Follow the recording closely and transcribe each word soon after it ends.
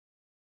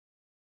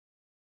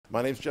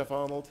My name's Jeff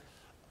Arnold.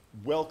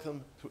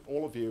 Welcome to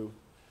all of you.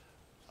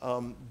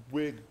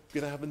 We're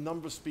going to have a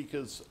number of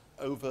speakers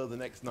over the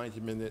next 90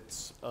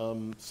 minutes,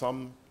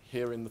 some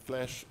here in the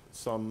flesh,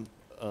 some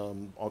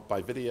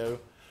by video,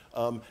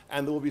 and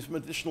there will be some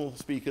additional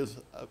speakers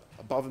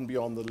above and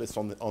beyond the list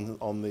on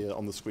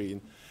the screen.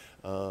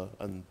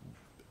 And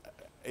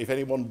if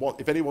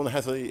anyone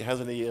has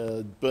any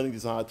burning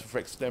desire for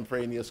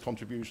extemporaneous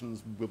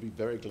contributions, we'll be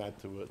very glad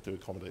to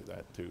accommodate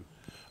that too.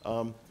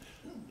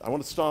 I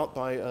want to start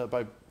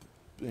by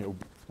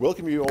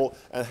welcoming you all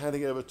and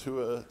handing over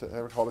to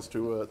Eric Hollis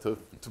to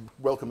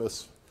welcome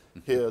us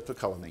here to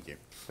Culham. Thank you.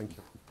 Thank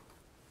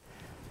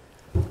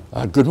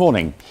you. Good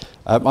morning.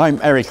 I'm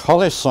Eric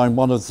Hollis. I'm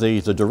one of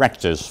the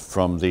directors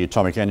from the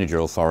Atomic Energy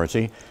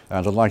Authority,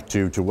 and I'd like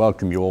to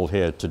welcome you all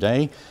here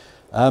today.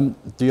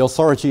 The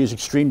authority is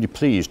extremely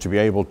pleased to be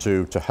able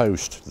to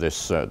host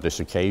this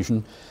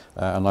occasion,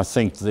 and I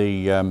think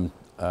the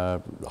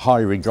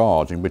high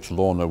regard in which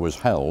Lorna was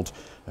held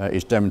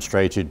is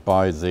demonstrated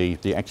by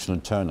the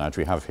excellent turnout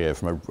we have here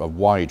from a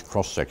wide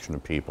cross-section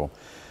of people.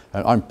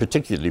 I'm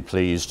particularly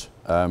pleased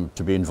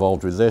to be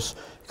involved with this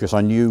because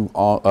I knew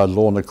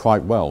Lorna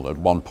quite well at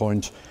one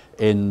point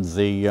in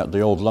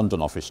the old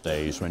London office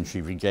days when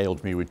she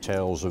regaled me with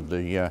tales of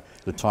the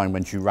time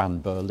when she ran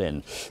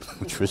Berlin,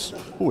 which was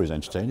always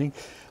entertaining.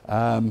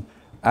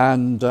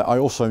 And I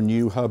also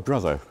knew her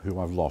brother, who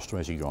I've lost.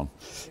 Where's he gone?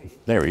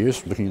 There he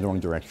is, looking in the wrong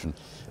direction.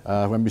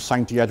 When we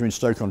sang together in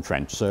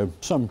Stoke-on-Trent, so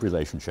some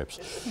relationships.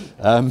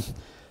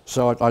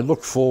 So I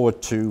look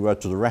forward to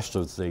the rest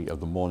of the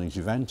morning's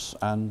events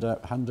and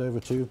hand over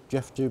to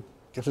Jeff to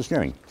get us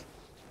going.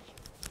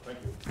 Thank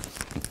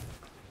you.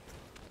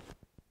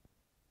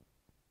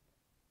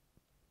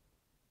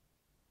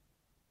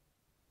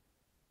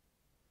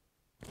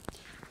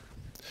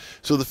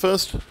 So the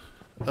first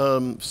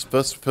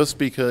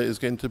speaker is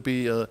going to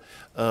be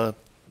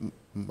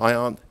my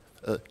aunt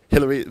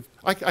Hilary.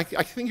 I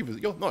think it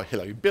was not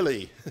Hilary,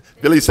 Billy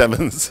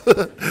Simmons,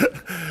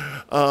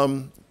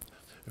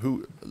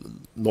 who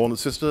Lorna's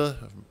sister,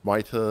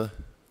 writer,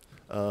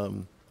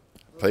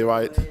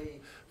 playwright,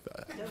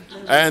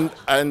 and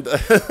and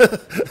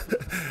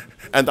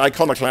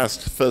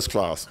iconoclast first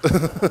class.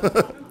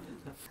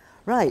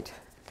 Right.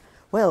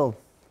 Well,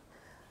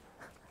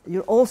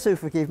 you'll also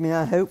forgive me,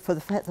 I hope, for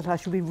the fact that I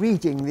shall be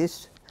reading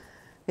this.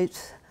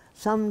 It's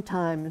some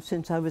time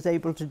since I was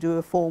able to do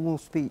a formal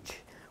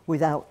speech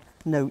without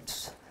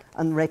notes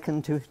and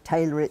reckon to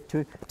tailor it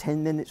to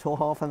 10 minutes or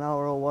half an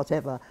hour or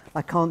whatever.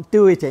 I can't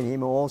do it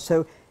anymore,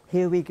 so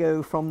here we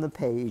go from the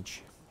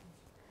page.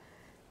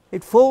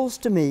 It falls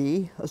to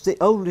me, as the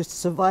oldest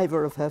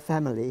survivor of her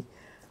family,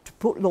 to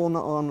put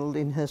Lorna Arnold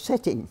in her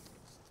setting.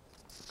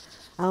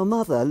 Our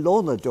mother,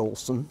 Lorna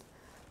Dawson,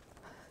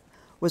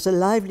 was a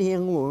lively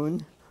young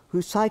woman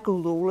who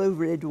cycled all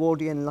over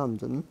Edwardian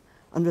London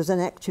and was an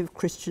active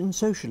Christian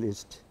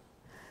socialist.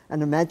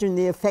 And imagine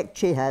the effect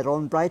she had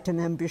on bright and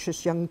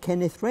ambitious young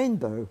Kenneth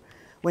Rainbow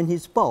when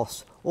his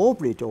boss,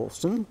 Aubrey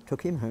Dawson,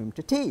 took him home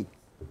to tea.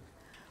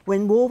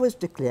 When war was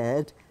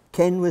declared,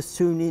 Ken was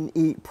soon in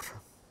Ypres.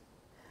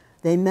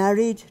 They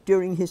married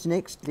during his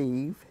next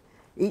leave,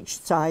 each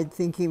side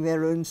thinking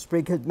their own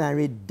sprig had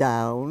married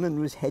down and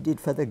was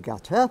headed for the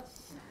gutter.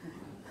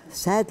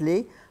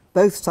 Sadly,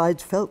 both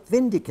sides felt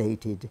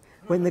vindicated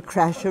when the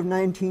crash of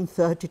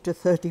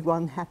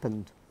 1930–31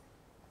 happened.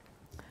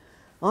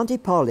 Auntie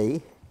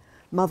Polly,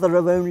 mother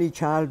of only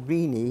child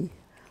Renee,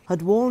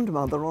 had warned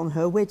Mother on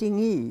her wedding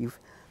eve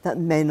that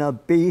men are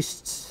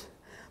beasts,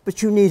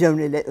 but you need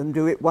only let them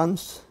do it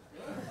once.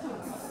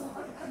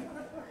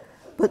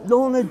 But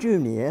Lorna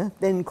Jr.,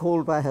 then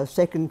called by her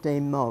second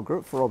name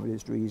Margaret for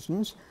obvious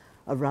reasons,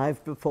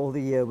 arrived before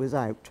the year was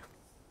out.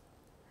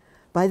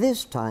 By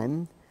this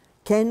time,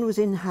 Ken was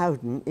in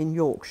Howden in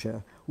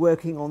Yorkshire,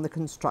 working on the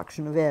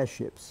construction of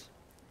airships.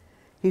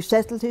 He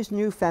settled his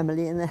new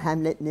family in a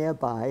hamlet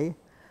nearby,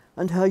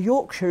 and her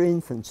Yorkshire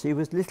infancy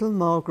was little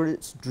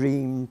Margaret's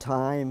dream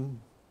time.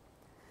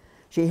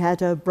 She had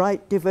her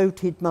bright,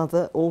 devoted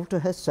mother all to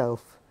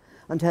herself,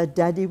 and her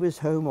daddy was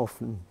home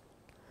often.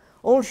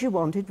 All she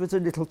wanted was a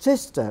little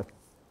sister.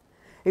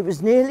 It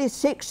was nearly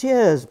 6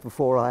 years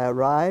before I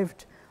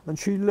arrived, and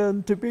she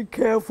learned to be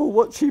careful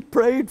what she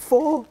prayed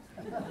for.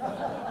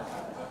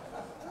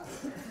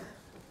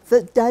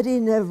 That Daddy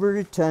never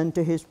returned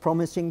to his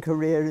promising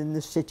career in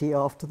the city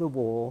after the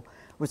war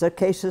was a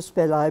casus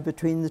belli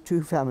between the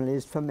two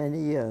families for many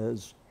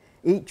years,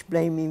 each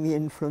blaming the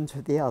influence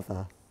of the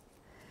other.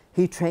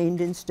 He trained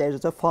instead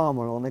as a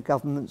farmer on a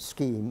government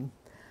scheme,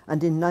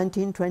 and in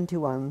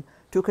 1921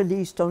 took a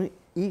lease on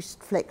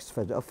East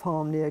Flexford, a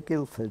farm near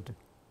Guildford.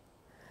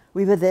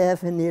 We were there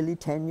for nearly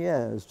 10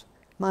 years,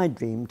 my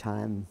dream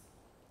time.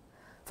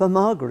 For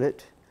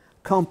Margaret,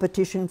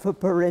 competition for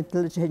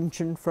parental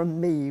attention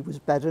from me was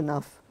bad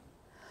enough.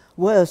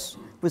 Worse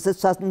was the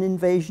sudden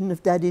invasion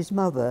of Daddy's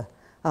mother,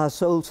 our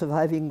sole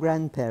surviving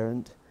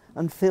grandparent,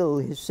 and Phil,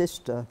 his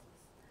sister.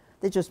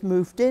 They just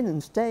moved in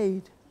and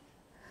stayed.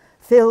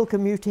 Phil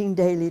commuting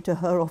daily to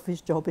her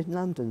office job in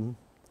London.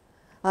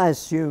 I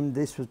assumed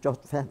this was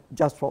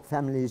just what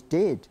families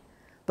did,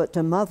 but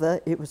to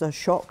Mother it was a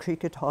shock she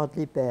could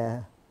hardly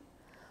bear.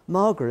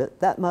 Margaret,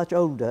 that much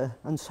older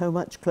and so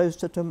much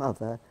closer to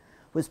Mother,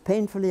 was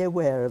painfully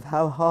aware of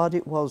how hard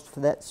it was for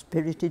that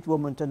spirited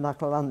woman to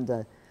knuckle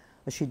under,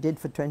 as she did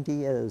for 20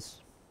 years.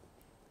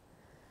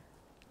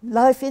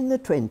 Life in the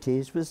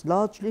 20s was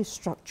largely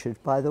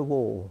structured by the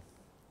war.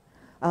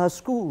 Our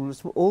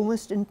schools were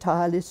almost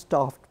entirely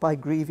staffed by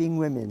grieving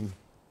women.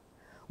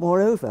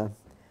 Moreover,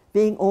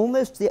 being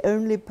almost the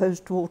only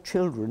post-war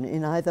children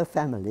in either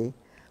family,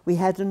 we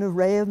had an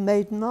array of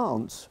maiden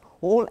aunts,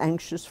 all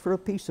anxious for a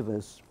piece of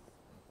us.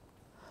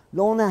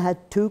 Lorna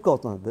had 2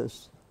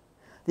 godmothers,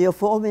 the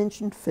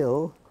aforementioned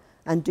Phil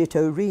and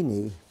ditto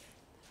Renee.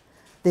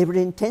 They were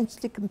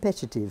intensely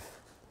competitive,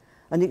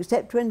 and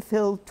except when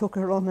Phil took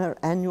her on her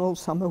annual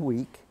summer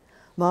week,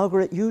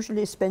 Margaret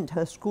usually spent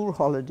her school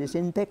holidays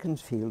in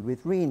Beaconsfield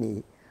with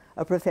Renee,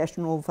 a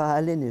professional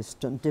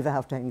violinist and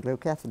devout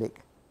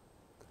Anglo-Catholic.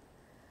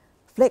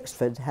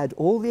 Flexford had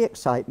all the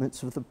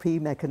excitements of the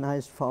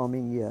pre-mechanised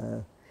farming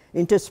year,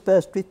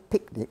 interspersed with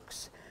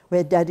picnics,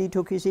 where Daddy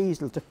took his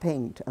easel to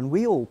paint, and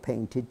we all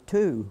painted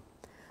too,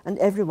 and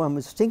everyone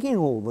was singing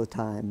all the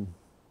time.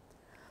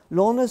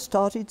 Lorna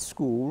started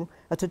school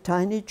at a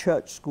tiny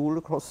church school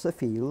across the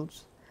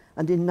fields,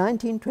 and in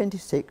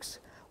 1926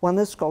 won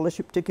a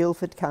scholarship to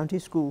Guildford County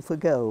School for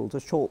Girls, a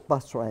short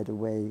bus ride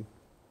away.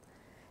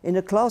 In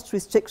a class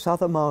with 6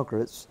 other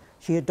Margarets,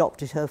 she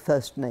adopted her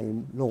first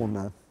name,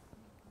 Lorna.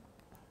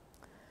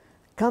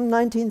 Come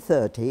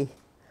 1930,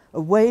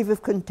 a wave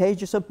of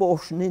contagious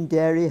abortion in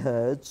dairy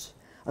herds,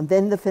 and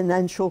then the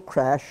financial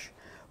crash,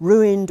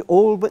 ruined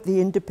all but the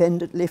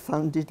independently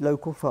funded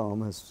local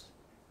farmers.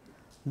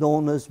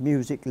 Lorna's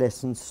music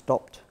lessons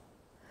stopped.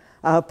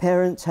 Our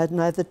parents had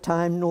neither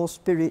time nor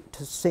spirit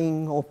to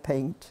sing or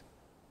paint.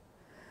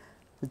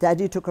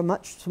 Daddy took a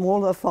much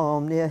smaller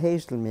farm near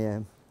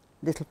Haslemere,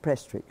 Little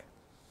Prestwick.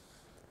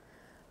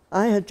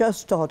 I had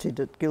just started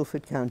at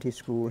Guildford County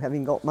School,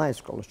 having got my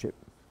scholarship,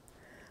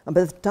 and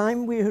by the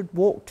time we had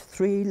walked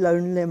 3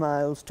 lonely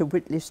miles to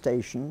Whitley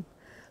Station,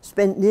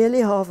 spent nearly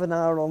half an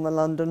hour on the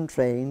London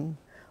train,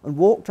 and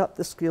walked up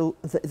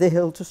the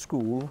hill to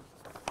school,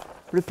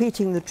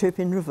 repeating the trip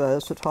in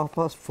reverse at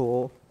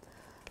 4:30,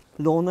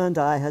 Lorna and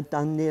I had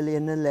done nearly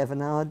an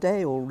 11-hour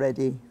day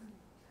already.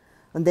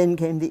 And then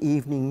came the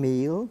evening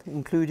meal,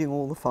 including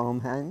all the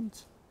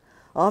farmhands.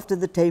 After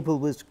the table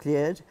was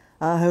cleared,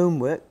 our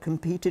homework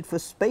competed for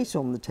space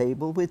on the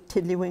table with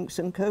tiddlywinks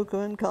and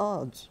cocoa and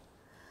cards.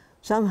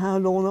 Somehow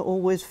Lorna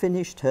always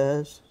finished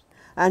hers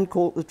and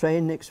caught the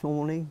train next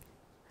morning.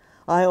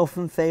 I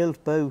often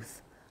failed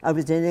both. I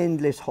was in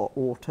endless hot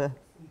water.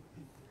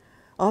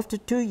 After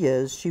 2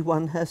 years, she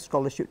won her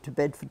scholarship to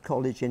Bedford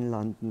College in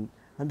London,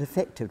 and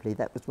effectively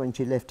that was when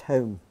she left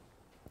home.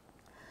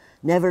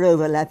 Never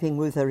overlapping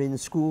with her in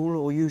school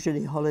or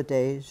usually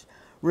holidays,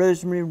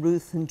 Rosemary,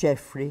 Ruth and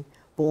Geoffrey,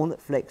 born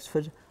at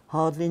Flexford,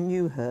 hardly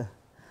knew her,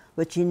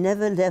 but she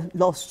never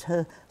lost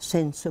her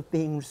sense of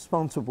being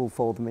responsible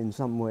for them in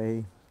some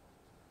way.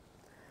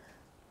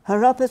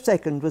 Her upper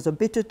second was a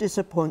bitter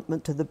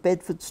disappointment to the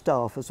Bedford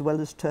staff as well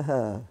as to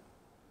her.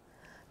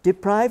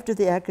 Deprived of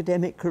the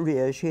academic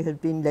career she had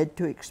been led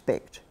to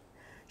expect,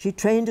 she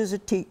trained as a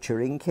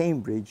teacher in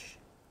Cambridge.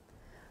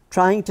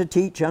 Trying to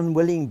teach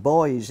unwilling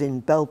boys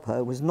in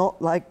Belper was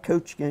not like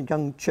coaching a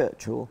young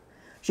Churchill.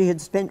 She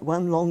had spent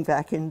one long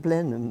vac in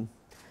Blenheim,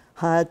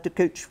 hired to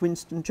coach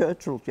Winston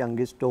Churchill's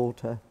youngest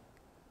daughter.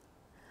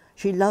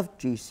 She loved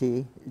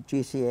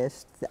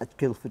GCS at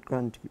Guildford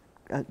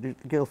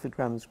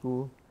Grammar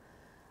School.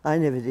 I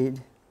never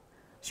did.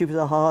 She was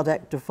a hard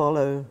act to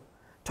follow,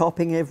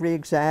 topping every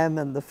exam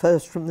and the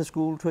first from the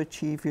school to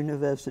achieve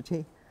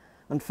university.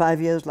 And 5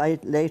 years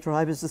later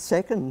I was the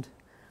second,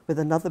 with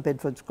another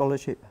Bedford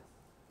scholarship.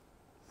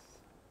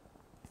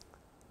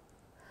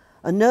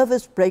 A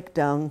nervous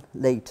breakdown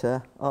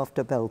later,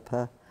 after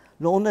Belper,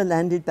 Lorna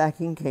landed back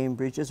in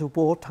Cambridge as a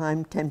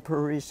wartime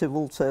temporary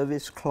civil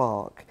service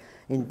clerk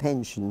in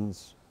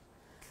pensions.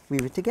 We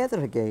were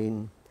together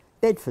again.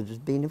 Bedford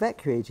had been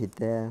evacuated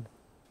there.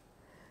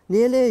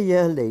 Nearly a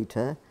year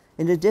later,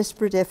 in a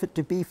desperate effort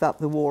to beef up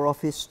the War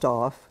Office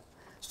staff,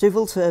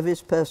 civil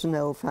service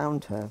personnel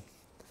found her,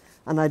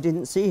 and I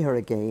didn't see her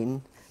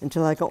again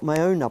until I got my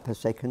own upper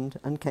second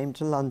and came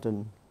to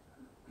London.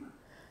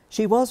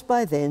 She was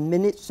by then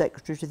Minutes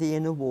Secretary to the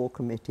Inner War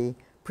Committee,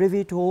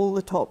 privy to all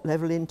the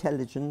top-level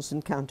intelligence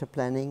and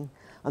counter-planning,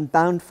 and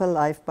bound for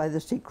life by the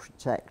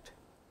Secrets Act.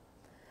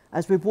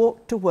 As we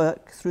walked to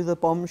work through the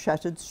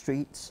bomb-shattered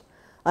streets,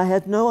 I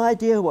had no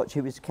idea what she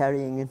was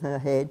carrying in her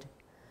head,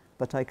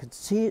 but I could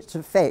see its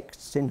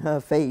effects in her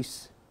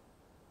face.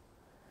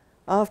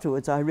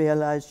 Afterwards I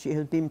realised she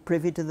had been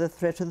privy to the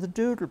threat of the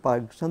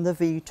doodlebugs and the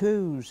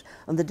V2s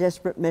and the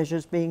desperate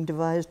measures being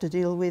devised to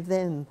deal with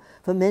them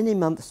for many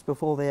months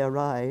before they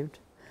arrived,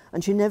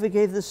 and she never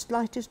gave the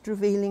slightest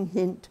revealing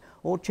hint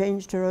or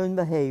changed her own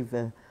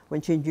behaviour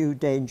when she knew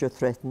danger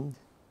threatened.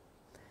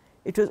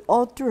 It was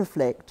odd to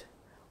reflect,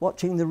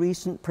 watching the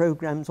recent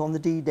programmes on the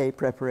D-Day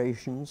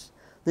preparations,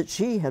 that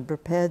she had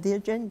prepared the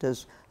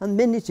agendas and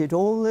minuted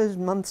all those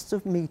months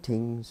of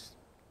meetings.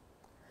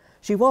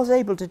 She was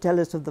able to tell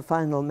us of the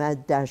final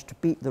mad dash to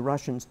beat the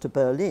Russians to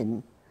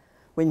Berlin,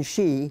 when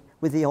she,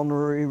 with the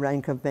honorary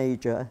rank of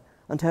major,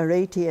 and her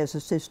ATS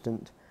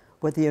assistant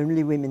were the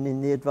only women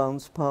in the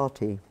advance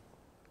party.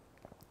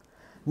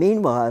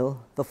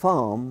 Meanwhile, the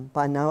farm,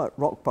 by now at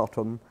rock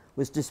bottom,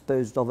 was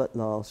disposed of at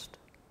last.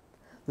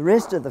 The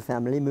rest of the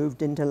family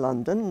moved into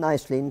London,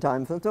 nicely in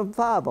time for some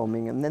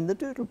firebombing and then the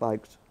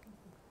doodlebugs.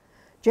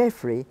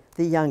 Geoffrey,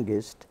 the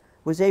youngest,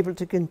 was able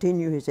to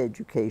continue his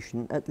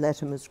education at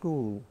Latimer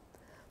School,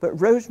 but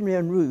Rosemary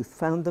and Ruth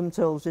found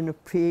themselves in a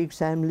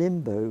pre-exam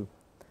limbo.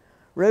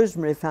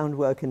 Rosemary found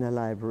work in a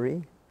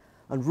library,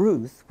 and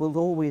Ruth was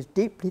always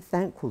deeply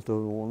thankful to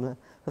Lorna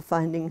for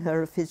finding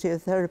her a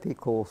physiotherapy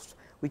course,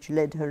 which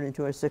led her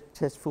into a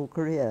successful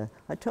career.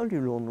 I told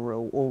you Lorna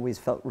always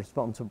felt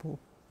responsible.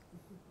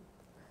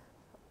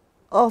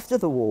 After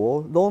the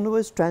war, Lorna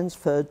was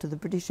transferred to the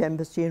British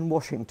Embassy in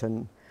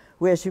Washington,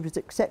 where she was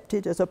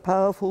accepted as a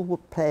powerful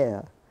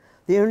player,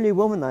 the only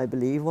woman, I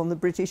believe, on the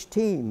British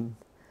team.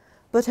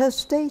 But her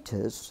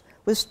status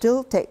was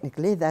still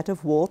technically that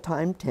of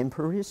wartime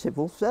temporary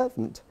civil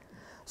servant.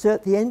 So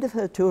at the end of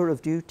her tour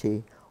of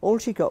duty, all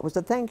she got was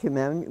a "Thank you,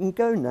 ma'am, you can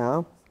go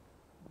now."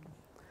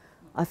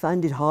 I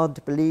find it hard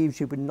to believe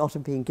she would not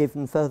have been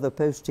given further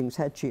postings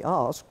had she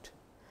asked,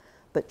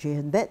 but she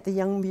had met the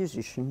young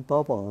musician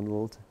Bob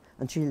Arnold,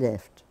 and she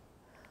left,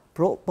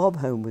 brought Bob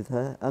home with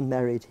her and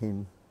married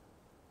him.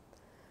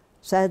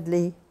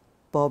 Sadly,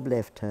 Bob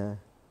left her,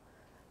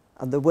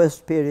 and the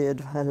worst period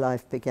of her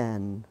life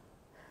began,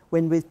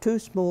 when with 2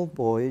 small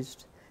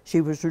boys, she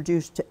was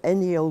reduced to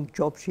any old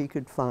job she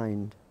could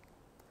find.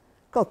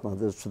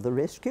 Godmothers to the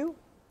rescue.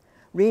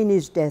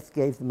 Reenie's death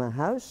gave them a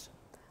house,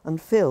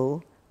 and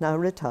Phil, now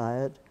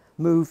retired,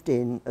 moved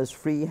in as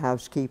free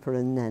housekeeper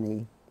and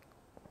nanny.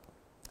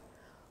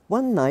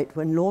 One night,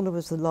 when Lorna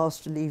was the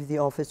last to leave the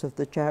office of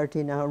the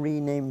charity now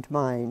renamed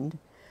Mind,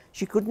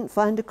 she couldn't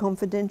find a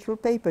confidential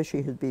paper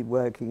she had been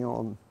working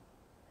on.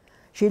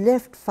 She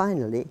left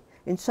finally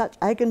in such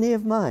agony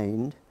of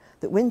mind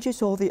that when she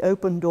saw the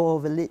open door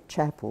of a lit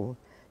chapel,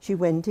 she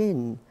went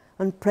in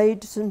and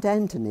prayed to St.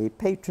 Anthony,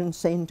 patron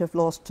saint of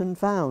lost and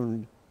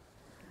found.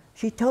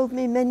 She told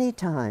me many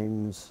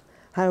times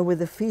how,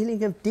 with a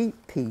feeling of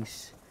deep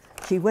peace,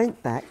 she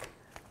went back,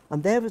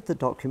 and there was the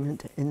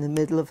document in the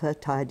middle of her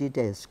tidy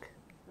desk.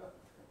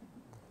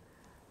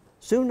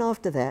 Soon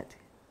after that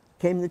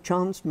came the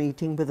chance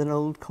meeting with an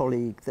old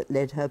colleague that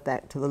led her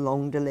back to the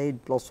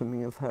long-delayed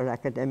blossoming of her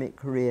academic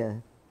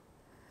career.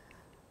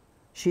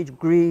 She'd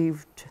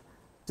grieved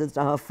that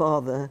our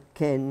father,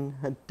 Ken,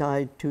 had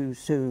died too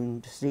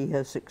soon to see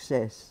her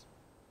success.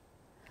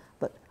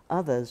 But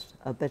others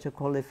are better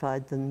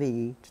qualified than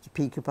me to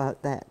speak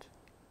about that.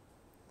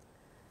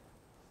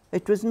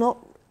 It was not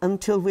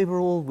until we were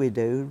all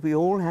widowed, we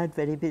all had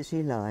very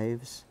busy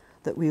lives,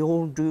 that we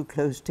all drew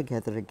close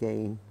together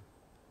again.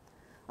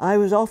 I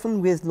was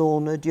often with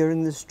Lorna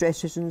during the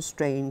stresses and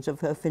strains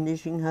of her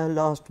finishing her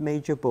last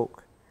major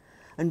book,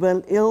 and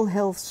when ill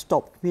health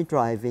stopped me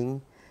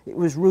driving, it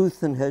was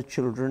Ruth and her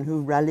children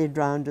who rallied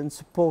round and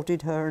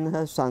supported her and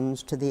her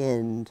sons to the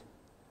end.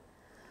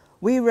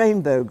 We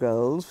Rainbow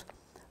Girls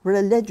were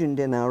a legend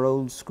in our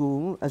old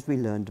school, as we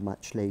learned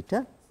much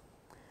later.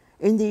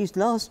 In these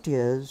last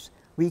years,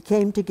 we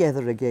came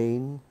together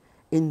again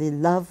in the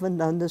love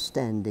and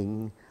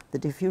understanding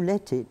that, if you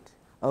let it,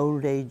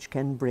 old age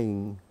can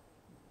bring.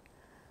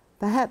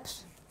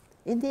 Perhaps,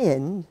 in the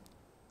end,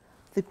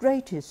 the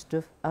greatest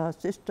of our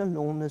sister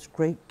Lorna's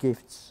great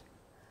gifts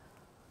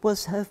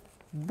was her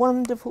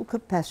wonderful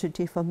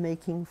capacity for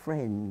making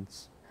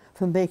friends,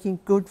 for making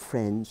good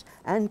friends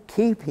and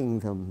keeping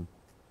them.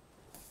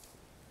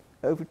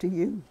 Over to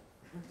you.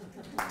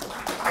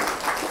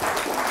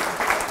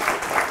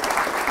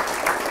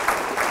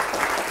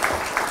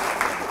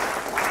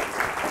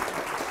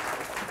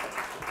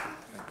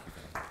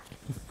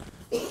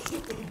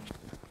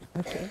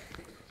 Okay.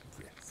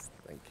 Yes,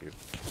 thank you.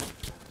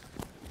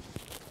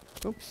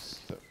 Oops.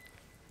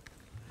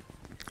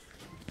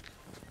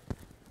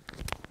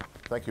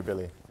 Thank you,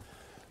 Billy.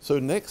 So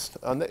next,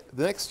 the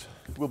next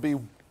will be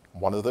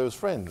one of those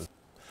friends,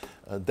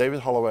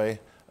 David Holloway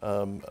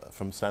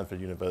from Stanford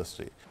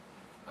University.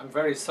 I'm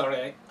very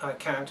sorry I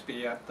can't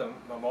be at the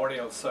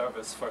memorial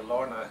service for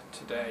Lorna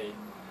today.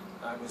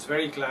 I was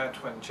very glad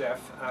when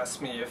Jeff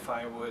asked me if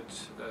I would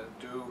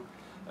do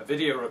a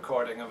video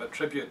recording of a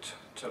tribute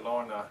to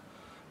Lorna,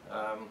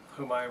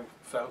 whom I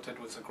felt it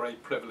was a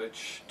great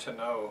privilege to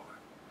know.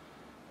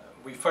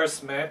 We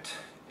first met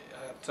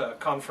at a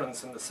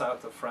conference in the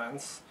south of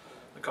France.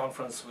 The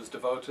conference was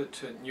devoted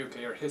to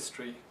nuclear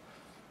history.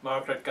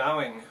 Margaret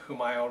Gowing,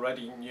 whom I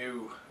already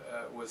knew,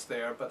 was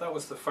there, but that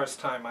was the first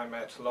time I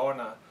met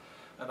Lorna,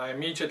 and I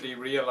immediately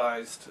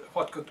realized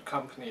what good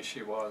company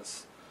she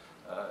was.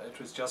 It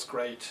was just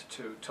great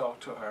to talk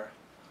to her.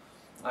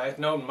 I had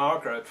known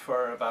Margaret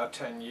for about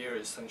 10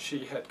 years, and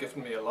she had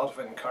given me a lot of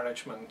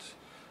encouragement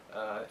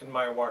in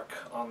my work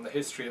on the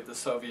history of the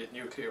Soviet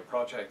nuclear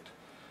project.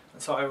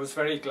 And so I was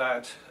very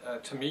glad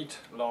to meet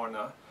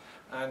Lorna,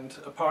 and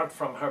apart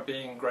from her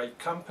being great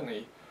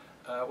company,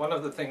 one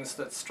of the things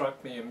that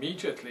struck me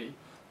immediately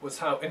was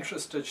how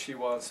interested she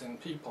was in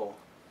people.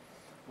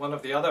 One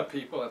of the other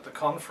people at the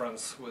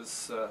conference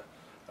was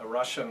a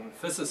Russian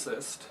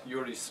physicist,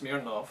 Yuri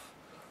Smirnov,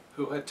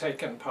 who had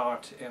taken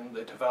part in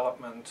the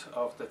development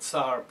of the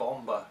Tsar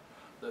Bomba,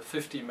 the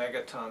 50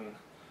 megaton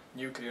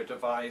nuclear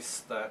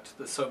device that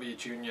the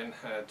Soviet Union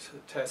had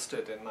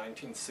tested in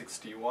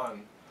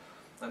 1961.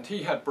 And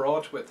he had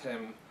brought with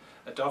him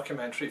a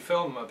documentary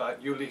film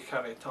about Yuli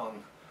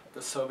Khariton,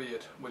 the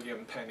Soviet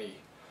William Penny,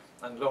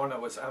 and Lorna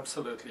was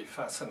absolutely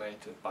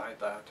fascinated by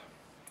that.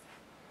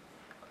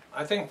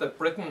 I think that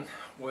Britain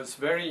was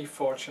very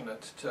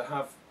fortunate to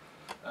have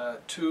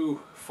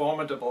two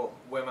formidable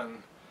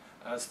women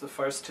as the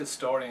first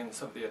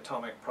historians of the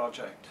atomic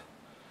project.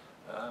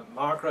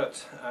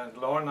 Margaret and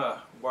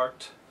Lorna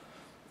worked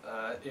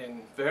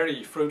in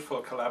very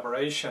fruitful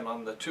collaboration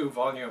on the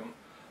two-volume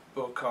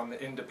book on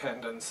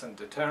independence and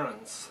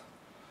deterrence.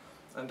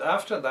 And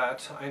after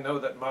that, I know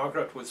that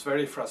Margaret was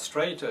very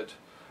frustrated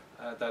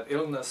that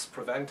illness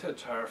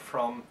prevented her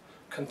from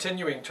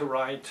continuing to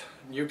write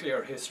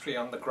nuclear history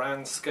on the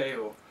grand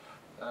scale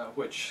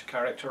which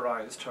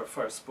characterized her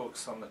first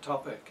books on the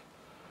topic.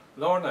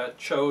 Lorna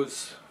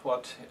chose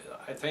what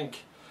I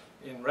think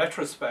in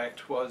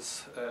retrospect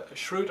was a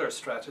shrewder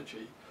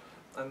strategy,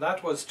 and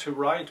that was to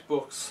write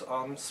books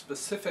on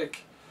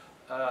specific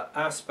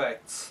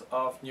aspects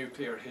of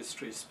nuclear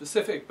history,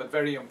 specific but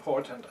very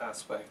important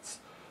aspects.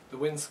 The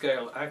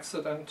Windscale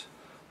accident,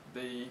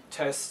 the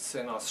tests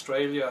in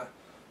Australia,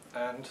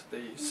 and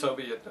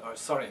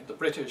the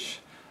British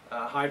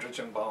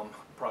hydrogen bomb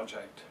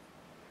project.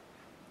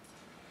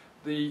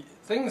 The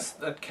things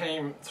that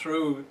came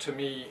through to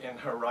me in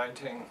her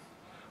writing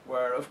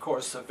were, of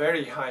course, a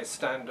very high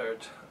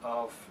standard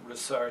of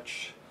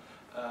research,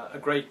 a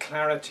great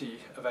clarity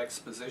of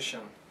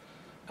exposition,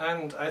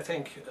 and I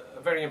think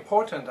a very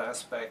important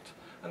aspect,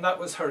 and that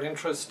was her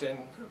interest in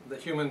the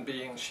human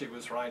beings she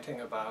was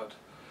writing about.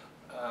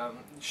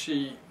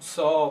 She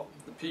saw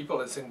the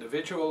people as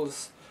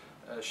individuals,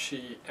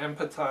 she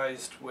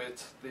empathized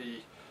with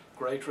the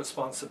great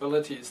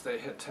responsibilities they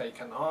had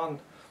taken on,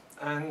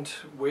 and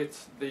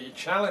with the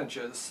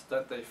challenges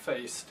that they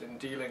faced in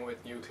dealing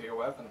with nuclear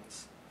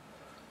weapons.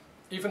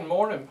 Even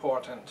more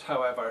important,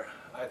 however,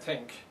 I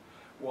think,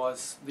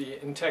 was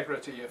the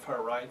integrity of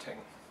her writing.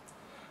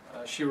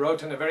 She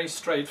wrote in a very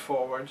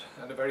straightforward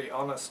and a very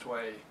honest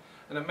way,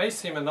 and it may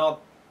seem an odd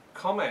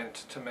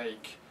comment to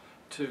make,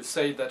 to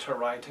say that her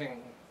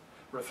writing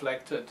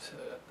reflected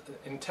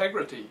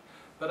integrity,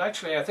 but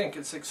actually I think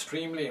it's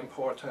extremely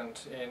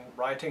important in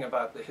writing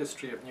about the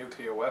history of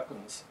nuclear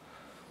weapons.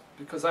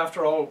 Because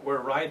after all,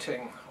 we're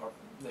writing, or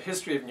the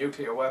history of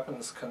nuclear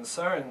weapons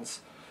concerns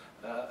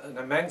an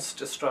immense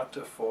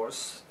destructive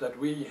force that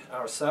we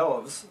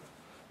ourselves,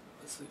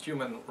 as the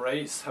human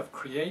race, have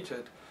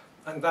created,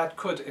 and that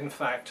could in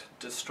fact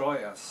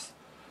destroy us.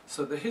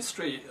 So the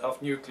history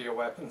of nuclear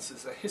weapons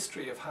is a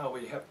history of how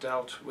we have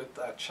dealt with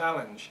that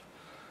challenge.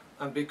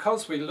 And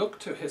because we look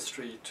to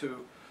history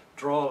to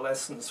draw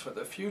lessons for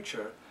the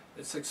future,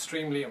 it's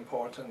extremely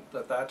important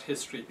that that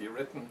history be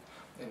written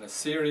in a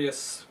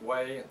serious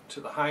way, to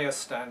the highest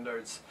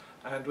standards,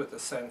 and with a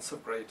sense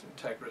of great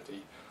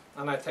integrity.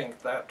 And I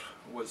think that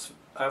was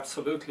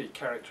absolutely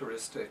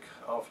characteristic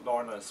of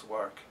Lorna's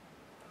work.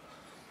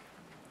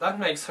 That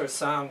makes her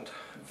sound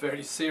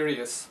very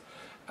serious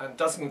and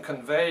doesn't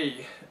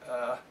convey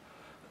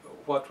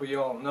what we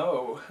all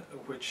know,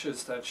 which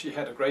is that she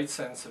had a great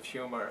sense of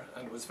humor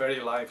and was very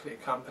lively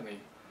company.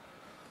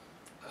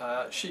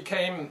 She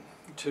came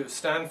to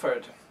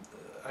Stanford,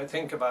 I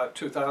think about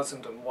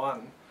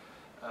 2001,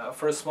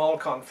 for a small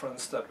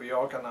conference that we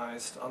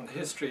organized on the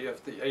history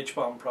of the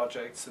H-bomb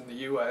projects in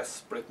the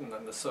US, Britain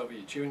and the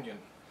Soviet Union.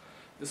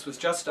 This was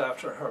just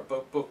after her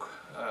book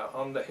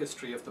on the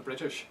history of the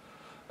British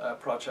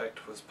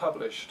project was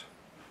published.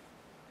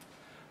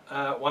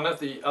 One of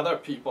the other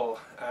people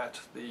at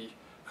the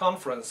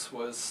conference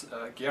was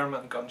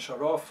German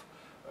Goncharov,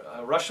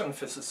 a Russian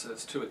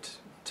physicist who had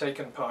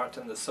taken part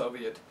in the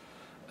Soviet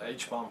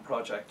H-bomb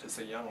project as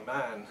a young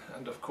man,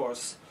 and of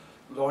course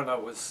Lorna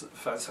was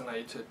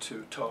fascinated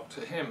to talk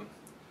to him.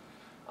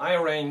 I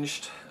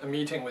arranged a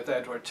meeting with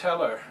Edward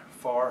Teller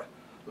for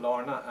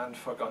Lorna and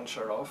for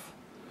Goncharov.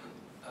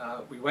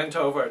 We went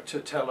over to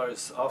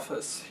Teller's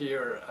office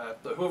here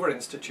at the Hoover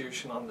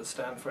Institution on the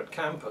Stanford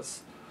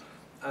campus,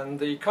 and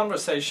the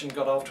conversation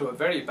got off to a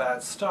very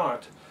bad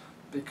start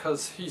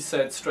because he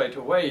said straight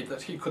away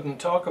that he couldn't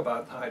talk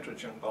about the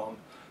hydrogen bomb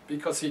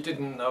because he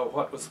didn't know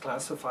what was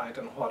classified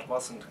and what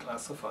wasn't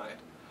classified.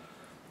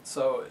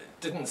 So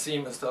it didn't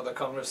seem as though the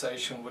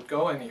conversation would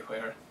go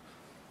anywhere.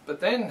 But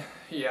then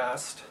he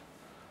asked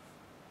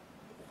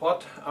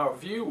what our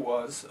view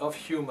was of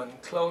human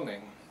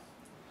cloning.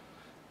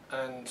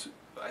 And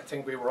I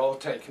think we were all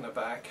taken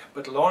aback,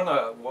 but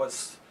Lorna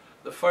was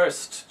the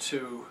first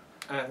to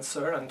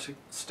answer and to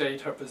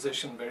state her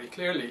position very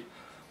clearly.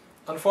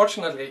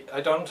 Unfortunately,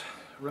 I don't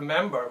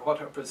remember what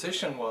her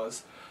position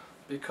was,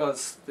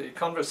 because the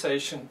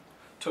conversation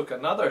took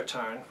another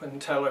turn when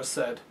Teller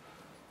said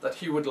that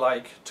he would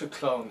like to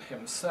clone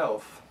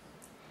himself.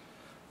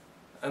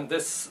 And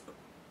this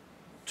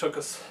took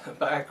us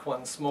back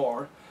once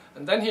more.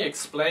 And then he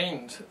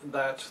explained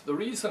that the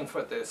reason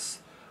for this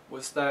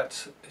was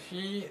that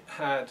he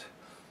had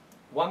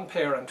one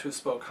parent who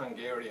spoke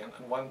Hungarian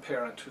and one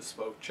parent who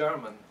spoke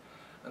German,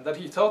 and that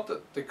he thought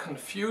that the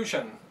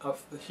confusion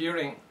of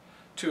hearing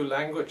two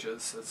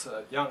languages as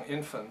a young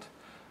infant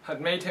had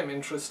made him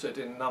interested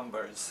in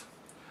numbers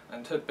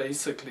and had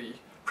basically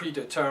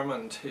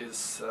predetermined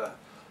his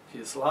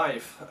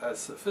life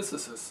as a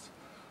physicist.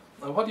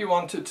 Now, what he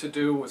wanted to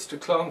do was to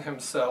clone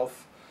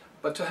himself,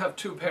 but to have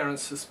two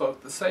parents who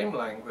spoke the same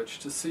language,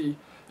 to see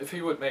if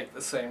he would make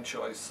the same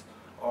choice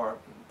or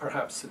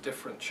perhaps a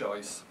different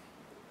choice.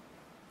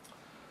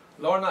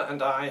 Lorna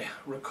and I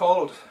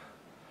recalled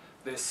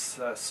this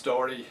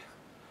story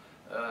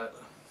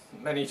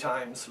many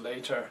times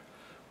later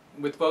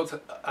with both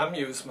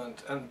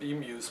amusement and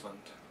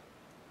bemusement.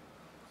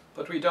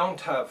 But we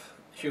don't have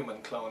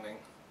human cloning,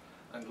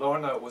 and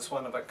Lorna was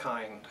one of a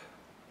kind.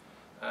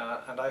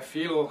 And I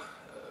feel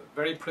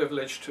very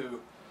privileged to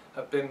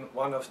have been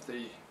one of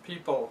the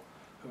people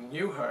who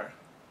knew her.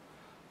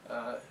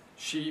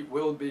 She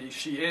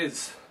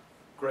is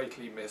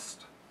greatly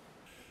missed.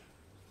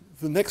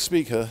 The next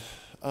speaker,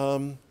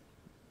 we're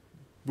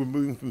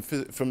moving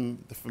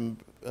from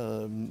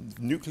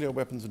nuclear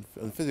weapons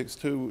and physics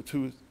to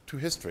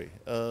history.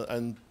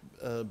 And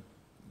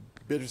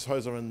Beatrice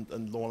Hauser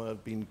and Lorna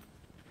have been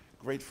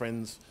great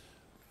friends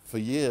for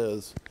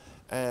years,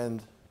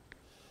 and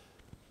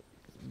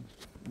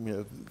you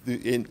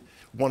know,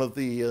 one of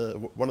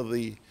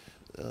the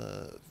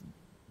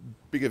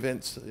big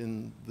events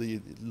in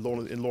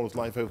Lorna's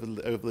life over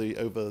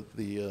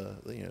the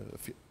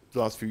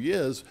last few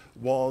years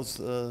was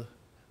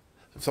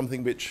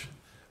something which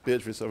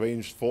Beatrice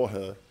arranged for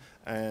her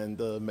and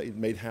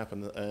made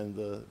happen.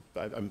 And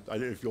I don't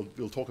know if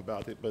you'll talk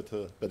about it, but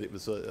it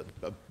was a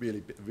really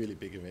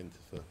big event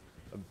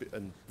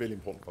and really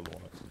important for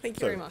Lorna. Thank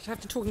you very much. I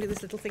have to talk into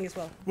this little thing as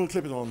well. We'll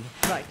clip it on.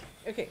 Right.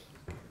 Okay.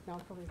 Now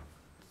I'll probably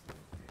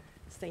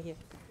stay here.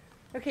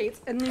 Okay,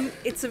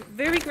 it's a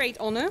very great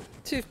honour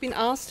to have been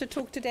asked to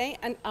talk today,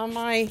 and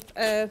my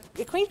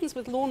acquaintance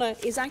with Lorna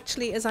is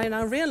actually, as I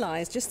now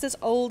realise, just as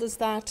old as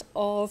that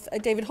of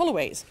David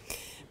Holloway's,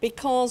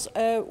 because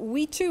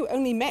we too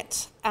only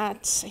met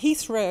at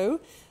Heathrow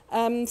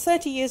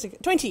 20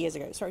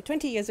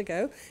 years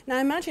ago. Now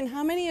imagine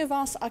how many of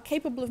us are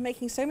capable of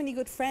making so many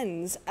good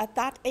friends at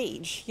that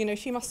age. You know,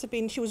 she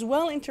was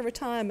well into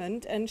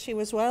retirement, and she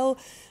was well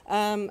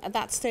at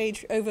that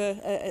stage over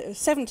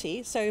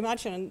 70, so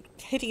imagine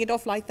hitting it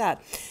off like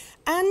that.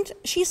 And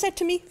she said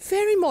to me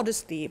very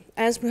modestly,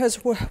 as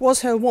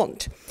was her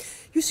wont,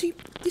 "You see,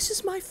 this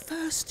is my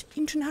first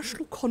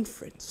international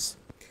conference."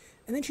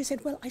 And then she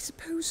said, "Well, I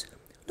suppose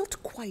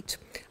not quite.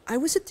 I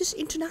was at this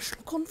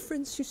international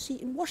conference, you see,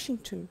 in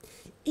Washington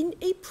in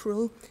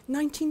April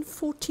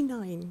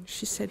 1949,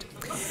 she said.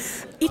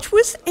 It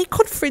was a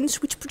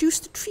conference which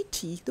produced the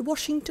treaty, the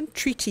Washington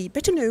Treaty,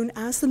 better known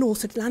as the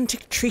North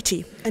Atlantic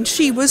Treaty. And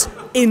she was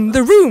in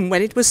the room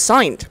when it was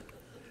signed."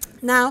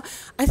 Now,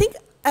 I think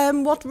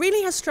what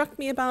really has struck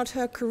me about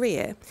her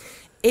career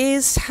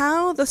is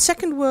how the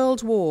Second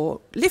World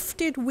War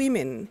lifted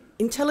women,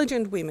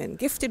 intelligent women,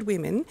 gifted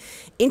women,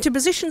 into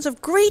positions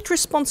of great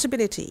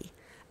responsibility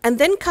and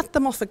then cut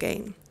them off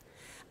again.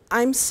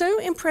 I'm so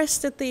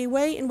impressed at the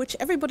way in which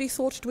everybody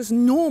thought it was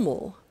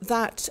normal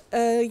that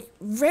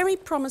very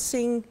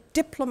promising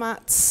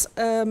diplomats,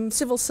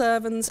 civil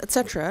servants,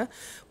 etc.,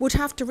 would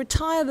have to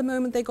retire the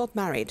moment they got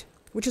married,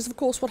 which is, of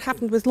course, what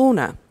happened with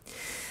Lorna.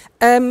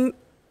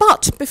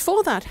 But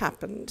before that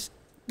happened,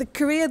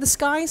 the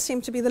skies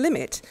seemed to be the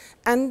limit,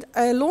 and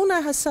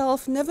Lorna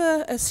herself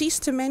never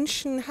ceased to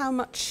mention how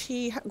much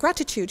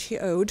gratitude she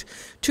owed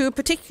to a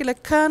particular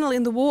colonel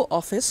in the War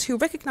Office who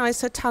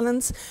recognized her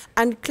talents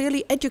and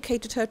clearly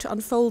educated her to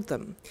unfold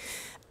them.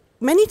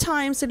 Many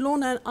times did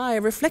Lorna and I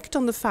reflect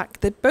on the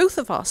fact that both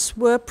of us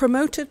were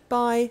promoted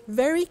by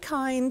very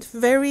kind,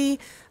 very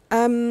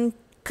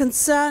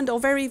concerned or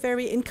very,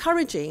 very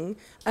encouraging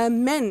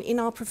men in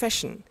our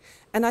profession.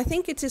 And I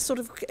think it is sort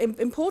of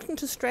important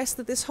to stress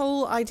that this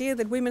whole idea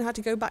that women had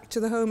to go back to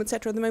the home,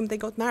 etc., the moment they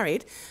got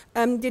married,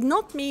 did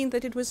not mean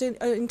that it was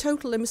in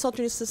total a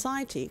misogynist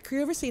society.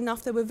 Curiously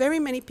enough, there were very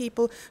many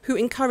people who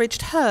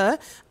encouraged her,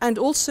 and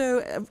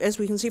also, as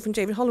we can see from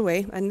David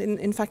Holloway, and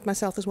in fact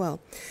myself as well.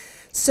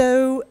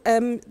 So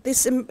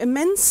this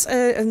immense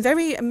and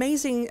very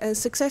amazing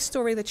success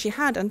story that she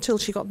had until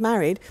she got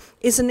married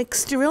is an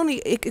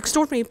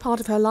extraordinary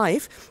part of her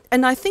life,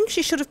 and I think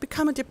she should have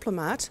become a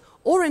diplomat,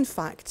 or in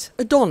fact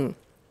a don.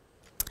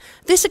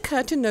 This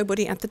occurred to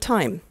nobody at the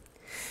time.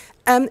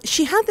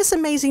 She had this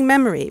amazing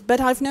memory, but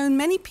I've known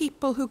many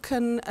people who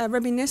can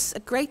reminisce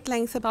at great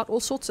length about all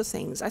sorts of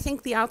things. I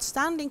think the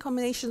outstanding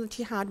combination that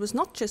she had was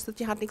not just that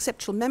she had an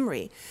exceptional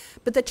memory,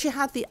 but that she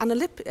had the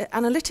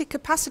analytic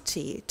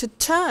capacity to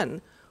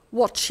turn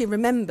what she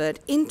remembered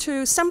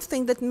into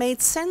something that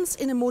made sense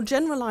in a more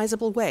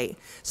generalizable way.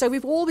 So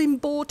we've all been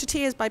bored to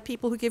tears by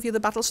people who give you the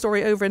battle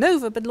story over and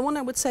over, but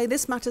Lorna would say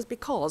this matters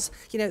because,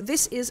 you know,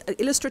 this is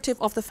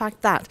illustrative of the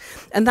fact that.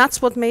 And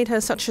that's what made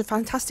her such a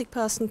fantastic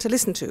person to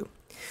listen to.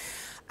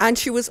 And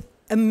she was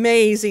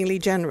amazingly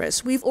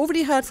generous. We've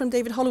already heard from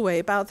David Holloway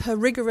about her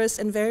rigorous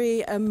and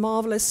very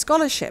marvelous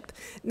scholarship.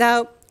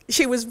 Now,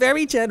 she was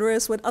very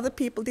generous when other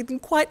people didn't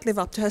quite live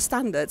up to her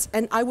standards,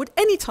 and I would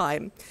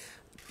anytime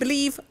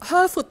believe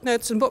her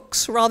footnotes and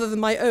books rather than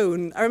my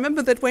own. I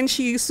remember that when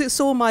she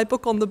saw my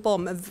book on the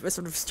bomb, a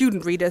sort of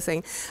student reader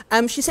thing,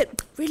 she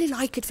said, really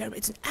like it very much.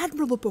 It's an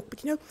admirable book,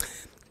 but you know,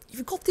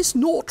 you've got this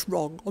naught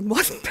wrong on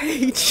one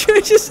page.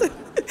 Which is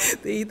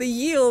the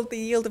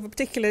yield of a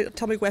particular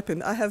atomic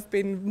weapon. I have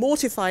been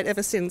mortified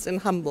ever since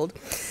and humbled.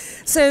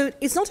 So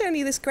it's not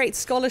only this great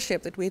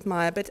scholarship that we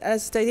admire, but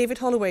as David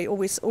Holloway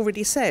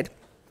already said,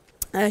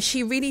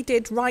 she really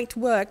did write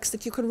works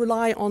that you could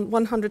rely on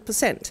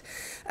 100%.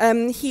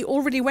 He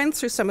already went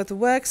through some of the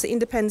works, The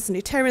Independence and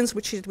Deterrence,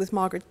 which he did with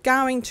Margaret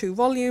Gowing, 2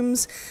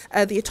 volumes,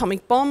 The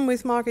Atomic Bomb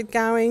with Margaret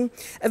Gowing,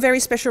 a very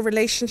special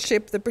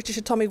relationship, the British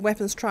Atomic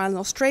Weapons Trial in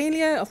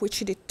Australia, of which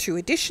she did 2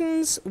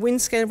 editions,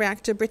 Windscale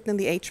Reactor, Britain and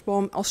the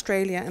H-Bomb,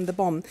 Australia and the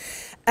Bomb.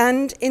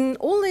 And in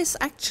all this,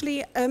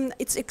 actually,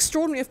 it's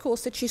extraordinary, of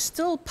course, that she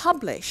still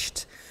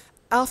published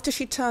after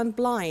she turned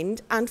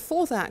blind, and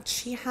for that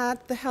she had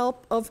the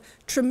help of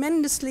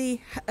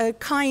tremendously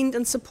kind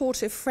and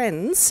supportive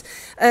friends.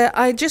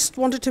 I just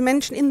wanted to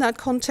mention in that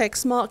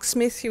context Mark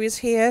Smith, who is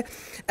here,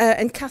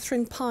 and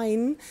Catherine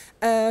Pine,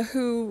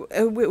 who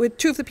were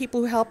 2 of the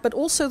people who helped, but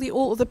also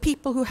all the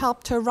people who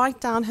helped her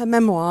write down her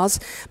memoirs,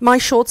 My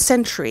Short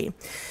Century.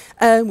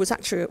 Was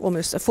actually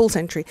almost a full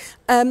century.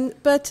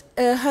 But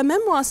her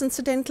memoirs,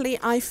 incidentally,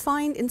 I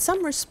find in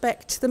some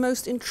respect the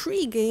most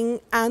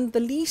intriguing and the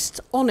least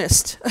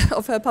honest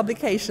of her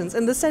publications,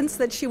 in the sense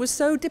that she was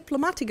so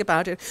diplomatic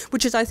about it,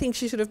 which is, I think,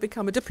 she should have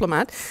become a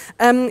diplomat,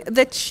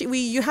 that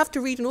you have to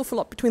read an awful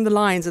lot between the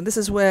lines, and this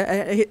is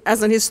where,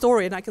 as an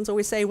historian, I can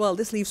always say, well,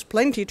 this leaves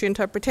plenty to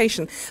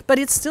interpretation, but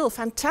it's still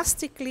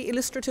fantastically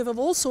illustrative of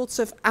all sorts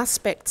of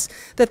aspects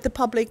that the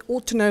public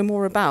ought to know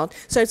more about.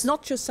 So it's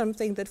not just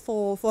something that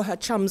for her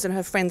chums and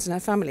her friends and her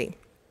family.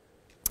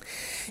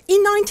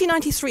 In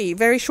 1993,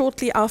 very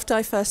shortly after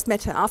I first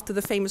met her, after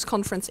the famous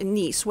conference in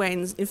Nice,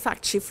 when in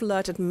fact she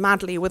flirted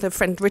madly with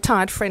a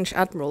retired French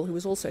admiral, who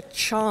was also a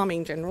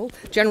charming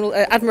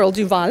Admiral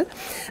Duval,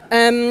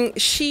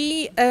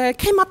 she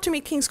came up to me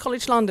at King's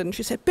College London.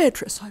 She said,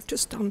 Beatrice, I've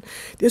just done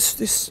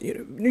this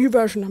new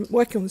version, I'm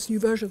working on this new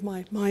version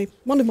of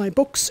one of my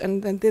books,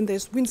 and then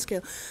there's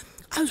Windscale.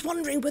 I was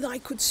wondering whether I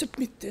could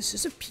submit this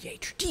as a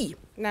PhD.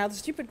 Now, the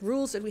stupid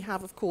rules that we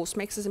have, of course,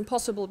 makes this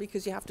impossible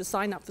because you have to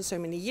sign up for so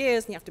many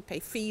years and you have to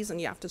pay fees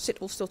and you have to sit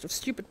all sorts of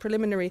stupid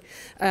preliminary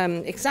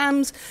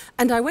exams.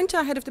 And I went to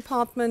our head of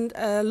department,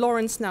 Sir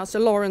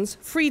Lawrence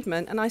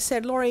Friedman, and I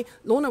said,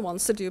 Lorna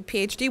wants to do a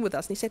PhD with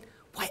us. And he said,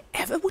 why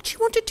ever would she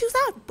want to do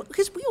that?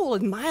 Because we all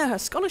admire her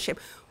scholarship.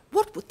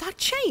 What would that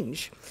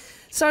change?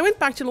 So I went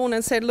back to Lorna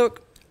and said,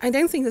 look, I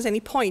don't think there's any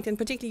point, and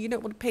particularly you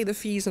don't want to pay the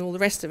fees and all the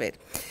rest of it.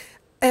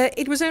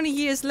 It was only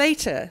years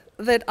later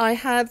that I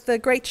had the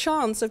great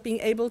chance of being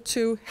able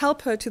to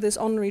help her to this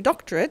honorary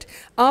doctorate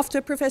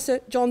after Professor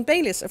John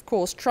Bayliss, of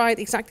course, tried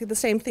exactly the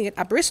same thing at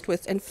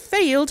Aberystwyth and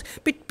failed,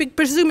 but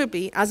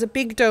presumably as a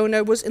big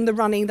donor was in the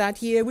running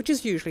that year, which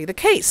is usually the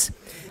case.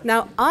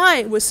 Now,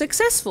 I was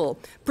successful,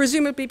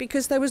 presumably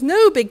because there was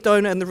no big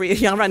donor in the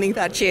running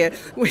that year,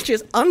 which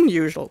is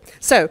unusual.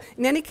 So,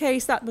 in any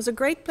case, that was a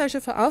great pleasure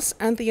for us,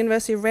 and the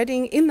University of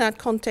Reading, in that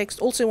context,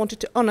 also wanted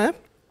to honor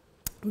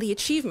the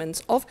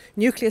achievements of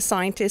nuclear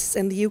scientists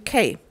in the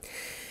UK.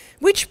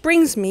 Which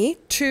brings me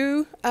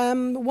to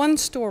one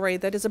story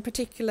that is a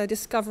particular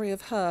discovery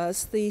of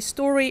hers, the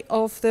story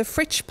of the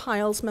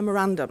Fritsch-Piles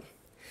Memorandum.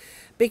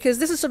 Because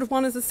this is sort of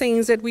one of the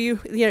things that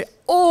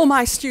all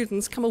my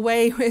students come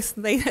away with.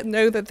 They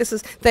know that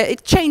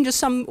it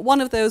changes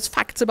one of those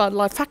facts about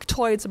life,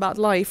 factoids about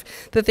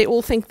life that they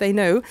all think they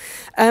know,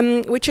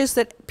 which is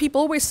that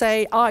people always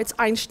say, it's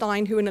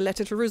Einstein who in a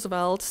letter to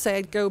Roosevelt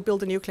said, go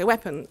build a nuclear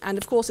weapon. And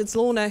of course, it's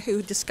Lorna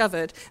who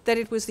discovered that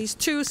it was these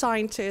 2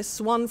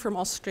 scientists, one from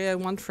Austria,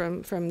 one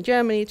from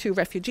Germany, 2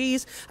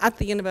 refugees at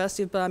the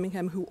University of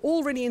Birmingham, who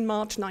already in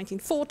March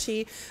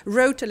 1940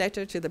 wrote a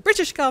letter to the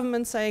British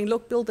government saying,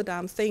 look, build the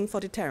damn thing for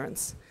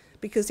deterrence.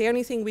 Because the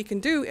only thing we can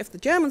do, if the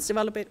Germans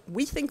develop it,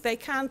 we think they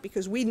can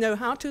because we know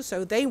how to,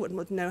 so they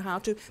wouldn't know how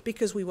to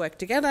because we work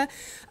together.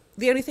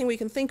 The only thing we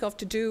can think of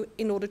to do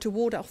in order to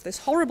ward off this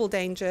horrible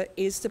danger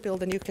is to build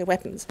the nuclear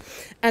weapons.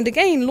 And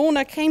again,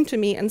 Lorna came to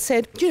me and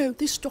said,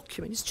 this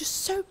document is just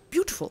so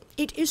beautiful.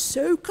 It is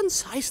so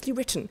concisely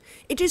written.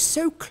 It is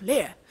so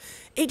clear.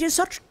 It is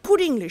such good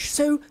English,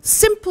 so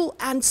simple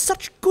and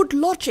such good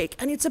logic,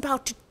 and it's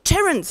about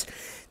deterrence.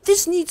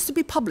 This needs to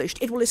be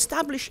published. It will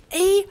establish,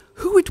 A,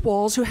 who it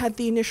was who had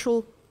the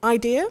initial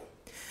idea,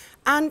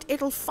 and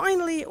it'll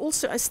finally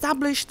also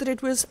establish that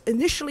it was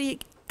initially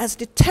as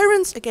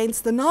deterrence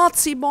against the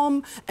Nazi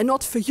bomb and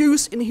not for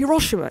use in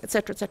Hiroshima,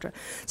 etc., etc.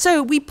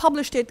 So we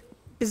published it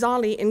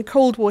bizarrely in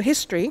Cold War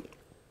history,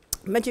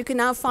 but you can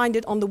now find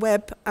it on the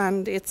web,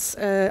 and it's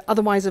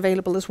otherwise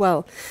available as well.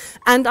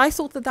 And I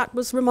thought that that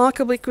was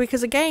remarkable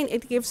because, again,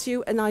 it gives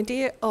you an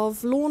idea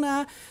of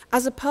Lorna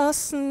as a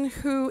person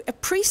who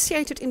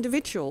appreciated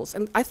individuals.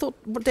 And I thought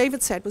what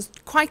David said was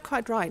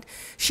quite right.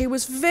 She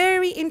was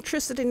very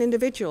interested in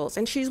individuals,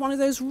 and she's one of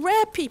those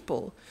rare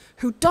people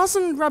who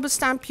doesn't rubber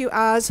stamp you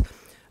as,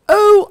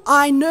 oh,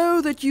 I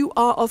know that you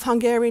are of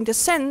Hungarian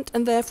descent,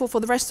 and therefore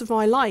for the rest of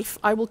my life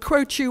I will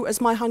quote you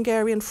as my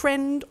Hungarian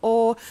friend,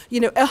 or, you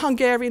know, a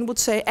Hungarian would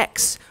say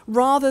X,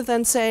 rather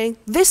than saying,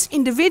 this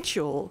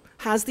individual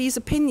has these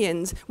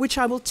opinions, which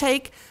I will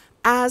take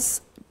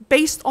as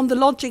based on the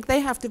logic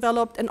they have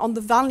developed and on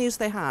the values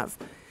they have.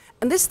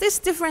 And this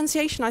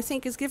differentiation, I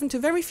think, is given to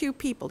very few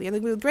people. You know,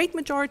 the great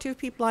majority of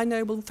people I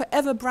know will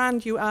forever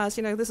brand you as,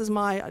 you know, this is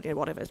my,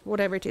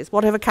 whatever it is,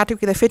 whatever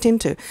category they fit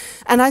into.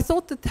 And I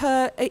thought that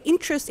her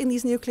interest in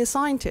these nuclear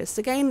scientists,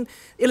 again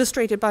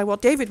illustrated by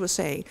what David was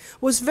saying,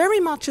 was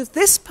very much of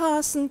this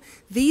person,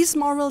 these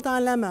moral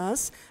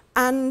dilemmas,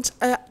 and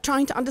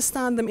trying to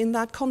understand them in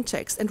that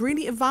context and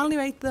really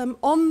evaluate them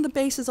on the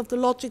basis of the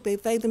logic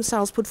they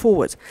themselves put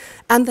forward.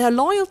 And their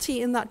loyalty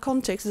in that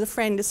context as a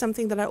friend is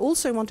something that I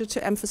also wanted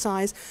to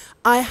emphasize.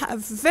 I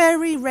have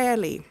very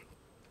rarely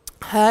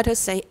heard her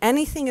say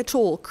anything at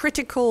all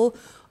critical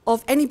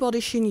of anybody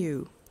she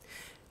knew.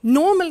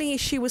 Normally,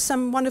 she was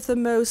one of the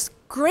most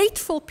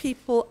grateful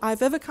people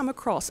I've ever come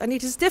across, and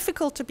it is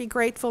difficult to be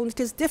grateful, and it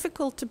is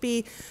difficult to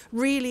be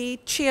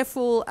really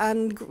cheerful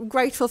and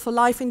grateful for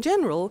life in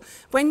general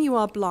when you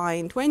are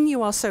blind, when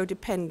you are so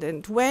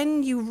dependent,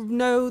 when you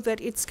know that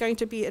it's going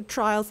to be a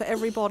trial for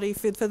everybody,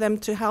 for them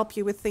to help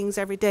you with things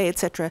every day,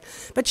 etc.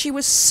 But she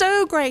was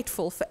so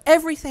grateful for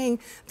everything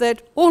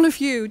that all of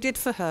you did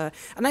for her,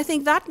 and I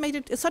think that made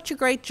it such a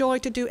great joy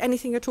to do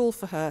anything at all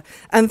for her,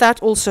 and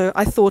that also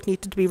I thought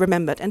needed to be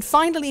remembered. And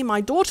finally,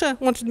 my daughter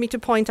wanted me to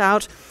point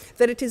out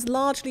that it is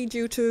largely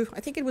due to, I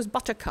think it was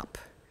Buttercup,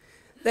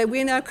 that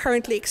we're now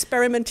currently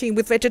experimenting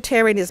with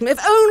vegetarianism. If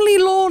only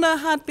Lorna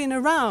had been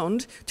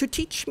around to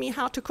teach me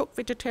how to cook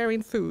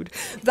vegetarian food,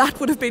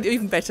 that would have been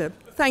even better.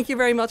 Thank you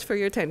very much for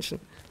your attention.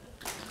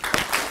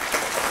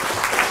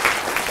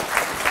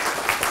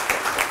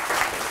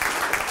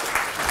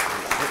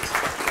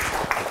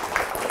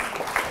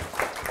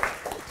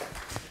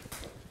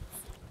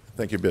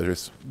 Thank you,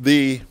 Beatrice.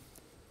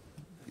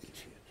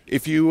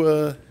 If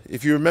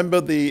you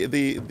remember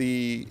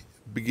the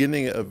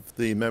beginning of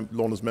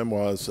Lorna's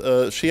memoirs,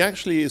 she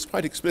actually is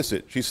quite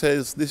explicit. She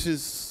says,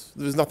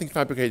 there's nothing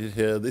fabricated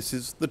here. This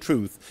is the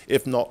truth,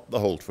 if not the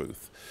whole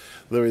truth.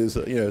 There is,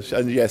 you know,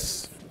 and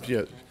yes, you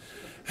know,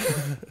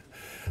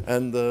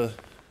 and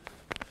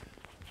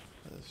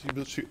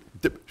she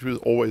was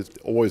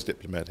always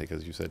diplomatic,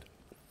 as you said.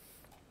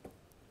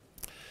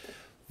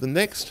 The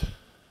next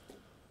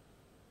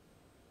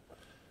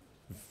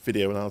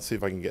video, and I'll see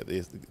if I can get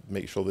this,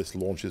 make sure this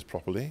launches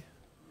properly,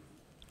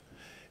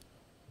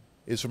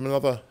 is from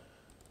another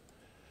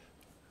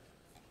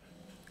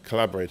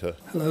collaborator.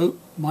 Hello,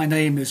 my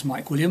name is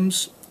Mike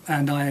Williams,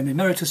 and I am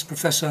Emeritus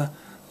Professor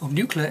of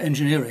Nuclear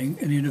Engineering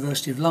in the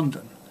University of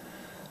London.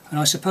 And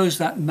I suppose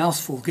that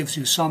mouthful gives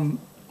you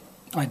some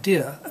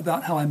idea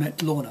about how I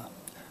met Lorna.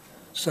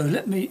 So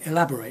let me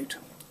elaborate.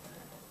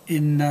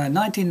 In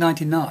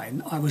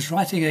 1999, I was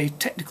writing a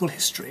technical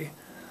history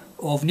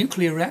of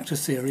nuclear reactor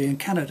theory in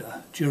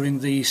Canada during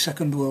the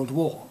Second World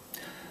War,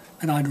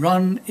 and I'd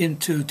run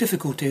into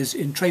difficulties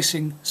in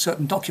tracing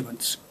certain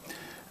documents,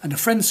 and a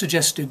friend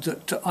suggested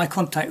that I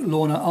contact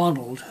Lorna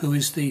Arnold, who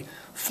is the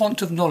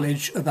font of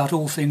knowledge about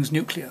all things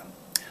nuclear.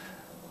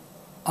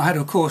 I had,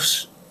 of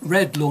course,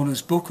 read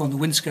Lorna's book on the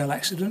Windscale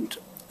accident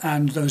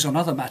and those on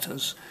other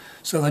matters,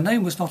 so her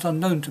name was not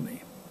unknown to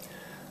me.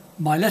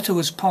 My letter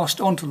was passed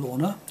on to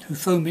Lorna, who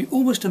phoned me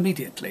almost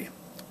immediately,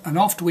 and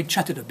after we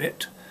chatted a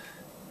bit,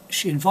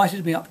 she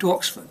invited me up to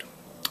Oxford.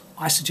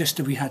 I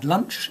suggested we had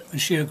lunch,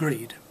 and she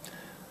agreed.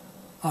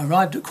 I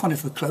arrived at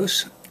Conifer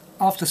Close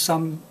after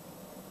some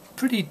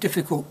pretty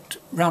difficult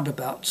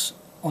roundabouts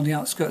on the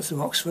outskirts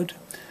of Oxford,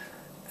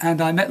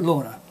 and I met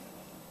Lorna.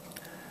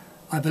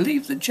 I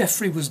believe that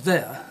Geoffrey was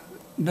there,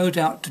 no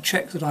doubt to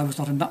check that I was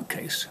not a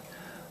nutcase,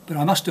 but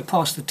I must have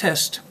passed the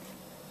test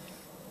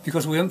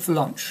because we went for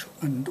lunch,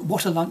 and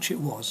what a lunch it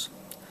was.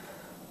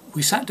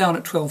 We sat down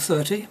at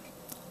 12:30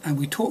 and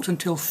we talked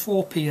until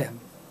 4 p.m.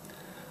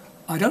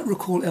 I don't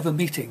recall ever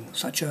meeting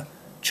such a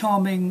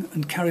charming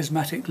and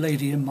charismatic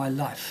lady in my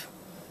life.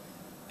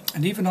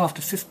 And even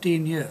after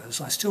 15 years,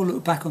 I still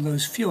look back on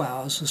those few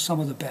hours as some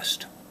of the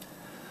best.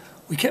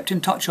 We kept in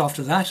touch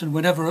after that, and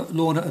whenever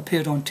Lorna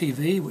appeared on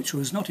TV, which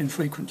was not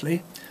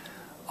infrequently,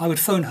 I would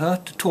phone her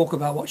to talk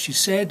about what she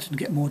said and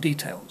get more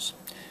details.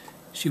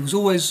 She was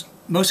always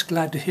most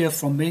glad to hear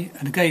from me,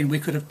 and again we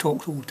could have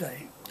talked all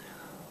day.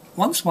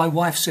 Once my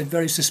wife said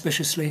very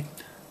suspiciously,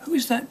 "Who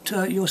is that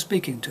you're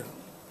speaking to?"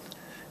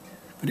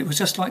 But it was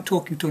just like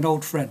talking to an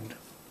old friend.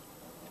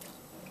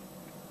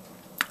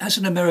 As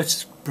an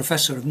emeritus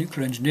professor of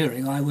nuclear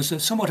engineering, I was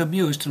somewhat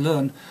amused to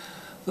learn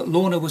that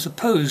Lorna was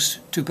opposed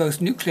to both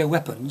nuclear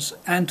weapons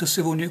and to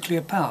civil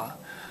nuclear power.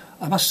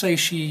 I must say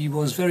she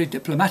was very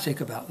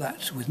diplomatic about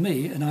that with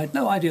me, and I had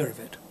no idea of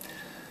it.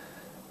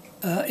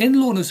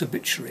 In Lorna's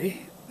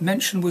obituary,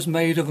 mention was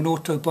made of an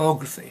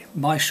autobiography,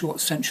 My Short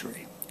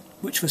Century,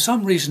 which for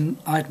some reason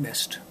I'd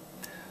missed.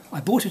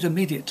 I bought it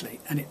immediately,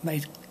 and it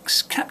made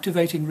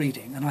captivating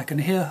reading, and I can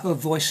hear her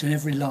voice in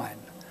every line.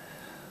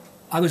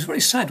 I was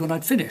very sad when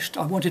I'd finished.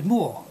 I wanted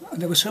more,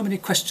 and there were so many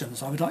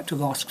questions I would like to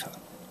have asked her.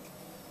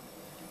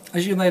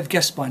 As you may have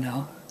guessed by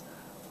now,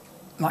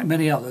 like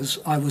many others,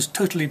 I was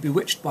totally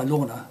bewitched by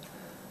Lorna,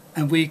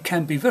 and we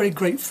can be very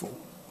grateful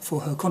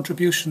for her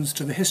contributions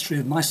to the history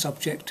of my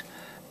subject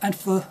and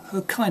for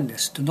her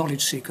kindness to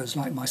knowledge seekers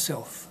like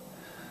myself.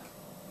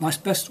 My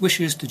best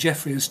wishes to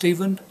Geoffrey and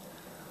Stephen.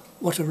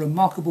 What a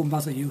remarkable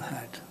mother you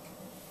had.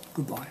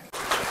 Goodbye.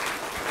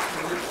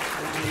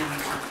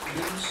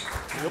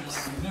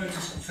 Oops.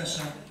 Emeritus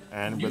Professor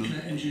And of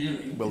Nuclear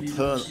Engineering. we'll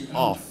turn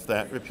off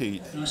that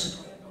repeat.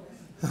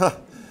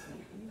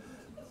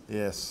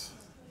 Yes.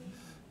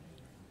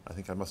 I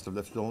think I must have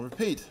left it on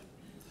repeat.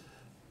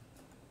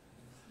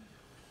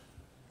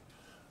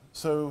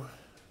 So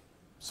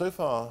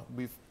far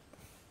we've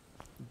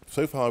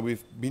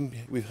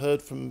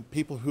heard from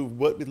people who've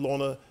worked with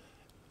Lorna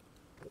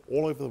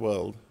all over the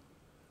world,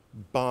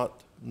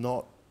 but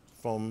not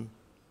from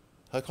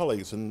her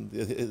colleagues and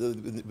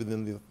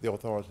within the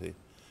authority.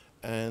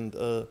 And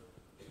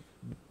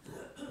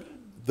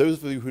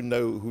those of you who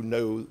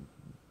know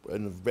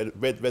and have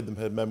read them,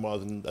 her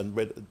memoirs,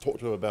 and talked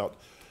to her about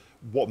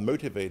what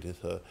motivated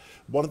her,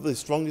 one of the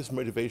strongest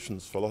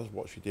motivations for a lot of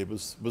what she did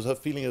was her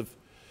feeling of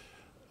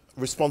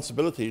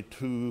responsibility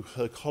to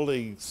her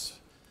colleagues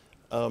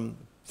who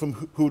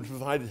had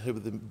provided her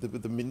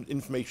with the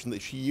information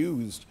that she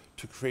used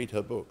to create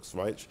her books,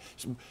 right?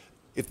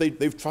 If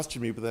they've trusted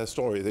me with their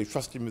story, they've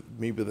trusted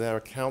me with their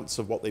accounts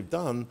of what they've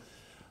done,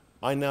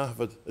 I now have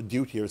a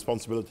duty, a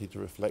responsibility to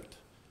reflect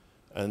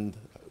and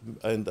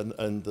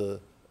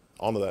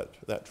honour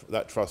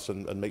that trust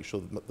and make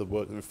sure that the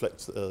work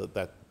reflects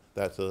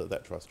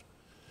that trust.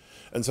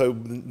 And so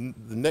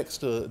the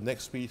next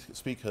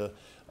speaker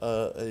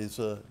is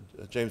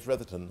James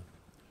Retherton,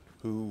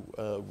 who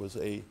was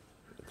a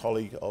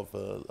colleague of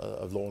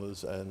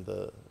Lorna's and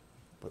will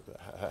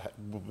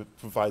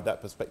provide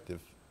that perspective.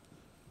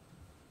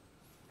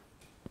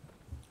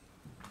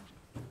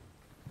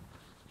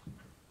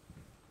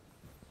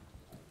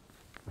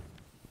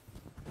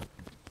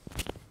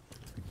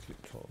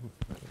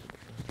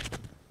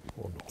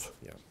 Or not.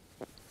 Yeah.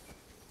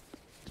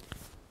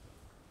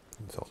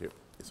 It's on.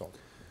 It's on.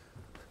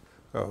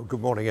 Oh,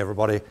 good morning,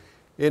 everybody.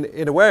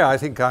 In a way, I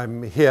think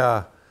I'm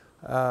here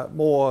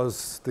more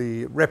as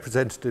the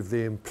representative of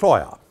the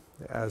employer.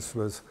 As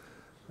was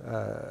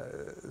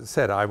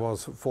said, I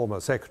was former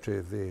secretary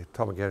of the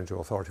Atomic Energy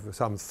Authority for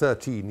some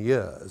 13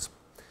 years.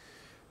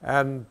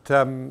 And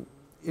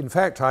in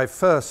fact, I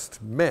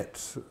first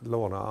met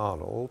Lorna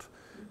Arnold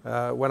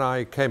when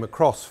I came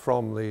across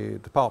from the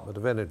Department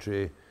of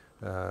Energy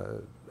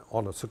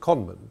on a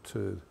secondment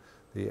to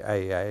the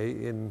AA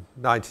in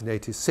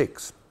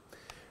 1986.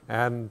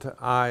 And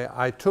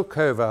I took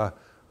over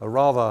a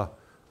rather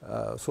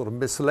sort of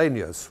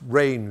miscellaneous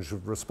range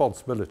of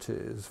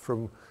responsibilities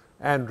from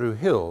Andrew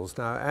Hills.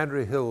 Now,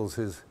 Andrew Hills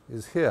is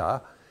here,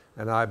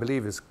 and I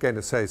believe is going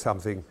to say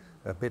something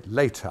a bit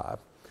later.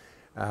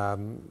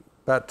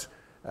 But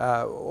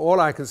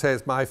all I can say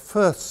is my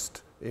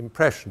first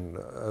impression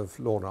of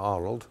Lorna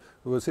Arnold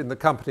was in the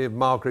company of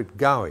Margaret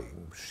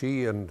Gowing.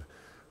 She and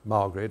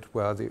Margaret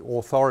were the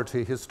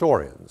authority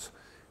historians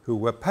who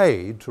were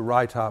paid to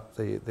write up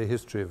the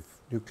history of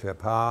nuclear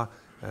power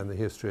and the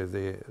history of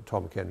the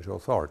Atomic Energy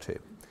Authority.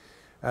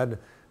 And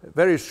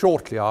very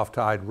shortly after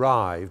I'd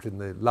arrived in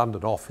the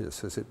London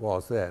office, as it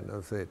was then,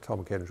 of the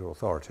Atomic Energy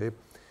Authority,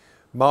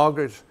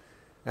 Margaret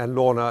and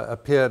Lorna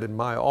appeared in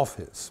my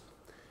office,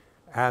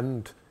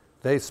 and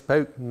they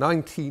spoke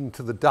 19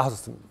 to the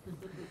dozen.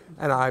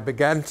 And I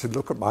began to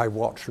look at my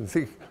watch and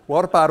think,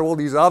 what about all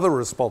these other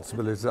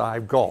responsibilities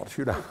I've got?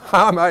 You know,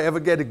 how am I ever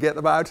going to get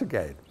them out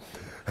again?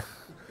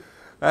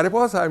 And it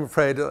was, I'm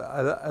afraid,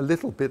 a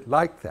little bit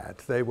like that.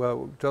 They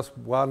were just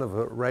one of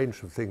a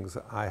range of things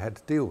I had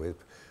to deal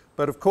with.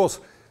 But of course,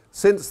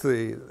 since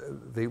we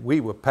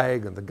were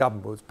paying and the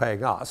government was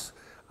paying us,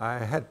 I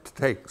had to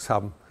take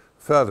some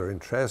further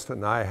interest,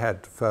 and I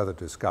had further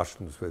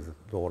discussions with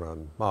Lorna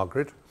and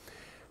Margaret.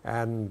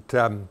 And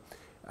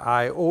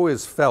I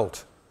always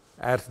felt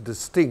at a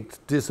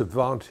distinct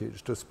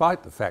disadvantage,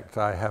 despite the fact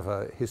I have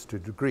a history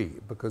degree,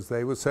 because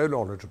they were so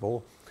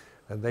knowledgeable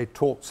and they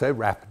taught so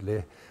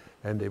rapidly,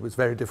 and it was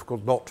very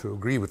difficult not to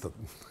agree with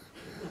them.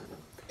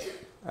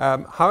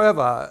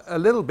 However, a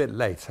little bit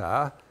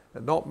later,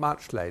 not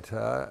much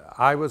later,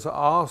 I was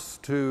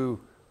asked to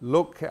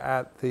look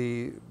at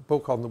the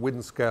book on the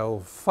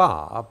Windscale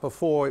fire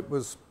before it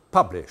was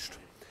published.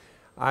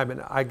 I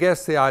mean, I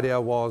guess the idea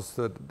was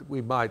that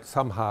we might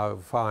somehow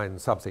find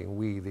something,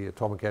 we, the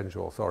Atomic Energy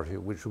Authority,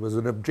 which was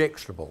an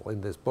objectionable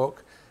in this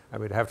book,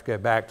 and we'd have to go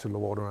back to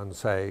Lorna and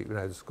say, you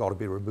know, it's got to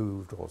be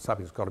removed or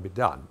something's got to be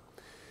done.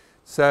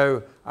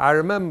 So I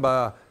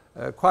remember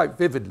quite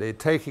vividly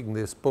taking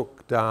this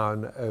book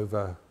down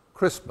over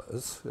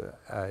Christmas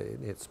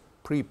in its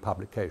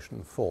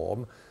pre-publication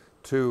form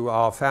to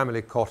our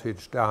family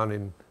cottage down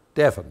in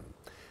Devon.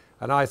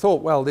 And I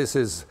thought, well, this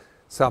is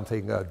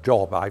something, a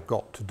job I've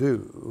got to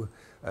do.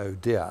 Oh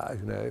dear,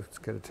 you know, it's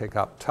going to take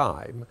up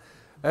time.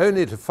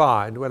 Only to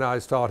find when I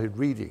started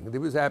reading, it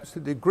was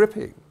absolutely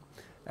gripping.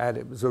 And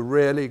it was a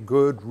really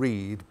good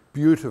read,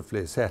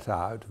 beautifully set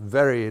out,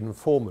 very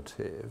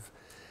informative.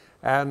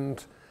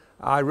 And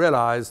I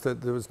realized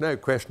that there was no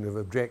question of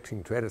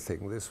objecting to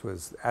anything. This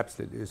was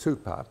absolutely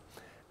super.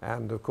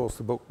 And of course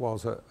the book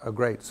was a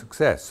great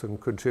success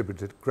and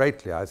contributed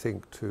greatly, I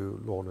think,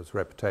 to Lorna's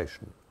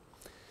reputation.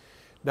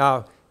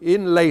 Now,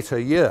 in later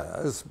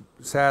years,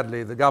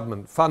 sadly, the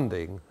government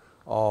funding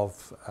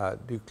of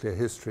nuclear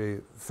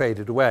history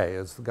faded away,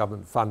 as the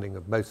government funding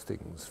of most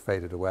things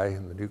faded away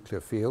in the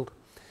nuclear field.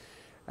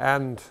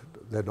 And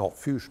they're not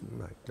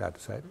fusion, I'm glad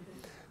to say.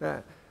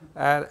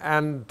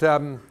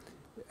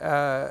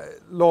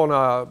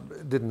 Lorna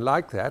didn't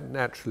like that,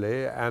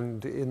 naturally,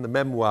 and in the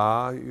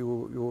memoir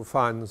you will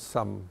find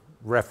some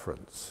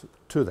reference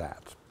to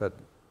that, but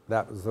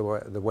that was the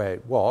way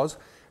it was.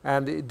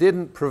 And it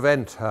didn't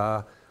prevent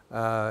her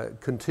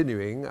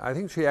continuing. I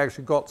think she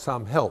actually got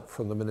some help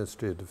from the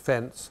Ministry of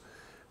Defence,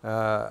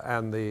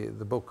 and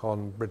the book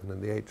on Britain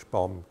and the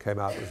H-bomb came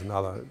out as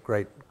another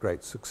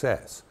great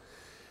success.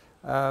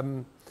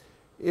 In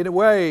a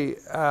way,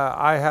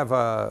 I have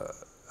a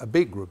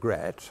big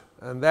regret,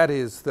 and that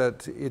is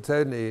that it's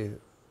only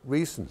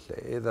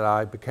recently that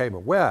I became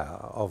aware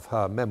of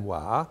her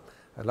memoir.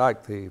 And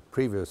like the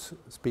previous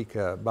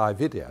speaker by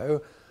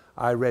video,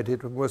 I read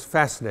it and was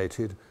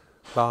fascinated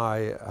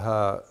by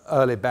her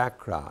early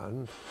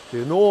background,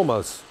 the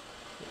enormous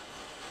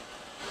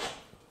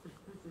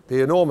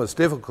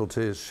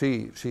difficulties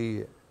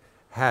she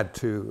had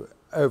to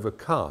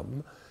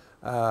overcome,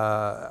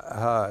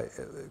 her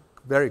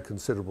very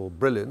considerable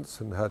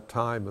brilliance and her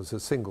time as a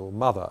single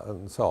mother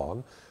and so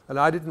on. And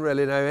I didn't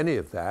really know any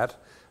of that,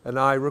 and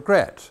I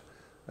regret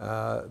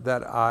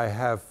that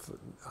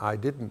I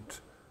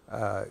didn't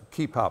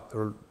keep up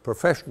the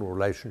professional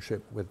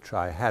relationship which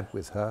I had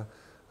with her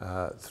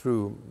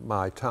through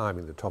my time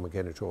in the Atomic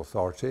Energy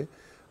Authority.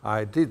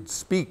 I did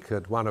speak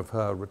at one of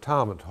her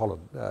retirement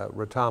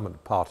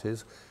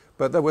parties,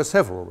 but there were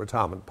several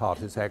retirement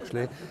parties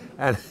actually,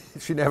 and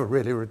she never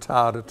really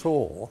retired at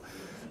all.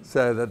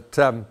 So that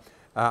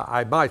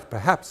I might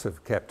perhaps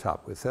have kept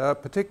up with her,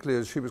 particularly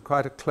as she was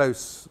quite a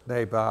close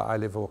neighbour. I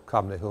live off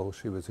Cumnor Hill,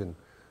 she was in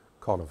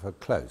Conifer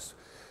Close.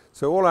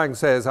 So all I can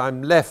say is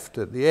I'm left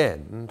at the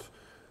end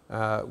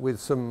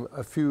with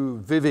a few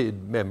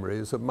vivid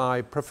memories of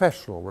my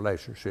professional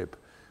relationship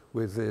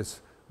with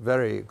this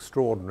very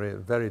extraordinary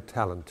and very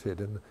talented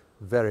and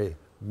very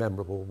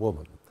memorable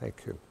woman.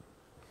 Thank you.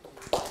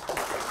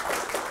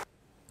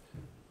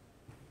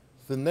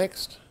 The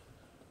next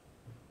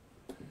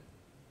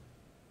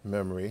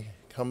memory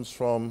comes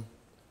from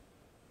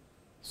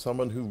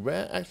someone who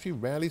actually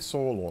rarely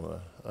saw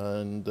Lorna,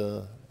 and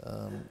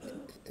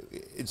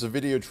it's a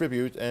video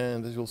tribute,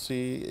 and as you'll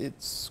see,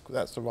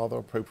 that's a rather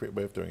appropriate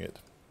way of doing it.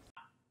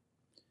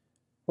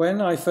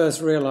 When I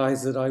first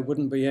realised that I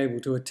wouldn't be able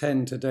to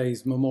attend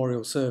today's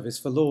memorial service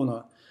for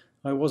Lorna,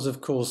 I was of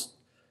course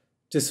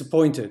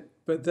disappointed.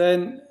 But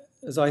then,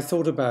 as I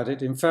thought about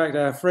it, in fact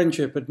our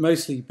friendship had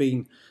mostly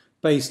been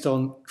based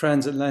on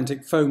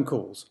transatlantic phone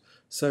calls,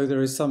 so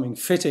there is something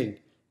fitting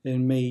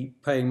in me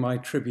paying my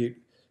tribute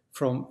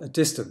from a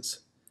distance.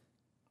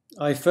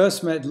 I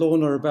first met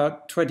Lorna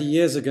about 20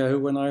 years ago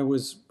when I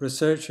was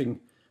researching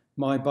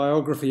my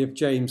biography of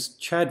James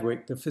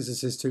Chadwick, the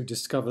physicist who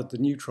discovered the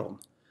neutron.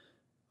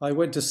 I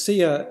went to see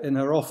her in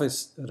her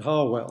office at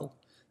Harwell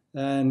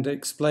and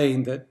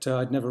explained that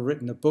I'd never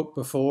written a book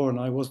before, and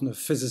I wasn't a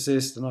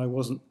physicist, and I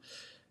wasn't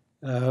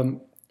a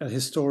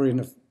historian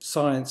of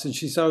science. And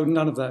she said, oh,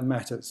 none of that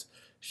matters.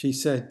 She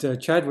said,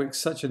 Chadwick's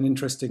such an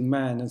interesting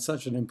man and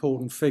such an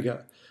important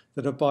figure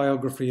that a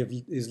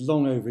biography is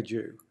long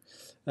overdue.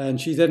 And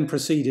she then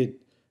proceeded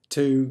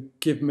to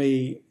give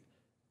me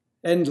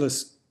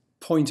endless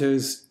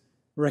pointers,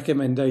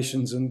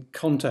 recommendations and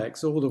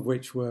contacts, all of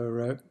which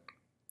were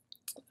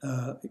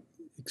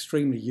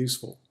extremely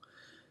useful.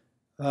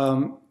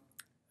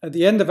 At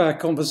the end of our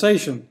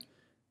conversation,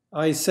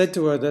 I said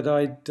to her that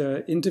I'd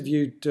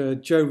interviewed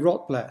Joe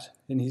Rotblat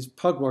in his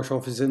Pugwash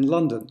office in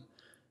London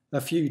a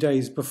few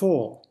days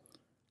before.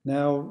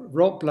 Now,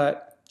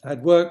 Rotblat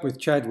had worked with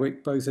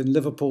Chadwick both in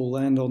Liverpool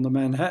and on the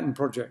Manhattan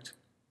Project,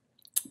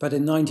 but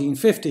in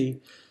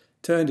 1950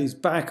 turned his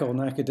back on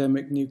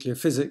academic nuclear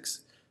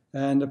physics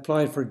and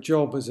applied for a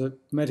job as a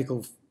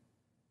medical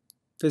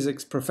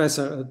physics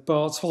professor at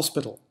Bart's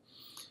Hospital.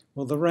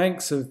 Well, the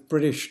ranks of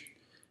British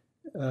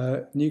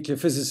nuclear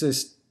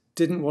physicists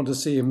didn't want to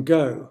see him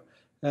go,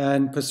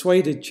 and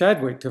persuaded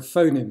Chadwick to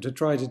phone him to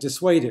try to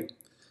dissuade him.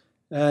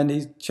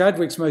 And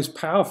Chadwick's most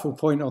powerful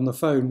point on the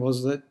phone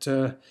was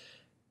that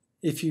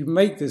if you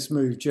make this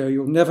move, Joe,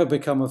 you'll never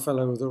become a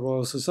Fellow of the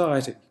Royal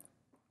Society.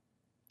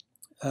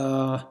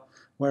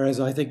 Whereas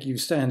I think you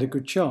stand a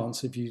good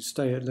chance if you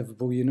stay at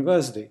Liverpool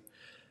University.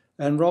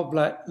 And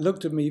Rotblat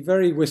looked at me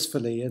very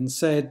wistfully and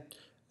said,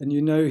 and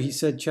you know, he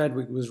said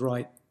Chadwick was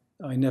right,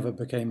 I never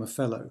became a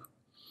Fellow.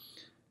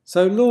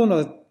 So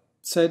Lorna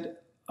said,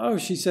 oh,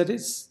 she said,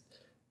 it's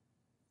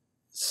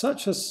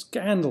such a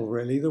scandal,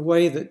 really, the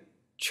way that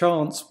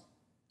chance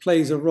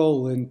plays a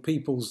role in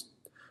people's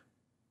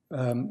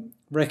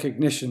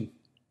recognition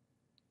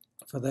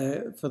for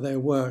their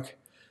work.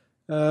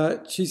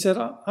 She said,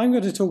 I'm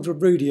going to talk to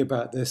Rudy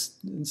about this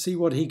and see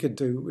what he could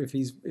do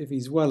if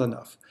he's well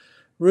enough.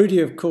 Rudy,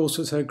 of course,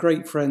 was her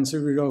great friend Sir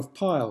Rudolph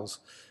Piles,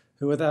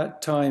 who at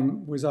that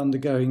time was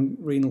undergoing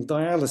renal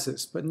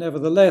dialysis. But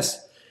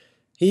nevertheless,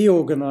 he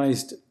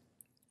organised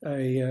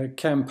a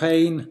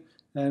campaign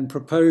and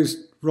proposed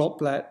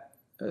Rotblat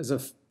as a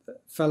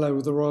Fellow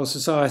of the Royal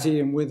Society,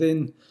 and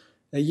within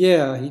a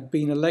year he'd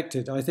been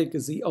elected, I think,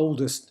 as the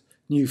oldest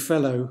new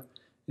Fellow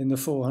in the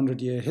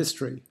 400-year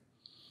history.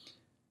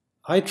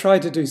 I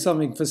tried to do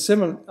something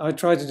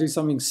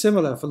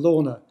similar for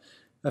Lorna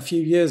a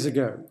few years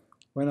ago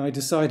when I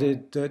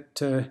decided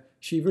that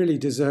she really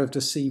deserved a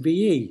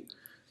CBE.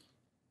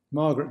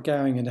 Margaret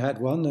Gowing had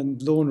one,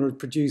 and Lorna had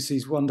produced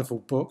these wonderful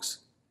books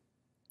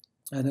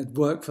and had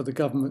worked for the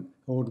government,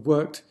 or had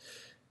worked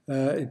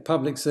in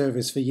public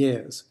service for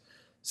years.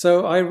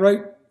 So I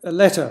wrote a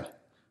letter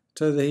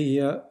to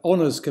the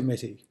Honours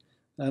Committee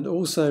and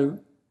also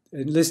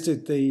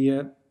enlisted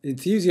the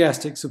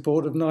enthusiastic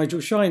support of Nigel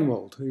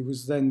Sheinwald, who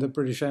was then the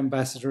British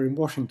ambassador in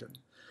Washington.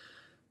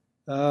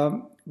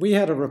 We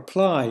had a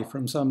reply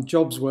from some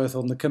Jobsworth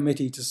on the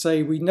committee to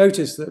say we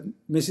noticed that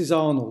Mrs.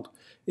 Arnold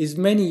is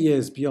many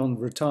years beyond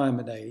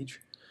retirement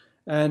age,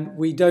 and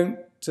we don't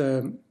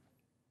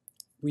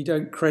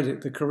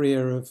credit the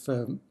career of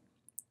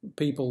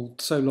people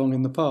so long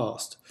in the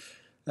past.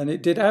 And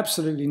it did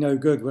absolutely no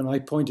good when I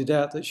pointed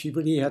out that she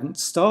really hadn't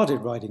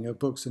started writing her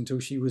books until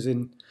she was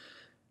in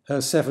her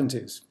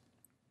 70s.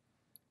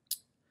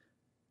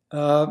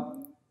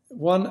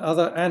 One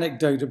other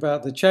anecdote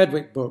about the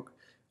Chadwick book.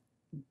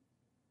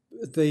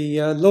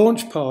 The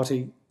launch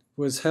party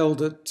was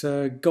held at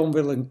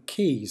Gonville and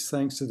Keys,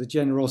 thanks to the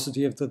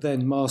generosity of the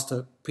then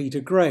master Peter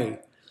Gray.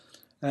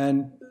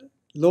 And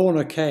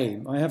Lorna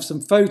came. I have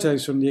some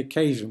photos from the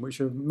occasion,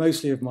 which are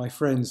mostly of my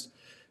friends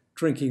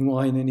drinking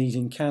wine and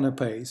eating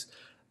canapes.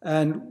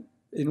 And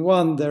in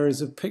one, there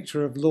is a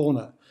picture of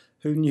Lorna,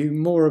 who knew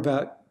more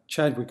about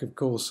Chadwick, of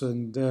course,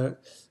 and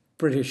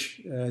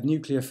British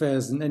nuclear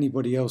affairs than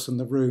anybody else in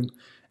the room.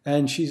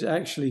 And she's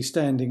actually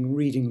standing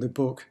reading the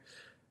book.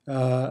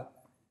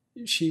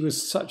 She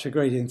was such a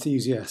great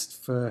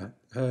enthusiast for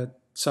her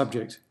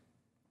subject.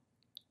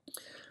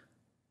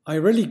 I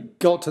really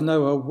got to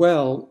know her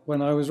well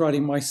when I was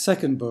writing my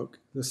second book,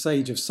 The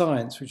Sage of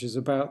Science, which is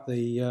about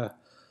the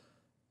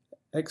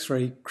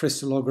X-ray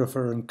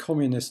crystallographer and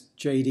communist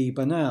J.D.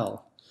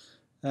 Bernal.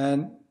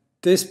 And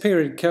this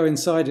period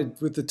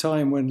coincided with the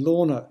time when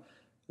Lorna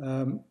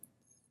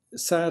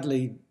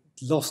sadly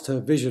lost her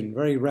vision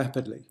very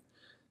rapidly.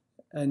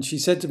 And she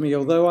said to me,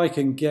 although I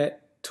can get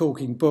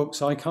talking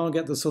books, I can't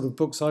get the sort of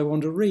books I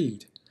want to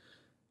read.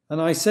 And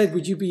I said,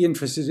 would you be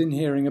interested in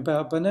hearing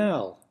about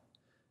Bernal?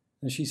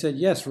 And she said,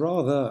 yes,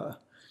 rather.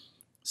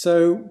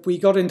 So we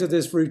got into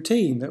this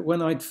routine that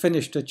when I'd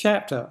finished a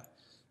chapter,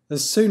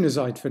 as soon as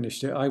I'd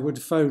finished it, I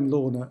would phone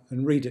Lorna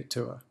and read it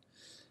to her.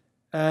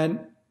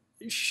 And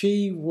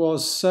she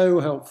was so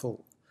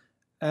helpful.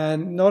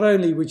 And not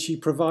only would she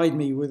provide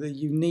me with a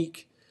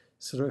unique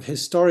sort of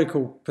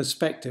historical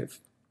perspective,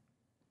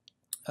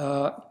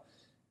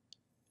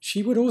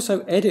 she would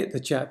also edit the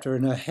chapter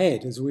in her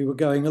head as we were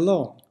going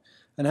along.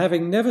 And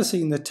having never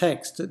seen the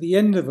text, at the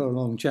end of a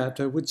long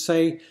chapter would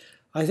say,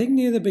 I think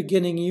near the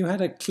beginning you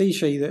had a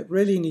cliche that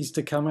really needs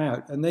to come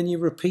out, and then you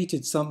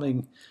repeated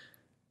something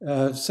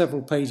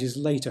several pages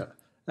later.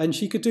 And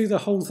she could do the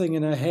whole thing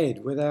in her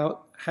head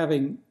without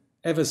having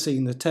ever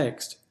seen the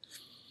text.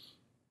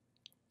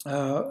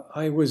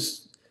 I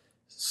was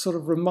sort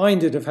of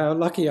reminded of how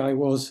lucky I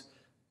was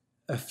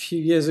a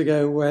few years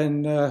ago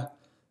when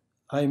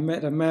I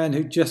met a man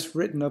who'd just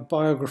written a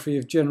biography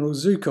of General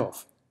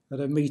Zhukov at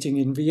a meeting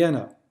in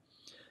Vienna.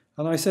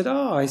 And I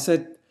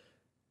said,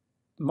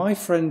 my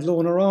friend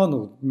Lorna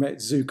Arnold met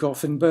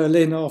Zhukov in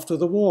Berlin after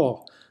the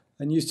war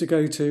and used to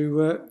go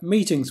to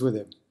meetings with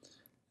him.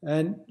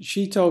 And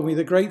she told me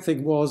the great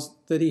thing was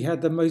that he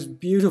had the most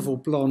beautiful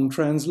blonde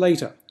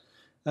translator.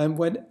 And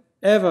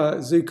whenever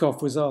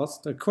Zhukov was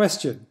asked a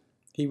question,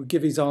 he would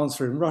give his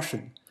answer in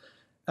Russian.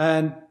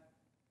 And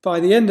by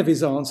the end of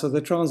his answer,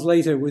 the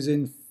translator was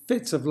in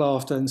fits of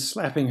laughter and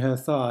slapping her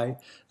thigh,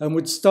 and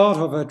would start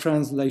off her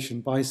translation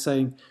by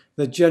saying,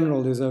 the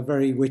general is a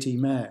very witty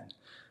man.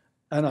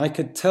 And I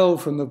could tell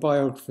from the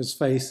biographer's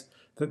face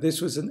that this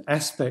was an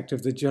aspect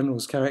of the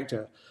general's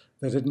character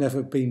that had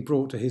never been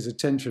brought to his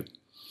attention.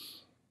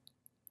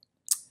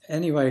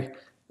 Anyway,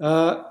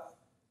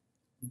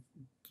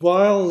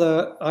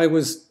 while I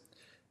was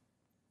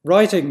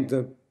writing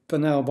the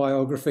Bernal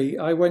biography,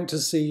 I went to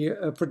see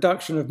a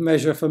production of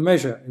Measure for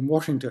Measure in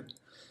Washington.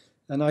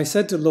 And I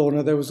said to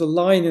Lorna, there was a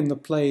line in the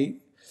play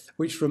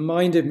which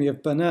reminded me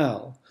of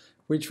Bernal,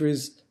 which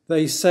was,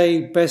 "They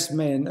say best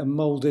men are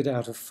moulded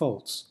out of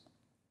faults."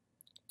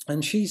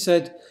 And she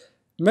said,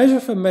 Measure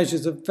for Measure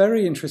is a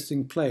very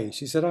interesting play.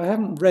 She said, I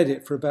haven't read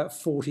it for about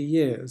 40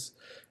 years.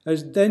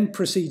 And then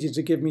proceeded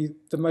to give me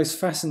the most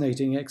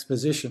fascinating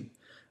exposition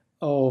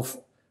of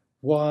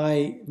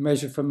why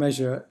Measure for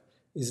Measure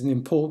is an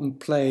important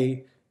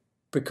play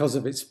because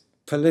of its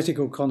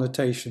political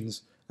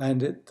connotations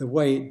and the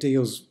way it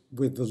deals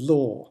with the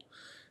law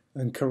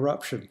and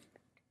corruption.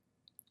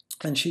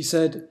 And she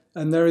said,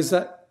 and there is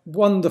that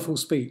wonderful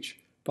speech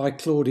by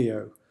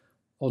Claudio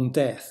on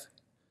death.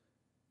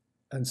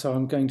 And so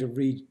I'm going to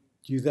read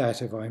you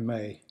that, if I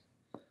may.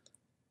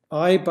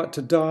 "Aye, but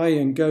to die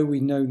and go we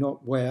know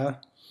not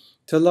where,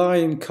 to lie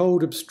in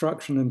cold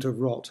obstruction and to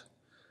rot,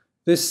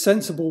 this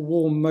sensible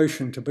warm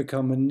motion to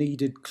become a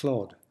kneaded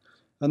clod,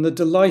 and the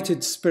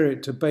delighted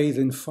spirit to bathe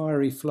in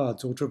fiery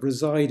floods or to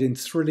reside in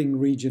thrilling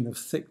region of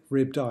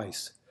thick-ribbed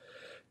ice,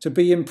 to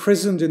be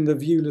imprisoned in the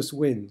viewless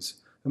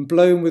winds and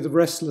blown with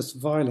restless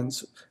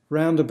violence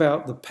round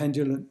about the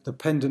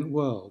pendant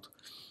world,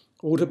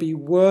 or to be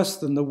worse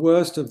than the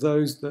worst of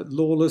those that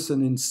lawless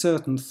and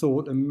uncertain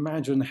thought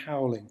imagine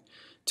howling.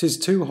 'Tis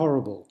too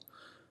horrible.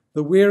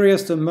 The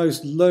weariest and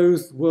most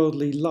loathed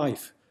worldly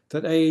life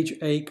that age,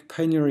 ache,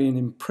 penury and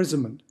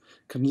imprisonment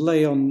can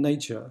lay on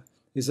nature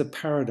is a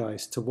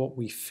paradise to what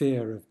we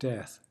fear of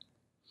death."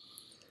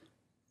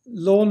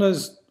 One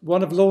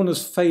of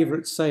Lorna's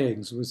favourite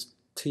sayings was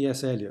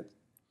T.S. Eliot,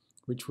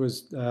 which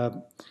was,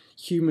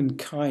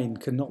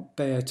 humankind cannot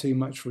bear too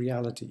much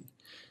reality.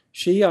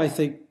 She, I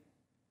think,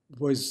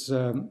 was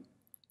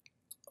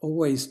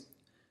always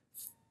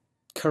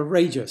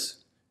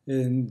courageous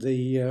in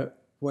the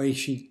way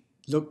she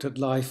looked at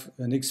life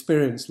and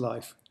experienced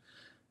life.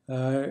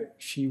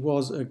 She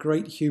was a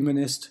great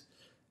humanist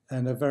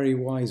and a very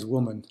wise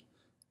woman,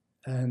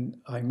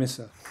 and I miss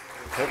her.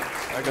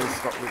 I'm going to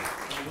stop with.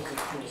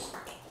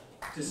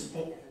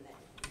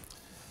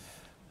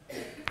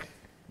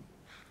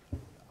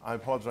 I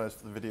apologize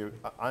for the video.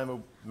 I'm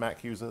a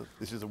Mac user.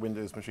 This is a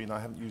Windows machine. I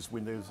haven't used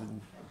Windows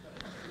in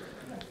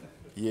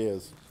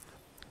years.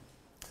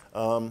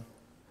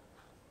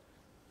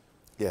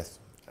 Yes.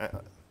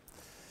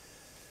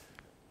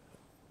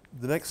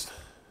 The next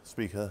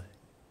speaker.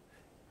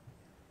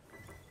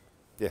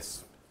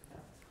 Yes.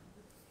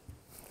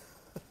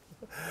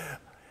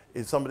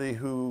 Is somebody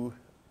who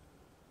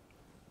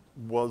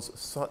was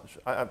such.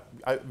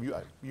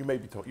 You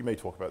may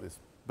talk about this,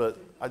 but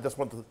I just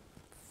want to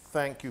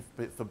thank you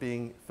for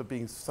being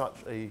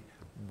such a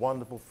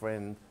wonderful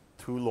friend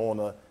to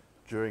Lorna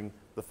during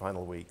the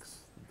final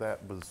weeks.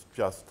 That was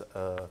just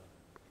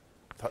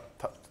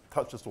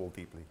touched us all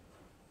deeply.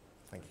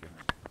 Thank you.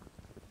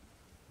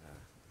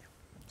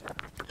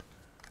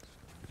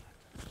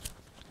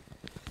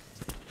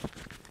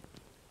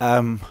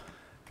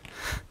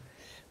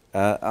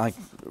 I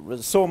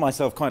saw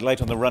myself quite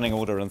late on the running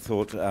order and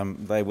thought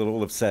they will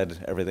all have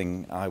said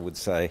everything I would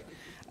say,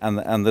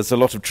 and there's a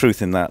lot of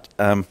truth in that.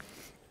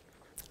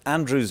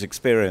 Andrew's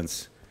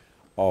experience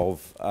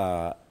of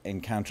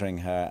encountering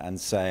her and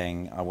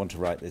saying, "I want to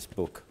write this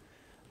book,"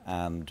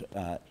 and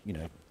you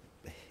know,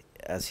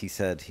 as he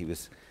said, he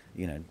was,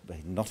 you know,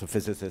 not a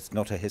physicist,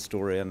 not a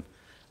historian,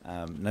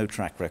 no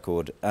track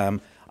record.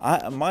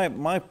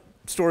 My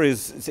story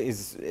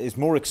is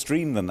more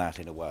extreme than that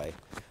in a way.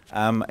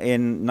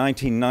 In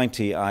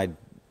 1990, I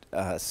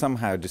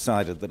somehow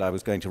decided that I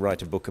was going to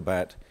write a book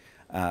about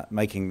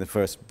making the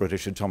first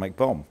British atomic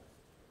bomb.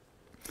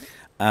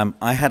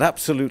 I had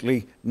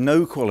absolutely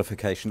no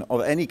qualification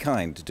of any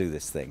kind to do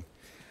this thing.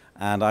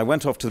 And I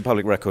went off to the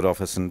Public Record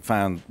Office and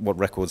found what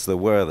records there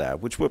were there,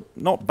 which were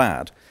not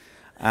bad.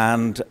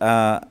 And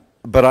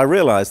but I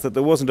realized that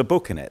there wasn't a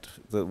book in it.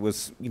 That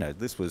was, you know,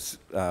 this was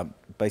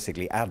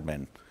basically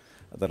admin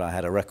that I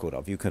had a record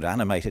of. You could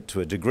animate it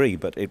to a degree,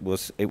 but it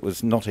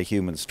was not a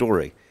human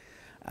story.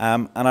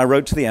 And I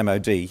wrote to the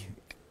MOD,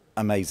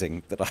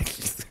 amazing that I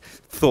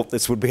thought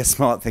this would be a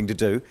smart thing to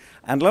do.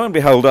 And lo and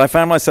behold, I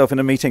found myself in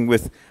a meeting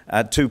with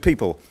two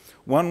people.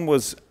 One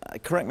was,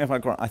 correct me if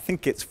I'm wrong, I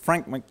think it's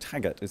Frank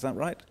McTaggart, is that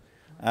right?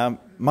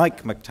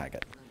 Mike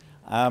McTaggart,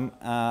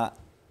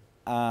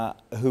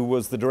 who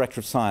was the Director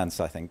of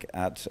Science, I think,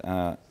 at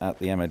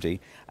the MOD.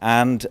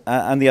 And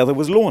the other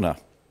was Lorna,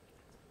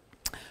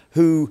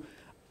 who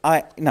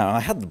I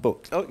had the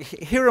book. Oh,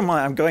 here am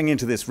I. I'm going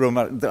into this room.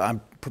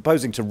 I'm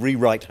proposing to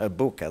rewrite her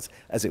book, as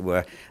it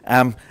were.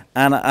 And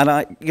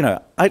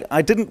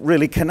I didn't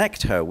really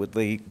connect her with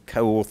the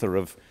co-author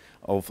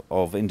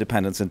of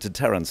Independence and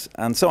Deterrence.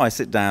 And so I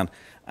sit down,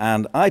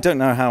 and I don't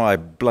know how I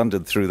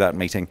blundered through that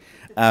meeting,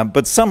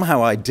 but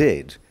somehow I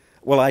did.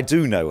 Well, I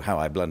do know how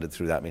I blundered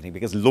through that meeting,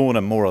 because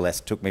Lorna more or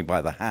less took me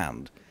by the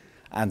hand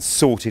and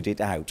sorted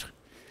it out.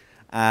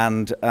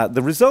 And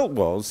the result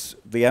was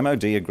the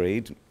MOD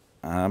agreed,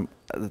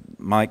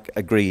 Mike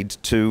agreed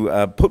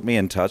to put me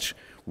in touch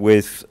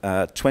with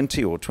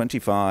 20 or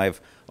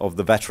 25 of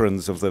the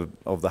veterans of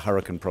the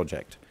Hurricane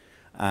Project.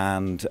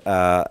 And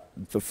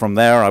from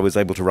there I was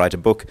able to write a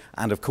book,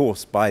 and of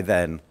course by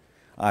then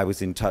I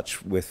was in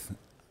touch with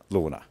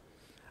Lorna.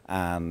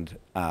 And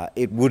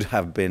it would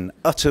have been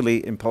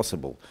utterly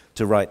impossible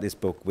to write this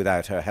book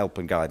without her help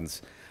and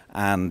guidance.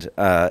 And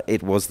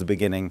it was the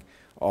beginning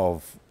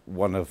of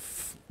one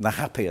of the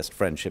happiest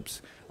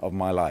friendships of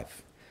my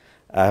life.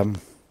 I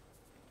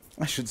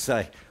should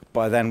say,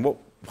 by then,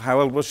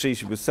 how old was she?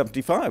 She was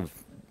 75.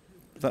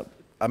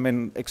 I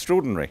mean,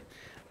 extraordinary.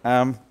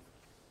 Now,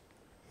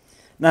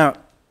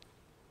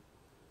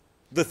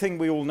 the thing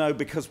we all know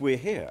because we're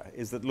here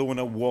is that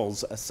Lorna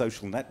was a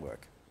social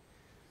network.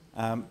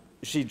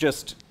 She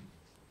just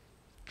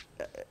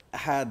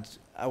had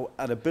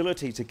an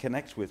ability to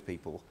connect with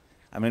people.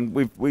 I mean,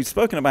 we've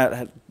spoken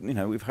about,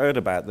 we've heard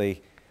about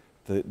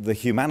the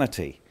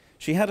humanity.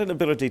 She had an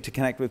ability to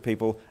connect with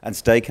people and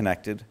stay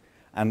connected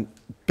and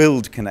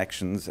build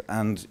connections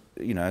and,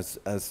 as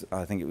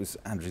I think it was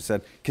Andrew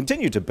said,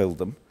 continue to build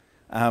them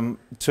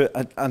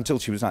until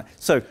she was 9.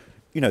 So,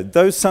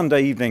 those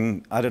Sunday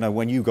evening, I don't know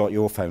when you got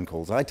your phone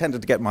calls. I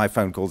tended to get my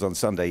phone calls on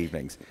Sunday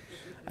evenings.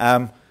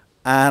 And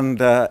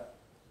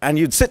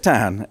you'd sit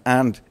down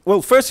and,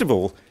 well, first of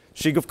all,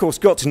 she, of course,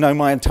 got to know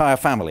my entire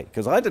family,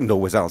 because I didn't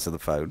always answer the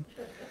phone.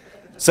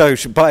 So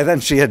by then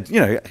she had,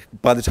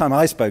 by the time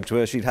I spoke to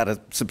her, she'd had a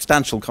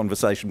substantial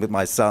conversation with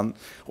my son,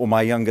 or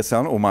my younger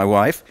son, or my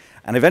wife,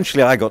 and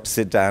eventually I got to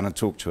sit down and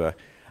talk to her.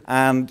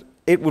 And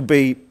it would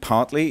be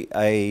partly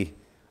a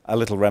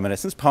little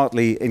reminiscence,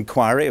 partly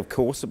inquiry, of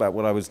course, about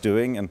what I was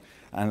doing, and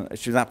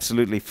she was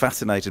absolutely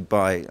fascinated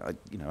by,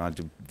 I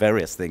do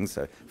various things,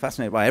 so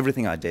fascinated by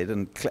everything I did,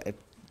 and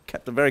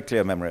kept a very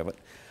clear memory of it.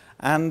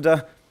 And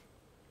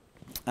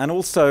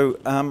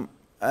also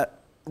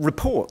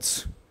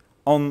reports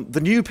on the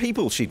new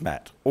people she'd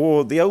met,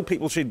 or the old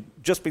people she'd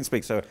just been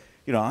speaking. So,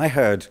 I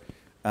heard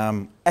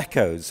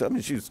echoes. I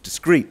mean, she was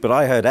discreet, but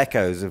I heard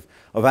echoes of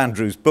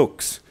Andrew's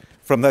books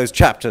from those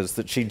chapters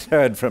that she'd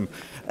heard from.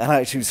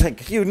 And she was saying,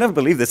 "You would never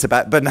believe this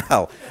about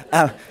Bernal."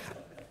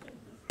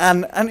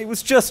 And it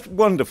was just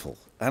wonderful.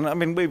 And I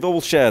mean, we've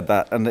all shared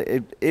that, and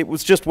it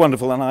was just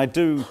wonderful. And I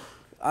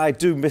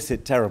do miss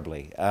it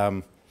terribly.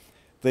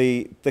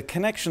 The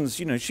connections,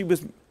 she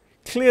was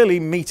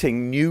clearly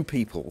meeting new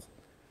people,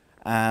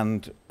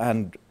 and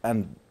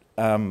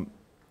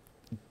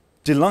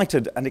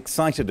delighted and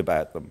excited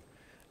about them,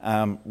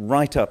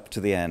 right up to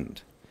the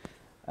end.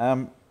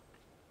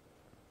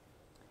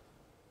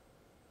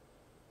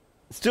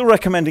 Still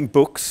recommending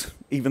books,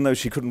 even though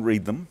she couldn't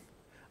read them.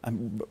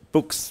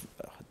 Books,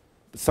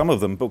 some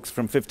of them books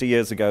from 50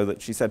 years ago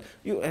that she said,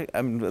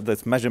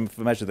 this measure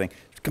for measure thing,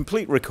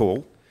 complete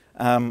recall.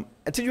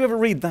 Did you ever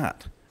read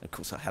that? Of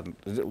course I hadn't.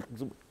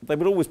 They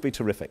would always be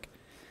terrific.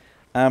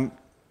 And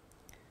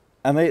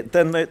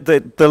then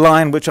the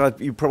line which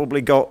you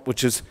probably got,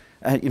 which is,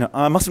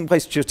 I mustn't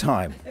waste your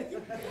time.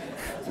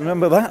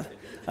 Remember that?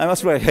 I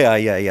must wait.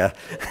 Yeah.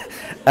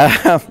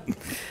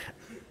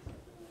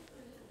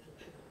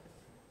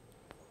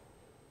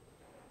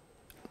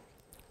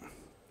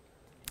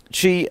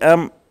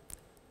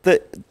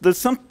 There's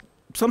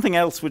something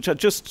else which I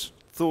just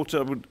thought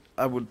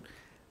I would.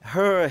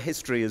 Her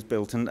history is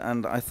built,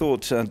 and I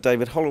thought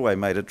David Holloway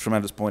made a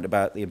tremendous point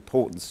about the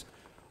importance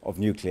of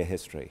nuclear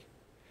history.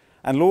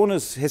 And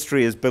Lorna's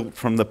history is built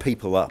from the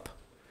people up.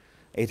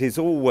 It is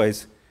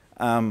always,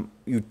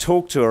 you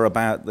talk to her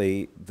about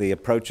the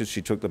approaches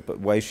she took, the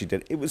way she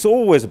did. It was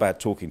always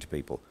about talking to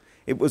people.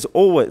 It was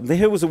always,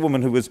 here was a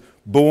woman who was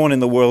born in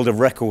the world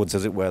of records,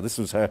 as it were. This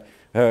was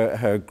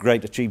her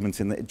great achievements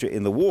in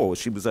the war.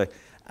 She was an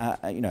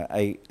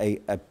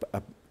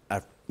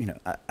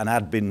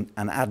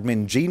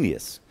admin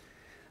genius.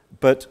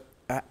 But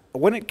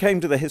when it came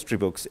to the history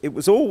books, it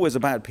was always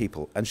about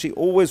people, and she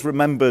always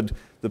remembered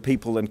the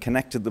people and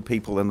connected the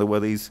people, and there were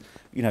these,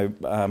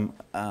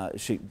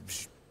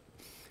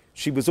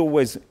 she was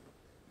always,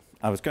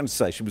 I was going to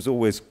say, she was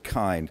always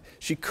kind.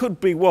 She could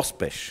be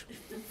waspish.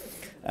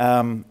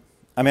 There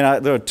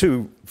are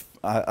two,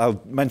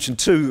 I'll mention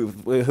two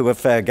who are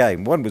fair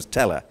game. One was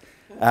Teller,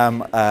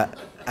 but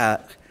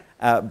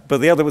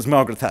the other was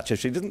Margaret Thatcher.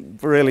 She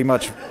didn't really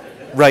much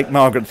rate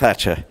Margaret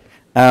Thatcher.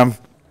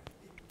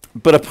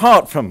 But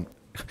apart from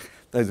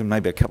those and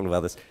maybe a couple of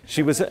others,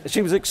 she was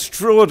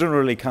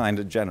extraordinarily kind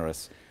and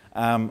generous,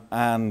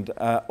 and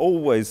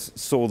always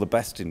saw the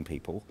best in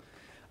people,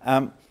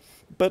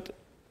 but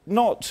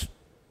not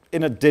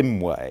in a dim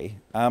way.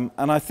 And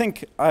I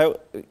think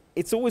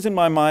it's always in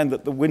my mind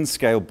that the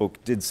Windscale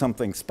book did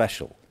something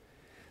special.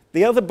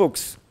 The other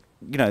books,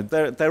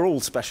 they're all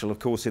special, of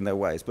course, in their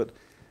ways, but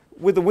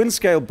with the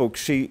Windscale book,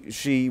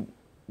 she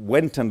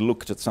went and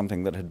looked at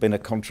something that had been a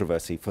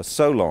controversy for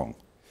so long,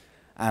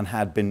 and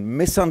had been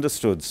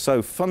misunderstood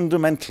so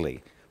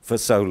fundamentally for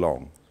so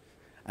long.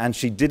 And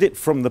she did it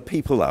from the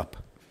people up,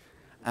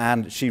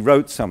 and she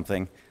wrote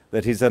something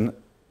that is a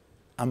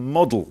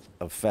model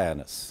of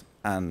fairness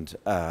and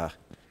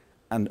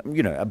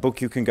you know, a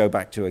book you can go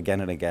back to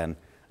again and again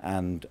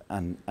and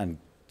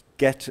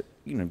get,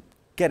 you know,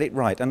 get it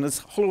right. And as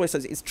Holloway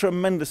says, it's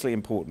tremendously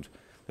important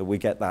that we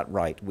get that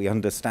right. We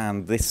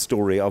understand this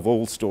story of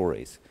all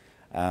stories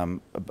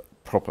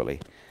properly.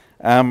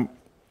 I'll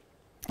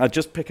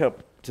just pick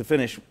up, to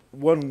finish,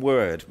 one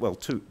word, well,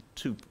 two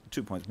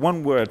points.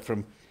 One word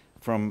from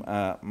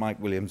Mike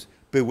Williams,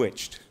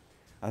 bewitched.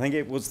 I think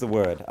it was the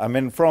word. I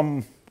mean,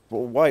 from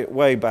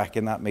way back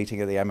in that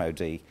meeting at the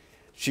MOD,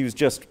 she was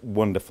just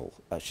wonderful.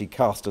 She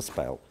cast a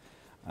spell.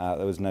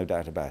 There was no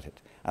doubt about it.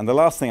 And the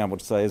last thing I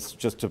would say is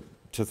just to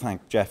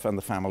thank Jeff and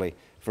the family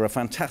for a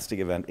fantastic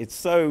event. It's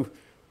so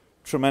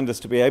tremendous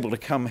to be able to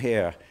come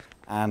here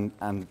and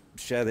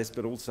share this,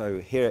 but also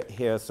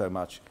hear so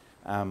much.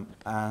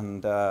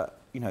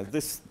 You know,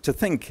 to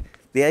think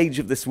the age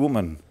of this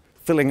woman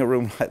filling a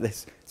room like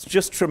this, it's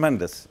just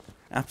tremendous,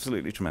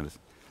 absolutely tremendous.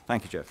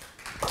 Thank you, Jeff.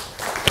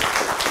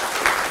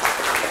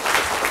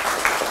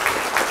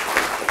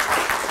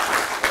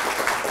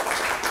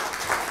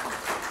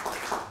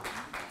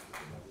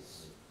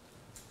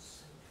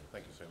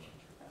 Thank you so much.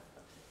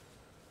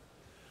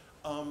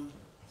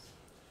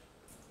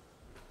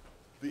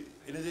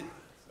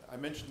 I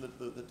mentioned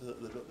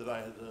that I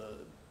had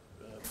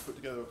put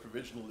together a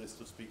provisional list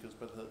of speakers,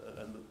 but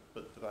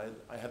that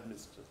I had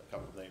missed a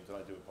couple of names, and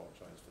I do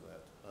apologise for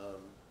that.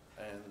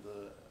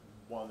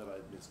 One that I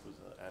had missed was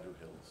Andrew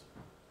Hills.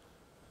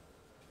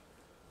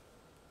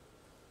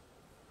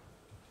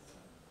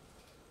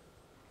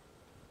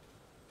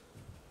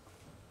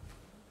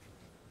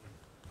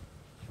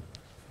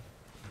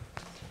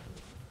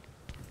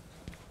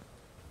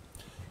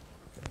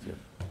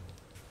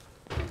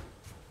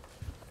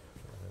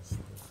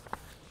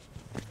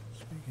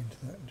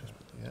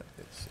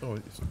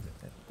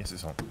 Yes,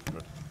 it's on.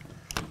 Good.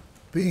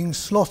 Being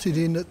slotted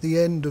in at the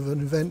end of an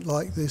event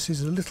like this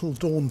is a little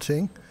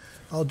daunting.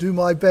 I'll do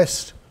my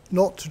best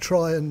not to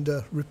try and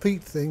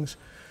repeat things,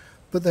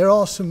 but there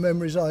are some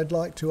memories I'd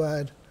like to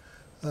add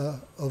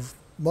of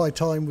my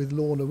time with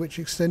Lorna, which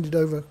extended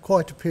over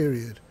quite a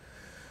period.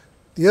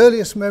 The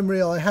earliest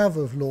memory I have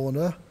of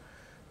Lorna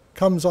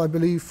comes, I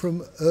believe,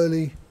 from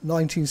early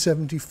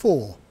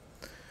 1974.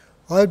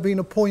 I had been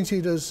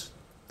appointed as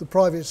the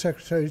private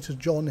secretary to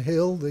John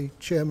Hill, the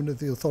chairman of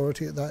the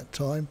authority at that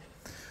time,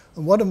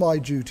 and one of my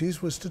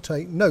duties was to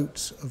take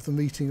notes of the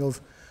meeting of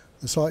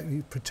the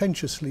slightly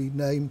pretentiously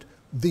named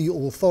The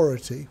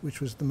Authority, which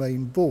was the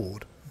main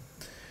board.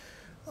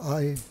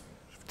 I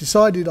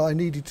decided I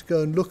needed to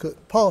go and look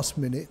at past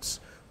minutes,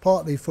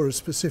 partly for a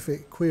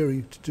specific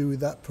query to do with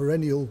that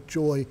perennial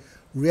joy,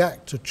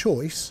 reactor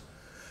choice,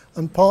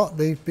 and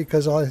partly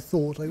because I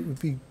thought it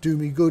would do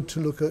me good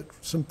to look at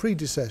some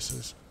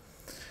predecessors.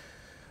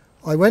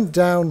 I went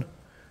down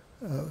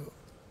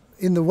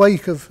in the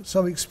wake of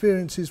some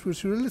experiences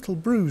which were a little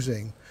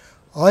bruising.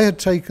 I had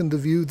taken the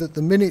view that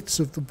the minutes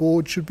of the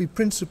board should be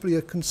principally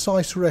a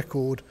concise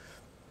record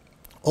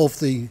of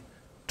the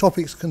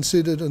topics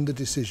considered and the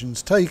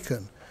decisions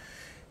taken.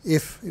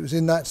 If it was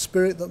in that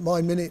spirit that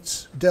my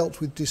minutes dealt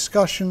with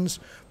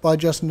discussions by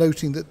just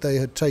noting that they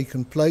had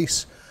taken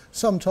place,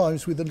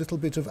 sometimes with a little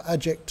bit of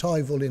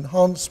adjectival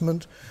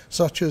enhancement,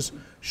 such as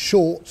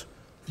short,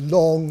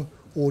 long,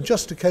 or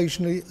just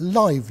occasionally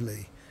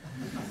lively.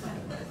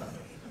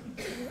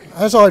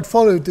 As I'd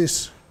followed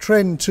this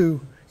trend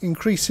to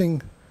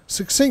increasing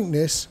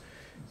succinctness,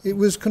 it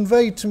was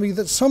conveyed to me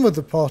that some of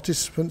the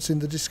participants in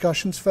the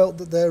discussions felt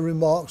that their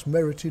remarks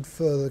merited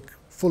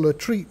fuller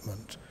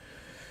treatment.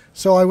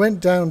 So I went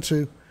down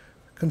to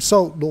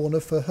consult Lorna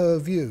for her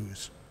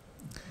views.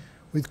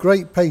 With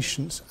great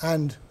patience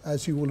and,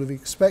 as you will have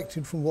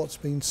expected from what's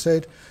been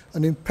said,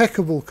 an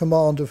impeccable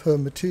command of her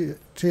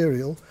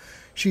material,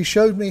 she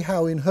showed me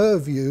how, in her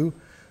view,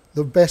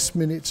 the best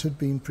minutes had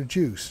been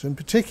produced, and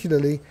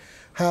particularly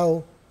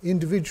how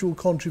individual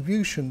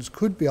contributions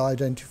could be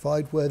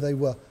identified where they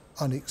were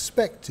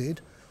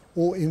unexpected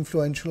or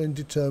influential in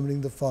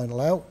determining the final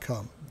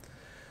outcome.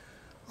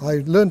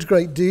 I learned a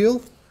great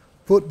deal,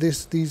 put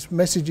these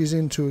messages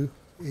into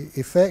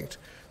effect,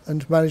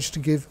 and managed to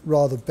give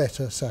rather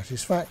better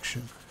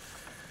satisfaction.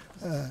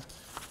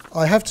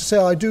 I have to say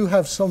I do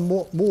have some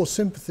more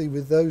sympathy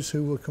with those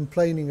who were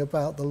complaining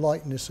about the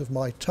lightness of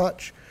my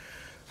touch,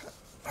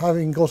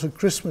 having got a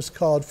Christmas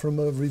card from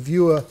a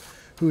reviewer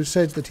who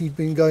said that he'd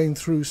been going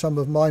through some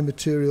of my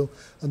material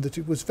and that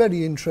it was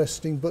very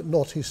interesting but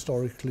not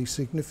historically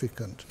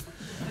significant.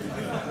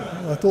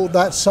 I thought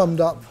that summed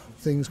up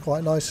things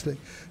quite nicely.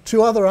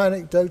 Two other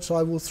anecdotes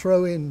I will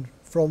throw in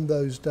from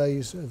those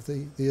days of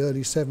the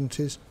early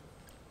 70s.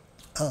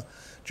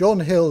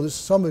 John Hill, as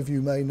some of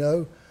you may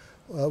know,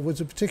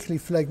 was a particularly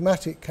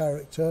phlegmatic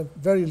character.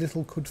 Very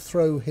little could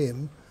throw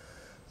him,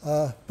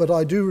 but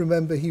I do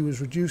remember he was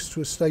reduced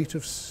to a state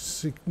of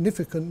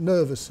significant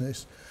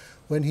nervousness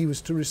when he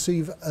was to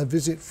receive a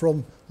visit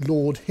from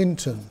Lord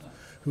Hinton,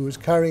 who was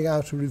carrying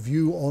out a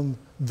review on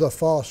the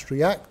fast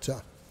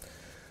reactor.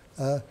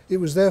 It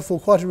was therefore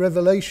quite a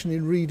revelation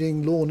in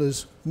reading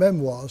Lorna's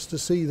memoirs to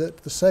see that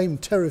the same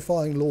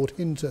terrifying Lord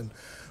Hinton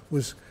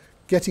was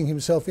getting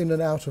himself in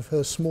and out of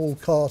her small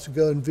car to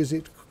go and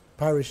visit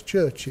parish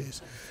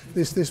churches.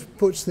 This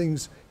puts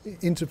things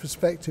into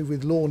perspective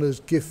with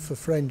Lorna's gift for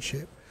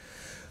friendship.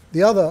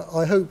 The other,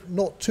 I hope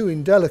not too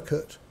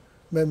indelicate,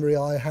 memory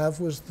I have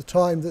was the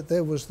time that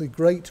there was the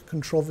great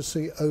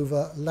controversy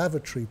over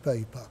lavatory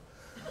paper.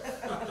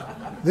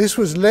 This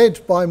was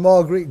led by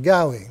Margaret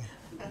Gowing,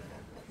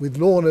 with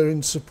Lorna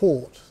in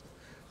support.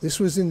 This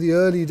was in the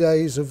early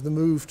days of the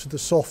move to the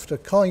softer,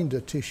 kinder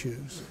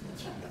tissues.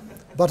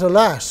 But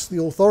alas,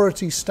 the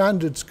Authority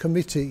Standards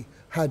Committee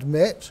had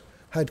met,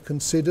 had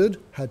considered,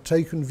 had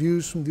taken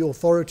views from the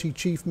Authority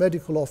Chief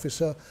Medical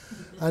Officer,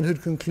 and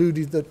had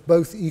concluded that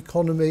both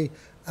economy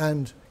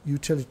and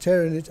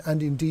utilitarian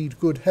and indeed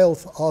good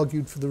health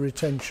argued for the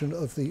retention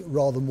of the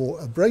rather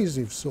more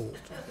abrasive sort.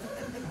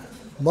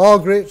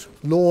 Margaret,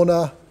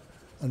 Lorna,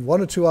 and one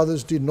or two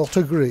others did not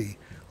agree.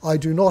 I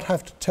do not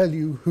have to tell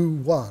you who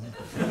won.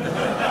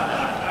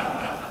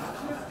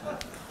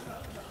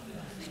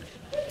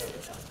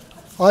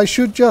 I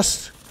should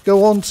just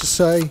go on to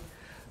say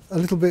a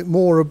little bit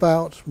more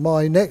about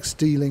my next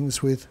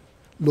dealings with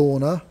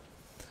Lorna,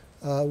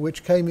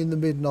 which came in the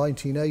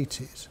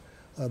mid-1980s.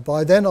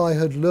 By then I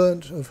had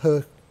learnt of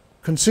her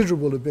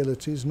considerable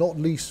abilities, not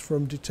least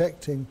from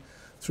detecting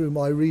through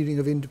my reading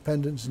of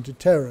Independence and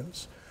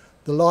Deterrence,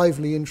 the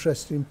lively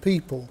interest in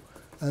people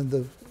and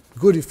the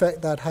good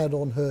effect that had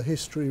on her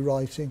history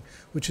writing,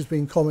 which has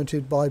been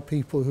commented by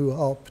people who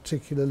are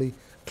particularly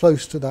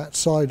close to that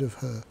side of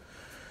her.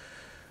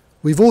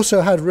 We've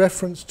also had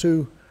reference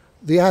to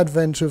the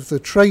advent of the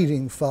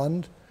trading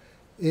fund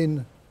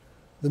in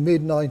the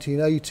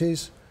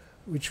mid-1980s,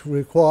 which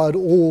required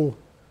all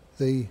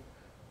the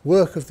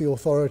work of the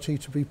authority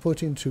to be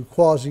put into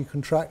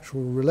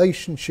quasi-contractual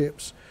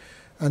relationships,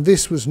 and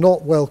this was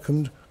not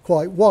welcomed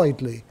quite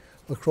widely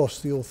across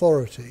the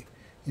authority.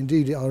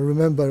 Indeed, I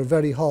remember a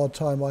very hard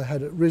time I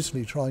had at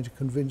Risley trying to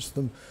convince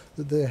them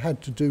that they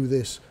had to do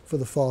this for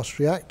the Fast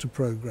Reactor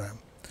programme.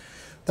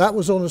 That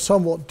was on a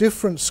somewhat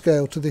different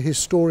scale to the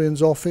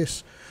historian's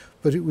office,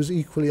 but it was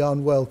equally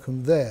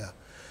unwelcome there.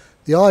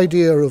 The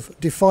idea of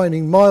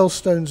defining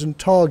milestones and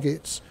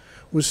targets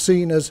was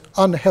seen as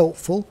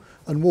unhelpful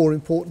and, more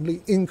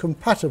importantly,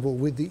 incompatible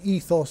with the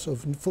ethos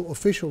of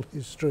official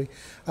history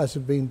as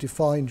had been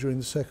defined during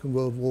the Second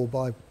World War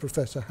by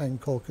Professor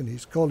Hancock and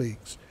his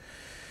colleagues.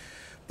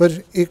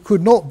 But it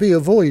could not be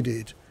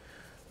avoided,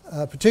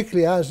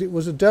 particularly as it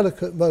was a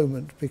delicate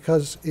moment,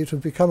 because it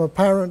had become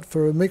apparent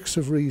for a mix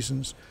of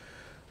reasons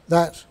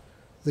that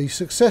the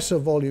successor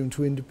volume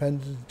to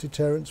Independence and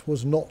Deterrence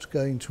was not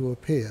going to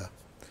appear.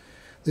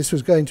 This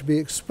was going to be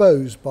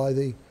exposed by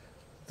the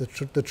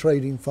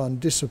trading fund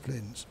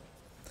disciplines.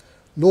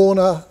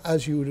 Lorna,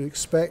 as you would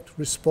expect,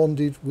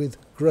 responded with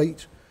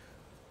great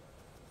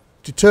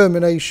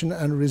determination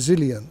and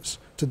resilience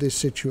to this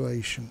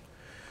situation.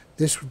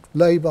 This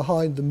lay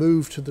behind the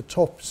move to the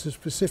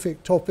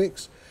specific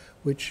topics,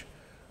 which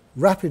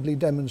rapidly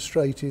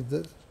demonstrated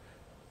that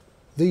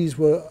these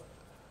were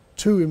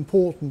too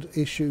important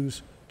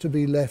issues to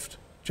be left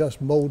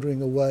just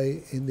mouldering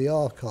away in the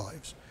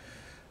archives.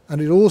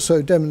 And it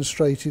also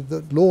demonstrated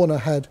that Lorna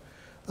had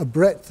a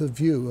breadth of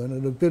view and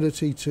an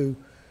ability to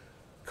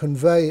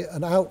convey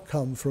an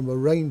outcome from a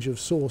range of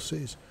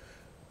sources,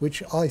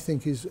 which I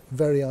think is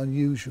very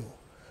unusual.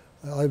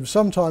 I'm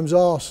sometimes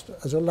asked,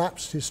 as a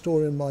lapsed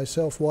historian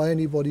myself, why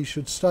anybody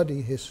should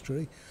study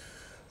history,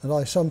 and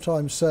I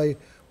sometimes say,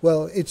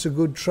 well, it's a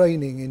good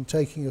training in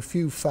taking a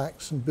few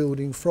facts and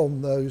building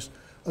from those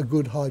a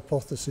good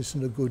hypothesis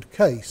and a good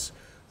case,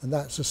 and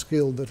that's a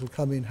skill that will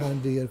come in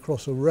handy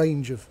across a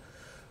range of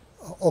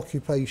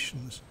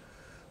occupations.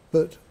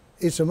 But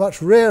it's a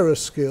much rarer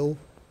skill,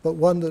 but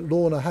one that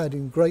Lorna had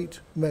in great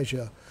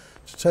measure,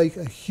 to take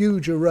a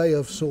huge array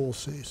of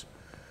sources,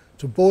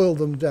 to boil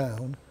them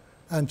down,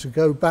 and to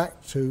go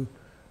back to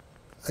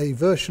a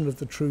version of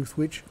the truth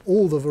which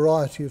all the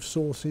variety of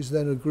sources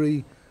then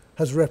agree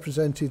has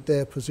represented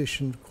their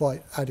position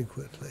quite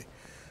adequately.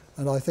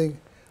 And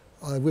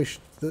I wish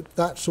that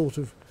that sort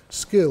of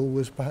skill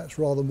was perhaps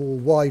rather more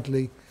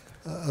widely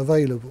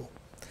available.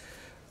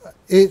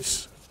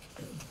 It's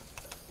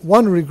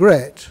one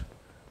regret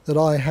that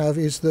I have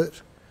is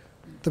that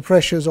the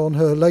pressures on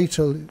her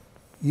later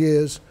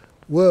years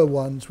were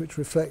ones which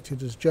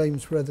reflected, as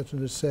James Bretherton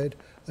has said,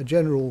 a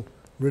general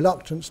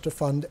reluctance to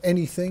fund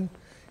anything.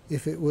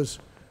 If it was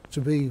to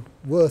be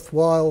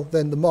worthwhile,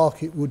 then the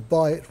market would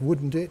buy it,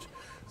 wouldn't it?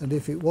 And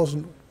if it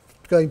wasn't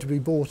going to be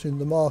bought in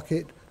the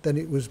market, then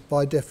it was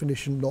by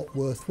definition not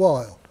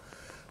worthwhile.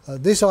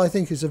 This, I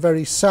think, is a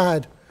very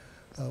sad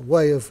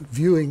way of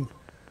viewing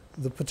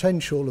the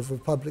potential of a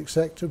public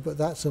sector, but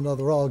that's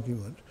another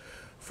argument.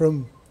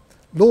 From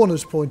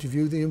Lorna's point of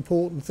view, the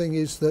important thing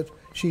is that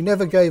she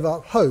never gave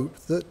up hope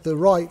that the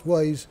right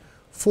ways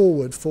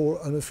forward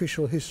for an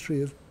official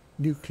history of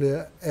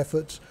nuclear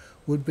efforts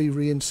would be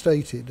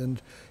reinstated.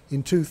 And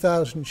in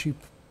 2000 she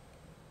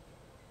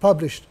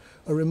published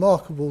a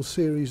remarkable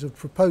series of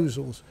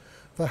proposals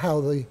for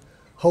how the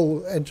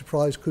whole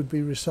enterprise could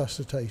be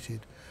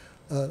resuscitated.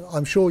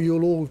 I'm sure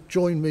you'll all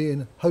join me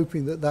in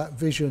hoping that that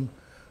vision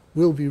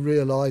will be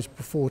realised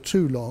before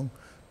too long.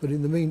 But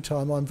in the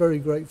meantime, I'm very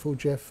grateful,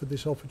 Jeff, for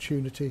this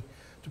opportunity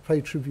to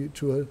pay tribute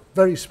to a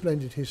very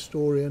splendid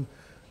historian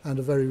and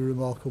a very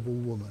remarkable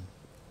woman.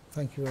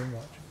 Thank you very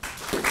much.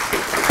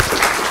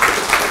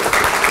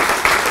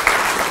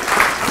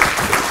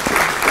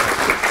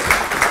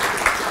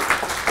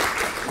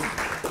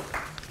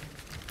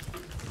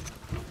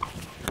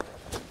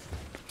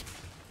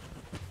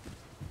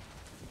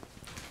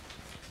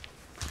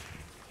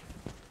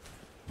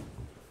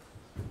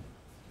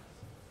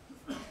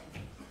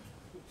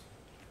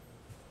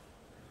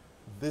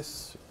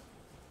 This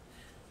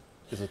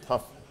is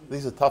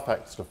these are tough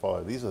acts to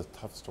follow. These are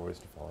tough stories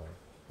to follow.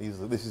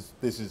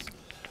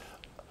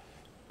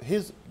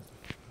 Here's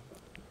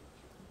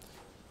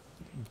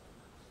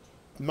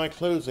my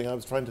closing. I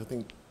was trying to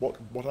think what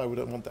I would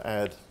want to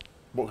add.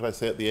 What could I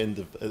say at the end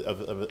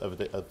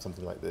of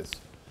something like this?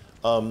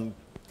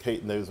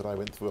 Kate knows that I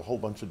went through a whole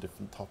bunch of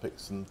different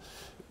topics, and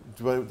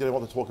did I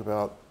want to talk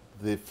about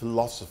the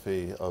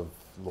philosophy of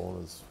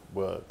Lorna's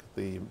work,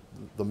 the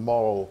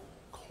moral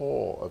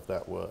core of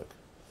that work?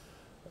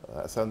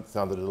 That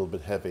sounded a little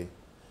bit heavy.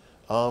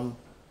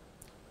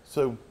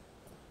 So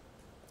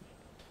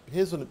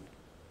here's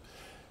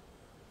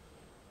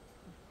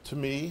to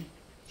me,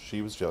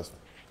 she was just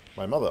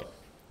my mother,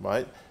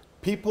 right?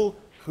 People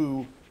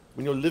who,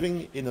 when you're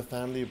living in a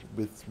family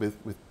with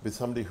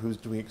somebody who's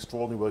doing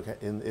extraordinary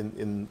work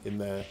in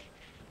their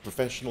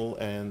professional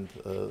and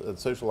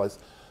social lives,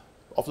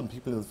 often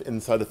people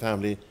inside the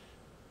family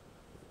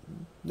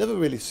never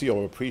really see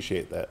or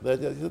appreciate that.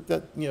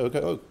 That you know,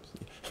 go,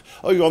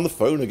 oh, you're on the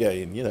phone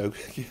again. You know,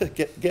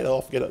 get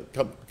off,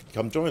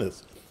 come join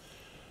us.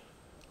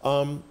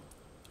 And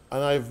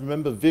I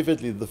remember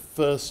vividly the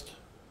first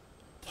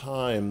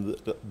time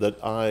that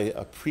I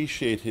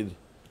appreciated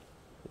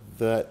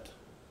that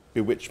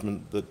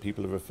bewitchment that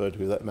people have referred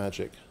to, that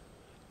magic.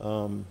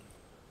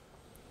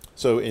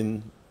 So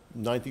in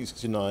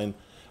 1969,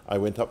 I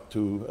went up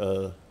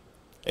to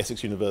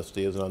Essex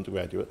University as an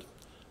undergraduate,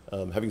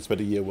 having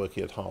spent a year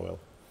working at Harwell.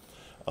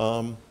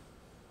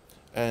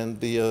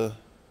 And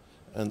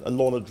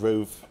Lorna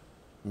drove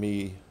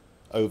me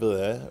over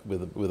there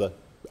with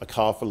a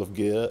car full of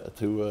gear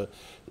to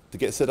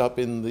get set up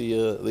in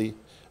the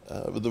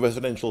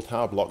residential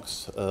tower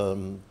blocks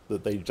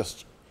that they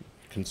just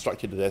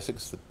constructed at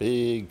Essex, the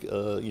big,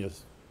 you know,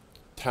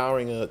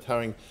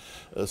 towering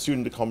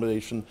student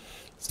accommodation.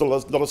 Still a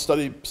lot of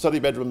study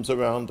bedrooms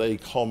around a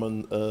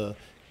common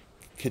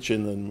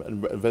kitchen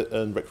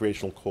and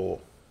recreational core.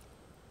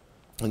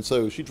 And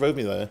so she drove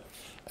me there,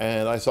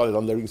 and I started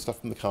unloading stuff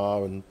from the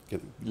car and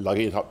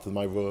lugging it up to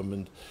my room.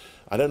 And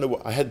I don't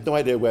know, I had no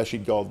idea where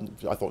she'd gone.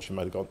 I thought she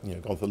might have gone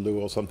to the loo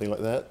or something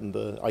like that. And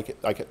I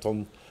kept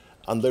on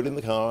unloading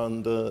the car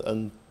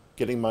and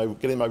getting my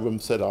room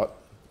set up.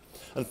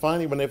 And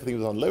finally, when everything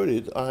was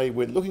unloaded, I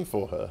went looking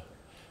for her,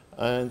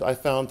 and I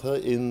found her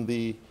in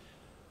the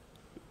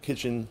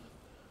kitchen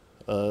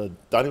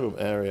dining room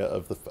area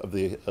of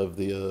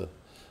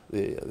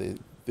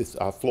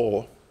our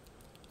floor,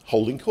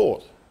 holding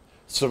court,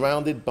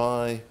 surrounded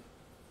by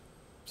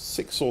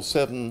 6 or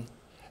 7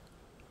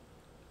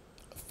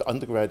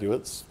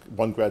 undergraduates,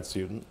 1 grad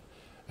student,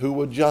 who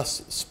were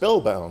just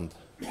spellbound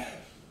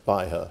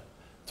by her,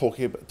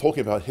 talking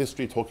about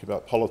history, talking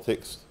about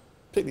politics,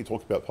 particularly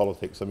talking about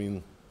politics. I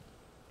mean,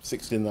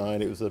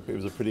 69, it was a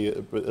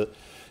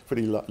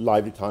pretty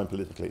lively time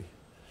politically.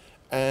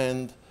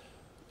 And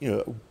you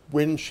know,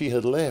 when she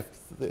had left,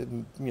 I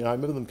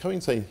remember them coming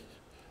and saying,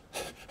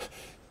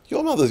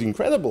 "Your mother's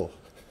incredible."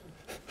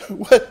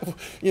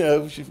 You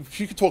know,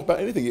 she could talk about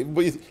anything.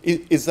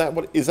 Is that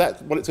what it's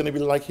going to be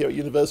like here at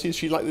university? Is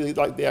she like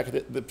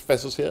the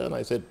professors here? And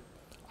I said,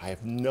 I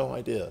have no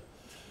idea.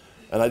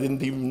 And I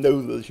didn't even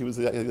know that she was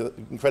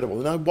incredible.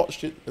 And I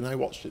watched it, and I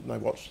watched it, and I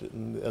watched it,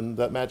 and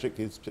that magic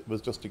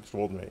was just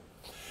extraordinary.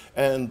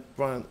 And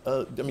Brian,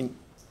 I mean,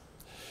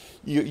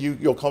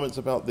 your comments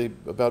about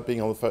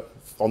being on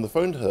the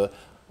phone to her,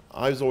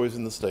 I was always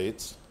in the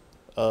States,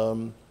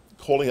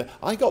 calling her.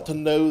 I got to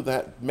know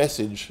that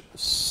message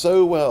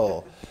so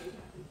well.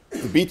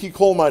 The BT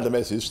call minder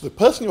message, the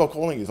person you are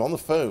calling is on the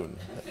phone.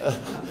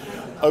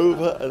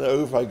 Over and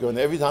over I go, and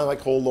every time I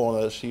called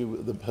Lorna, she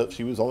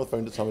was on the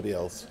phone to somebody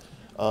else.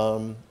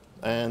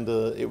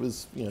 It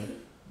was,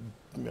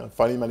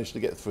 finally managed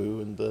to get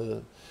through,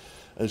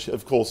 and she,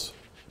 of course,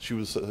 she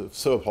was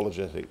so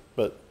apologetic,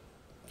 but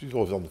she was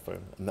always on the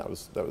phone, and that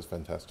was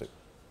fantastic.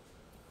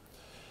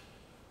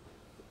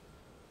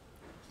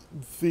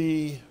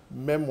 The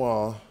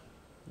memoir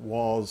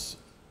was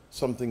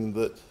something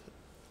that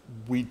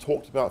we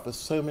talked about for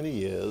so many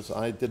years.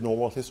 I did an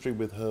oral history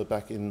with her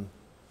back in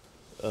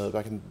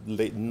the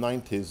late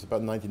 90s,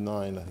 about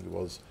 99, I think it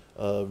was.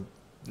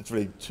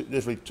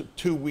 Literally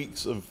 2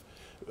 weeks of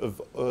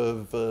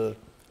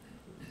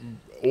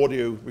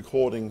audio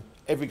recording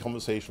every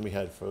conversation we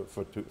had for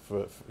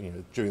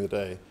during the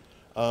day,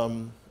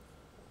 and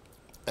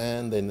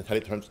then had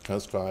it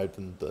transcribed,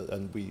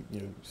 and we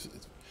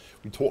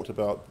talked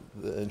about,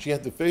 and she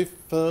had the very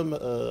firm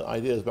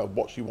ideas about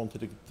what she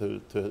wanted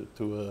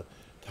to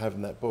have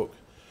in that book.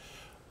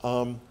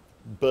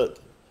 But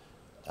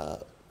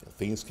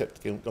things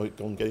kept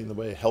on getting in the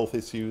way. Health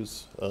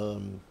issues,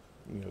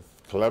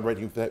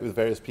 collaborating with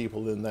various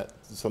people in that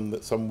some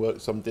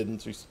worked, some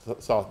didn't. We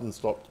started and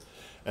stopped,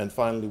 and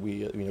finally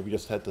we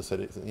just had to set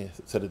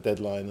a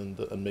deadline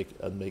and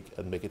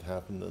make it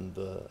happen. And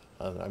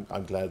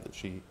I'm glad that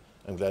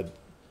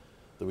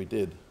we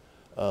did.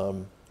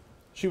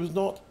 She was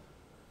not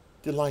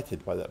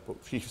delighted by that book.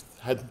 She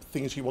had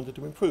things she wanted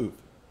to improve.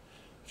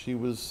 She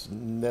was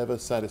never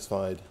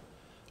satisfied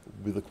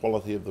with the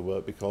quality of the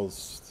work,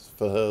 because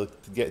for her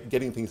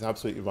getting things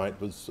absolutely right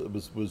was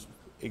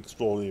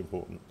extraordinarily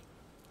important,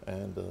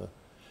 and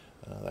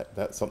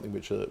that's something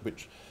which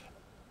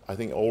I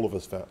think all of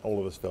us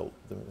felt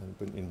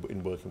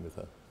in working with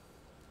her.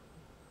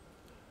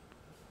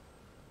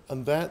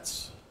 And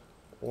that's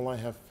all I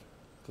have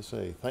to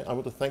say. I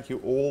want to thank you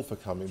all for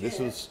coming. Chair, this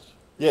was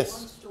yes.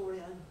 One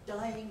story I'm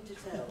dying to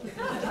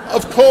tell.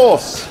 Of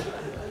course.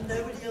 And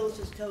nobody else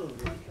has told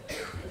me.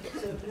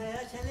 So may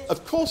I tell it?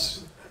 Of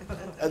course.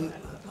 And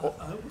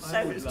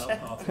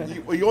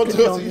You want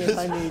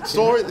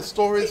to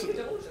stories?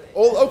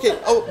 All okay.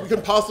 Oh, we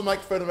can pass the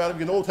microphone around. We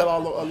can all tell our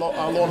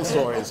Lorna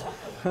stories.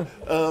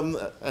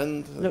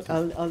 And look,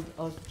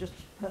 I'll just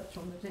perch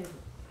on the table.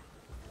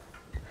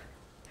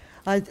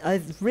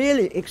 I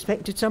really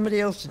expected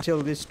somebody else to tell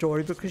this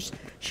story, because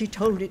she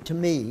told it to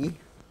me.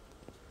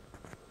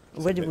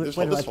 Just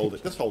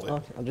hold it.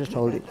 Oh, I'll just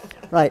hold it.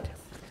 Right.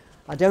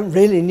 I don't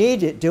really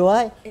need it, do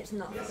I? It's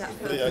not for that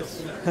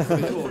purpose.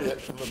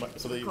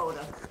 For the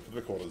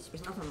recorders.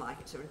 It's not a mic,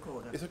 it's a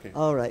recorder. It's okay.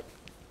 All right.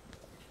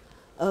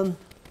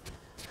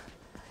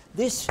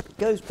 This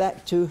goes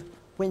back to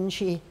when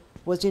she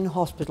was in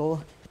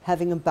hospital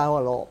having a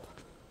bowel op,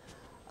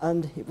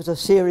 and it was a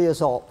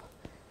serious op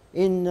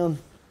in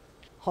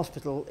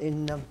hospital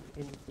in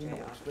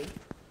Oxford.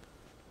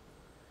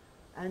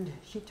 And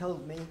she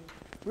told me,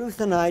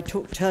 Ruth and I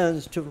took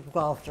turns to look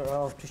after her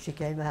after she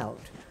came out.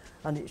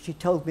 And she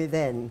told me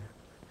then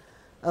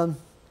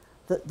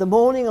that the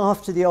morning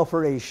after the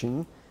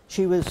operation,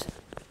 she was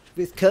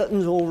with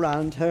curtains all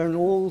round her and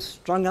all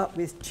strung up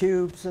with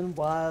tubes and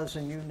wires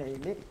and you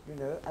name it,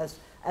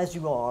 as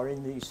you are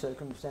in these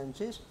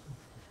circumstances.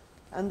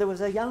 And there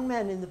was a young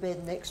man in the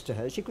bed next to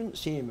her. She couldn't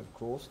see him, of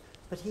course,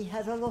 but he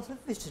had a lot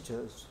of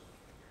visitors.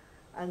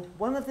 And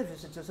one of the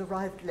visitors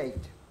arrived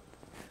late.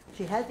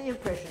 She had the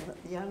impression that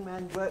the young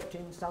man worked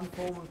in some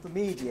form of the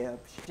media.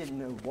 She didn't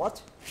know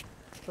what.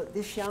 But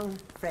this young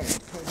friend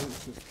came in and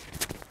said,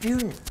 "Do you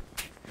know,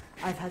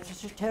 I've had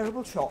such a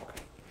terrible shock.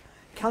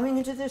 Coming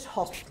into this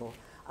hospital,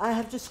 I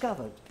have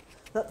discovered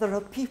that there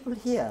are people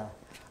here,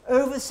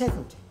 over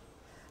 70,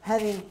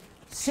 having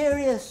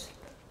serious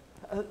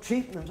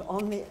treatment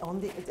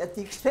at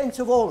the expense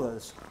of all of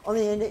us, on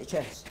the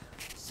NHS,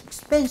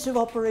 expensive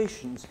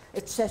operations,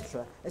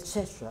 etc.,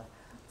 etc.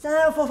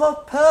 Now, for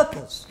what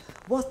purpose?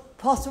 What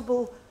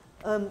possible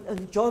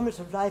enjoyment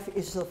of life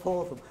is there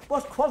for them?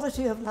 What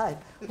quality of life?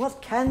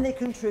 What can they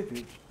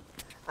contribute?"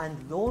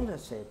 And Lorna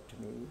said to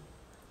me,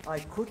 I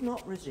could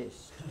not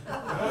resist.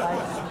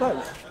 I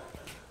spoke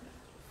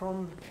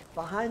from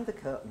behind the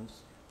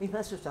curtains. It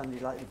must have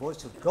sounded like the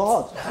voice of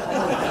God.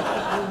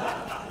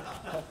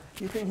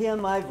 You can hear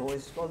my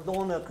voice, well,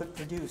 Lorna could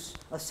produce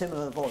a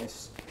similar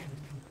voice.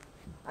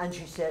 And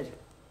she said,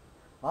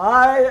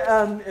 "I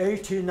am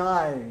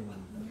 89.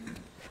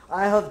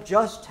 I have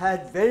just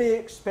had very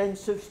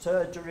expensive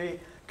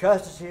surgery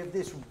courtesy of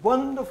this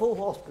wonderful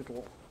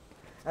hospital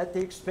at the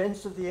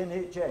expense of the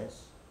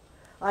NHS.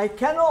 I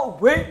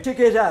cannot wait to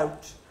get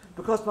out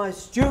because my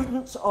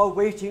students are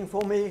waiting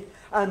for me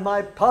and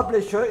my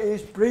publisher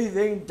is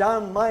breathing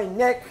down my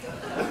neck."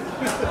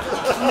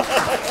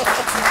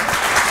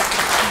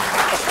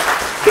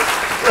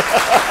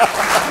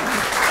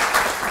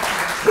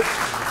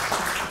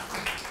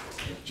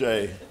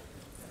 Jay.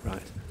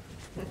 Right.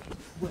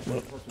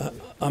 Well,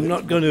 I'm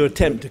not going to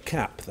attempt to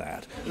cap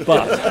that,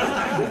 but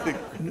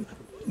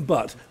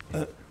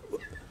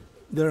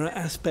there are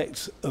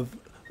aspects of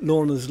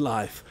Lorna's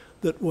life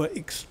that were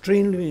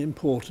extremely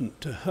important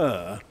to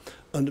her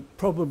and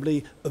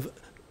probably of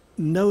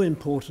no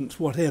importance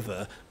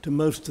whatever to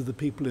most of the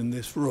people in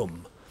this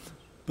room.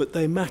 But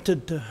they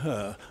mattered to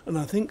her, and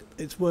I think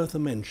it's worth a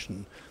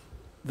mention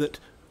that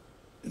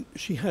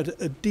she had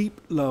a deep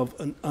love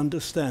and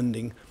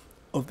understanding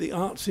of the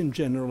arts in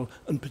general,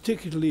 and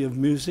particularly of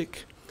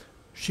music.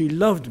 She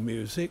loved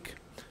music.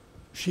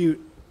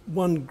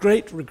 One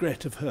great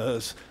regret of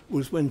hers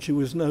was when she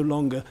was no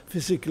longer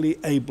physically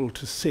able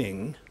to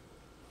sing.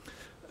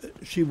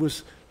 She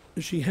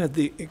had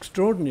the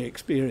extraordinary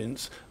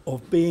experience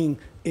of being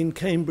in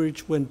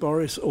Cambridge when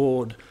Boris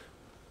Ord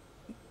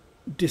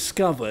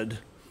discovered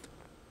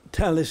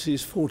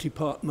Tallis's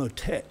 40-part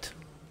motet.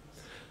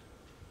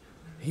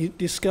 He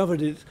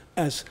discovered it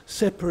as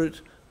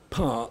separate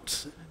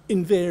parts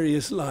in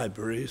various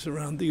libraries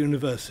around the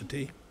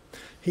university.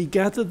 He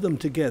gathered them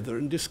together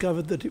and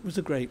discovered that it was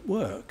a great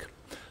work.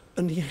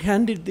 And he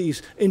handed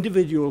these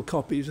individual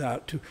copies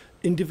out to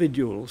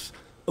individuals,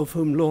 of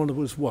whom Lorna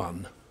was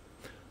one.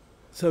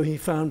 So he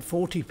found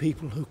 40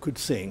 people who could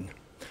sing.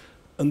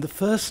 And the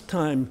first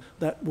time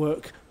that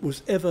work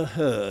was ever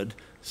heard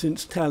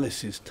since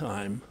Tallis's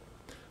time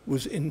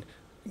was in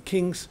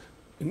King's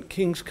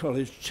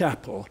College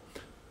Chapel.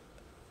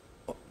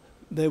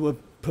 They were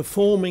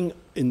performing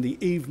in the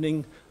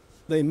evening.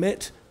 They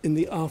met in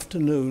the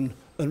afternoon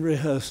and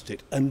rehearsed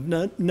it, and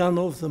none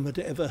of them had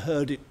ever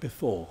heard it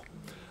before.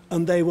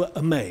 And they were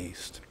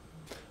amazed.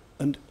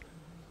 And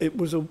it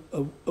was a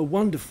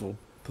wonderful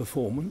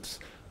performance.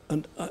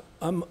 And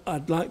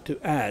I'd like to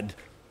add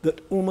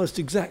that almost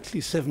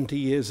exactly 70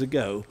 years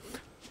ago,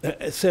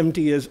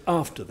 70 years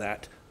after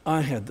that,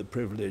 I had the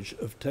privilege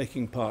of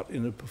taking part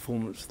in a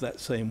performance of that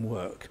same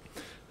work,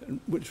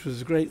 which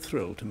was a great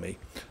thrill to me.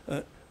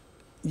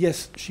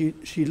 Yes,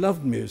 she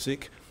loved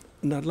music,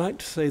 and I'd like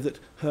to say that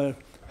her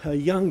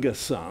younger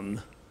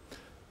son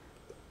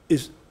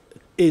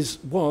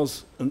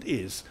was and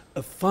is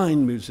a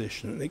fine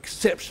musician, an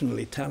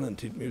exceptionally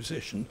talented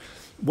musician.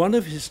 One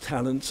of his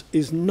talents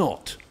is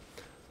not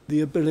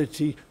the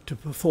ability to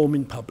perform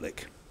in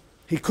public.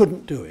 He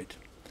couldn't do it.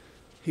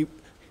 He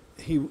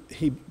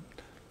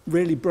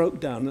really broke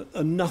down,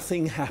 and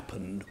nothing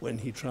happened when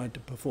he tried to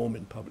perform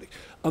in public.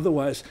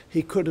 Otherwise,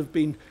 he could have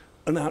been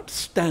an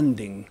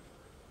outstanding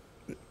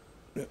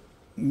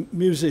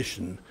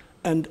musician.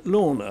 And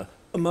Lorna,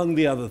 among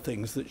the other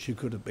things that she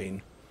could have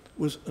been,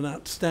 was an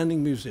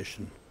outstanding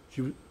musician.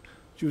 She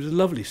was a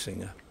lovely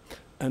singer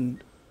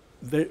and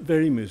very,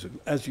 very musical.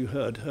 As you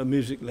heard, her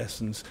music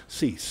lessons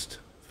ceased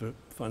for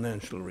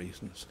financial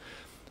reasons.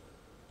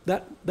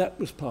 That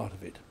was part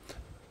of it.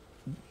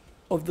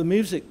 Of the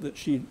music that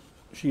she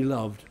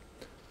loved,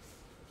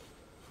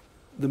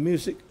 the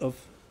music of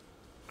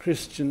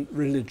Christian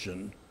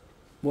religion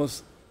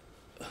was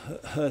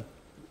her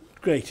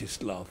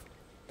greatest love.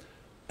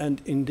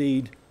 And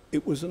indeed,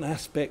 it was an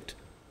aspect,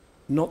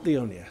 not the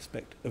only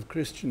aspect, of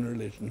Christian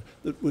religion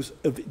that was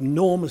of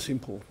enormous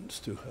importance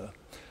to her.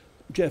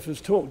 Jeff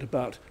has talked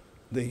about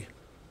the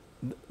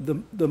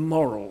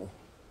moral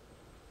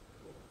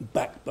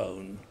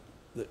backbone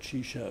that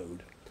she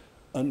showed,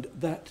 and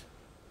that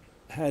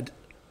had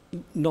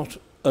not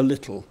a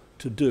little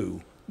to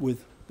do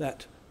with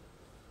that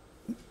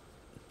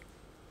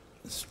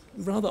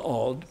rather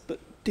odd but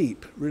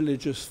deep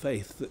religious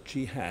faith that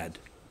she had.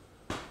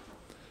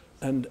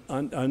 And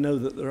I know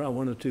that there are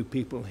one or two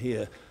people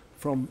here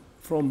from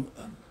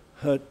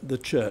the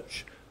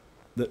church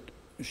that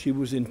she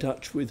was in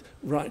touch with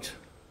right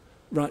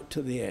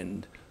to the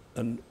end,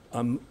 and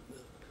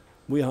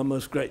we are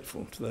most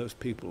grateful to those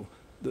people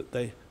that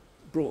they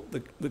brought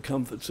the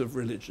comforts of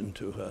religion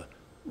to her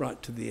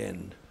right to the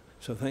end.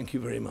 So thank you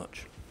very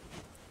much.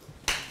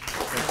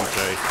 Thank you,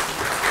 Jay.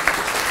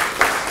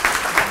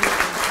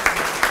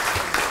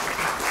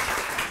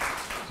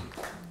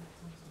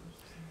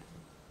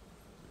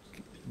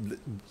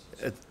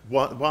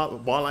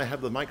 While I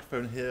have the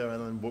microphone here,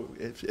 and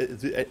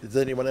does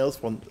anyone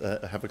else want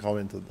have a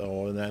comment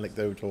or an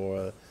anecdote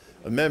or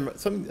a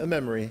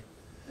memory?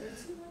 There are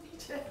too many,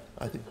 Jeff.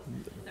 I think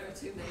there are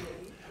too many.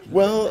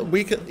 Well,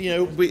 we can, the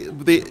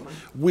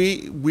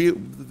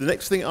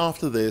next thing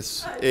after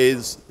this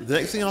is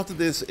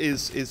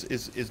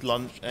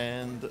lunch,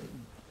 and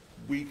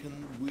we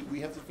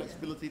have the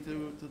flexibility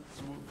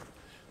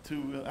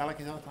to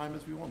allocate our time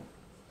as we want.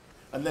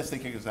 Unless they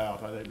kick us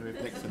out. I don't know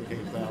if Nick's going to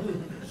kick us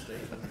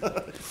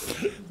out.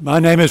 My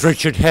name is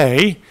Richard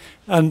Hay,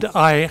 and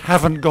I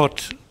haven't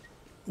got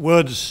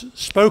words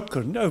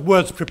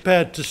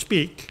prepared to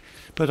speak,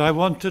 but I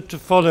wanted to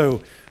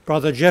follow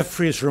Brother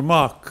Jeffrey's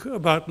remark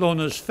about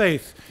Lorna's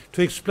faith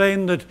to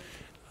explain that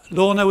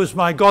Lorna was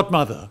my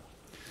godmother.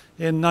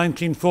 In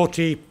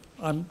 1940,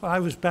 I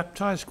was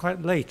baptized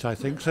quite late, I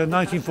think, so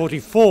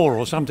 1944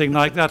 or something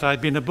like that.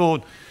 I'd been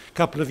aboard a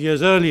couple of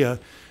years earlier.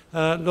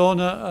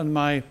 Lorna and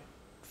my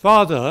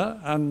father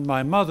and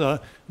my mother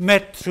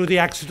met through the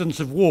accidents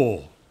of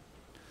war.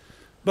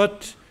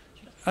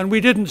 And we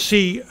didn't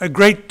see a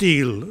great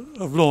deal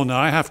of Lorna,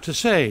 I have to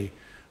say.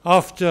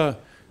 After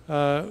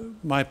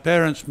my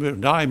parents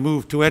moved, I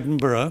moved to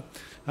Edinburgh,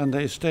 and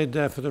they stayed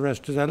there for the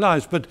rest of their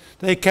lives. But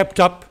they kept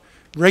up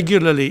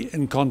regularly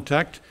in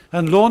contact,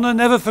 and Lorna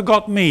never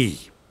forgot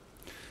me.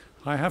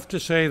 I have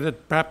to say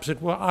that perhaps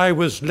I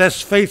was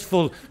less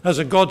faithful as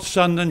a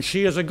godson than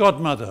she as a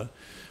godmother.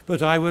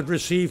 But I would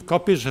receive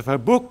copies of her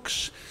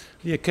books,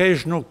 the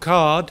occasional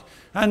card,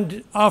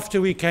 and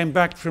after we came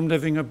back from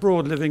living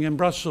abroad, living in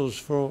Brussels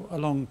for a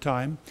long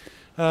time,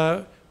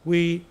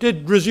 we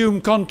did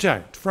resume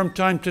contact from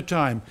time to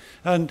time,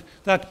 and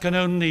that can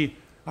only,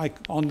 I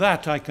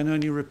can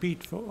only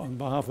repeat on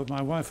behalf of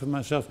my wife and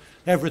myself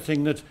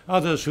everything that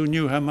others who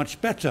knew her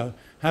much better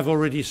have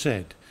already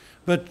said.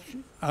 But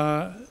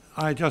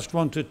I just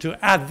wanted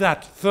to add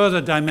that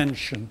further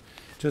dimension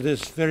to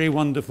this very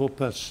wonderful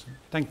person.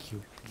 Thank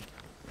you.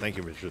 Thank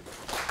you, Richard.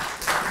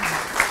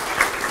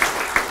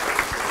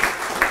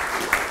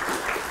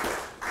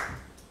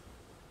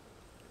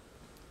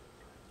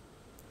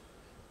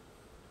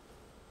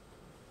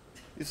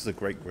 This is a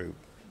great group.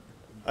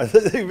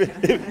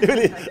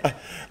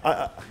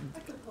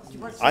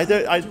 I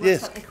don't.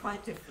 Yes. Something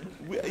quite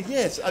different.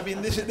 Yes. I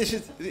mean, this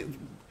is.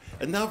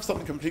 And now for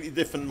something completely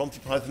different, Monty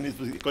Python is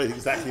got it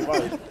exactly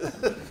right.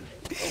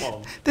 Come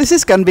on. This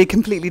is going to be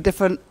completely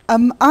different.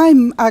 I'm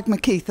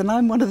Agma Keith, and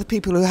I'm one of the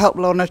people who helped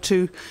Lorna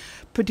to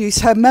produce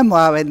her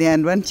memoir in the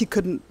end when she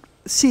couldn't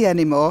see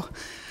anymore.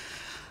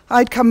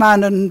 I'd come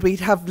round and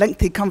we'd have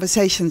lengthy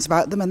conversations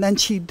about them, and then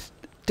she'd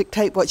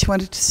dictate what she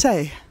wanted to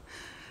say.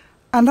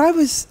 And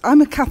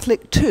I'm a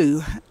Catholic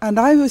too, and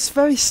I was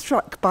very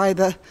struck by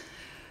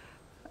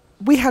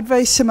we had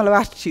very similar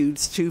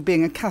attitudes to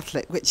being a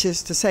Catholic, which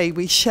is to say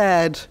we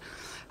shared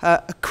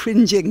a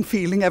cringing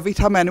feeling every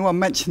time anyone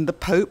mentioned the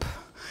Pope.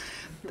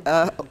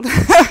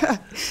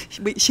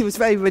 She was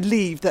very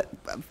relieved that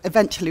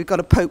eventually we got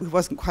a Pope who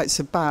wasn't quite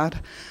so bad.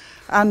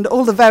 And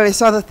all the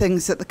various other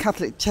things that the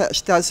Catholic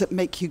Church does that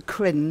make you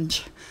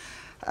cringe.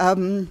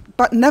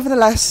 But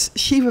nevertheless,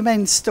 she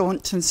remained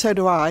staunch, and so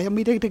do I, and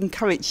we did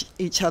encourage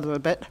each other a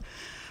bit.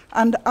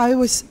 And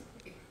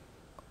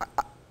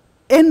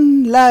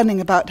in learning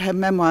about her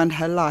memoir and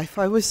her life,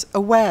 I was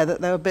aware that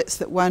there were bits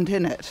that weren't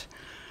in it,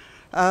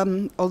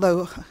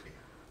 although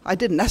I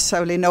didn't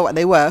necessarily know what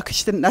they were, because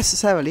she didn't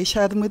necessarily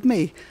share them with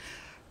me.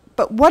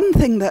 But one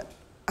thing that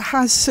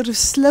has sort of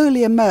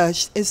slowly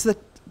emerged is the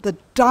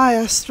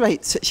dire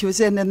straits that she was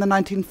in the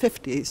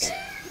 1950s,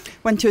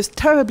 when she was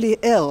terribly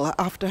ill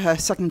after her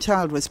second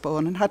child was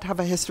born and had to have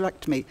a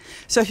hysterectomy.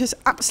 So she was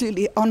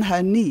absolutely on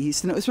her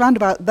knees, and it was round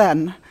about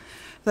then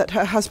that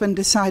her husband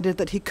decided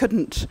that he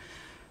couldn't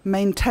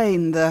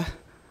maintain the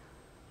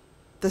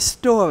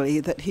story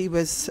that he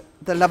was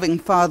the loving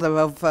father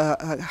of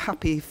a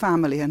happy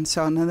family and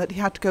so on, and that he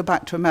had to go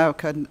back to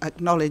America and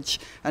acknowledge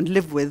and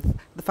live with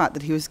the fact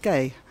that he was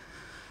gay.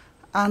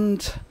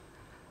 And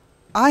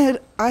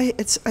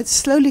it's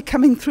slowly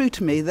coming through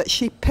to me that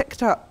she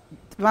picked up,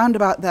 round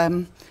about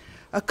then,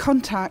 a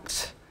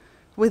contact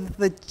with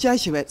the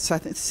Jesuits. I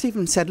think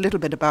Stephen said a little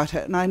bit about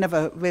it, and I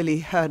never really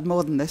heard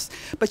more than this.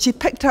 But she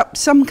picked up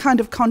some kind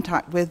of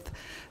contact with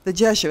the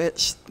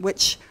Jesuits,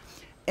 which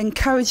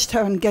encouraged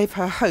her and gave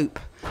her hope,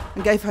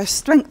 and gave her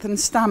strength and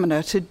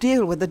stamina to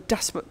deal with the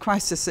desperate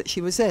crisis that she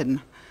was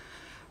in,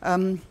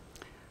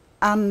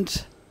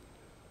 and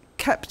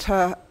kept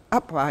her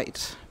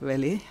upright,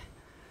 really,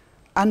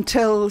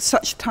 until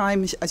such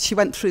time as she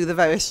went through the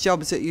various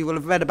jobs that you will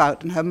have read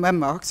about in her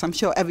memoir, because I'm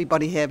sure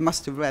everybody here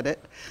must have read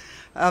it,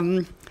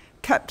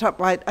 kept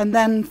upright, and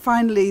then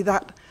finally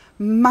that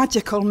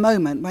magical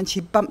moment when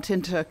she bumped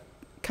into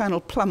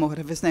Colonel Plum, or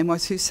whatever his name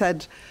was, who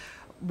said,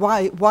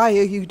 why are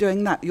you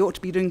doing that? You ought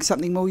to be doing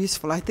something more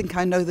useful. I think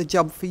I know the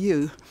job for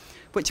you,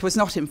 which was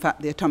not, in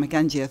fact, the Atomic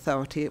Energy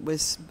Authority. It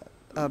was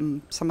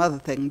some other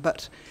thing,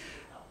 but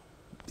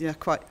yeah,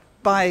 quite.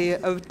 By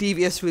a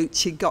devious route,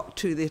 she got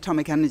to the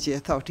Atomic Energy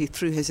Authority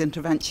through his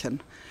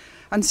intervention.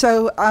 And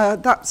so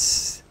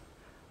that's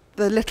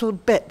the little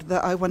bit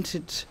that I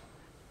wanted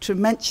to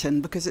mention,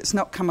 because it's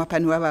not come up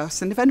anywhere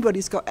else. And if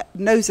anybody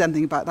knows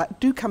anything about that,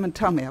 do come and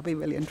tell me. I'll be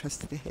really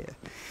interested to hear.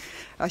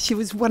 She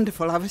was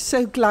wonderful. I was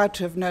so glad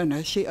to have known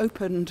her. She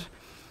opened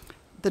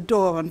the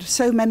door onto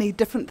so many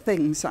different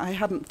things that I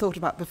hadn't thought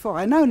about before.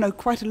 I now know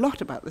quite a lot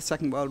about the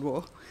Second World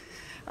War,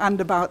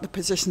 and about the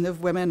position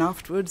of women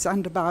afterwards,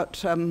 and about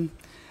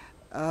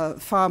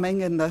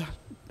farming in the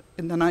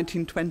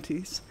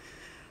 1920s.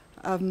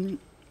 And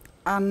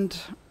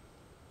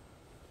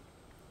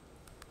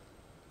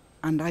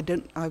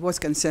I was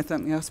going to say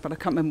something else, but I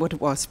can't remember what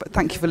it was. But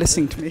thank you for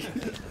listening to me.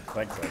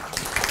 Thanks, Meg.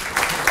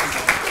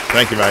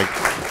 Thank you, Meg.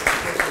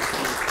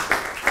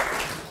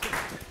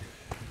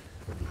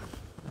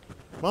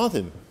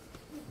 Martin.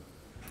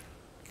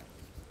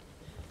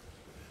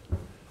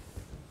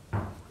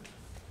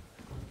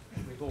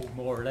 We've all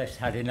more or less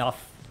had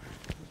enough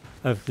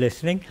of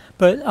listening,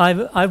 but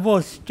I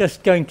was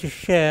just going to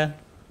share.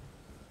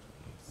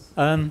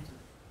 I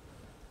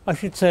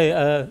should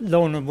say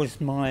Lorna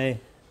was my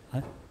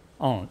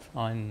aunt.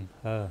 I'm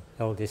her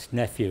eldest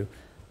nephew.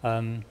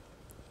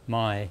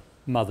 My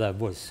mother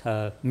was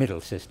her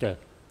middle sister,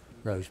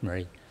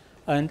 Rosemary.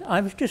 And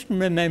I was just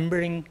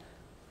remembering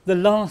the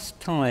last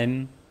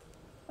time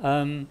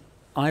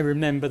I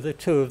remember the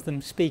two of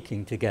them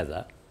speaking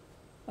together.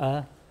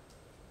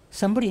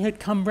 Somebody had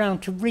come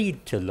round to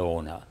read to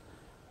Lorna,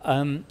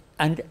 and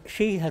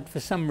she had for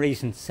some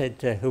reason said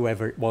to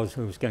whoever it was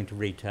who was going to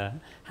read to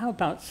her, how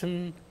about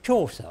some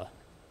Chaucer?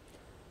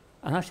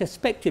 And I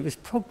suspect it was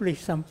probably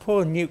some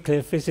poor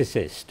nuclear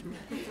physicist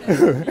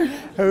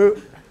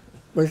who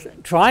was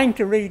trying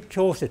to read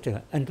Chaucer to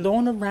her. And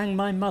Lorna rang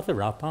my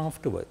mother up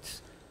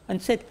afterwards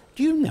and said,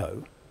 do you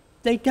know,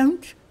 they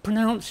don't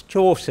pronounce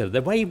Chaucer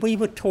the way we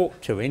were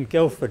taught to in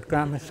Guildford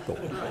Grammar School.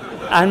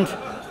 And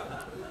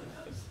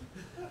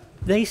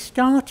they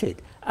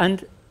started,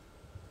 and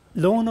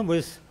Lorna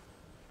was,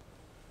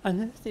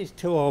 and these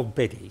two old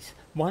biddies,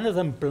 one of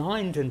them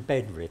blind and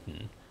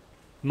bedridden.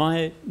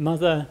 My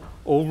mother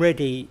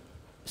already,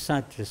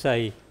 sad to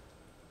say,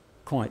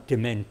 quite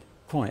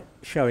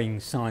showing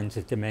signs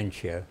of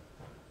dementia.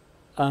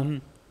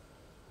 And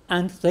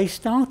they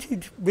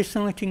started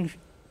reciting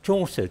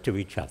Chaucer to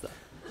each other.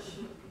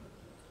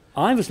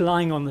 I was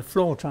lying on the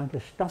floor trying to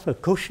stuff a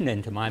cushion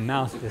into my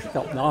mouth to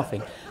stop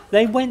laughing.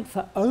 They went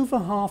for over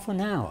half an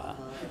hour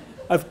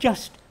of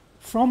just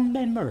from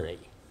memory.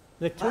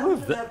 The two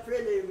of them.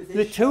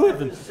 The two of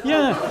them.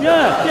 Yeah.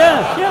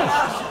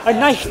 A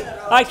nice.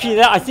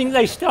 Actually, I think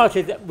they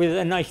started with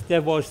a nice.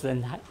 There was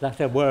that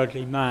a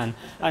worldly man,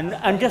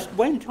 and just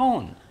went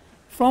on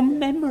from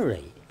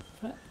memory.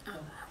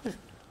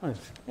 It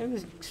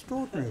was an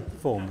extraordinary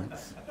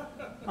performance.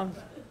 I'm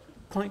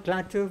quite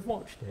glad to have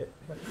watched it.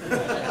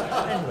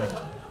 Anyway,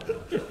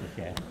 just to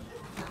share.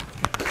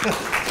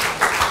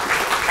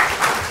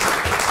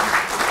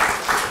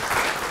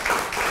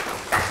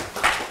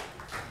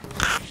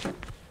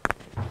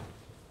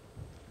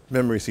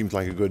 Memory seems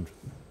like a good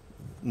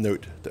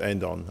note to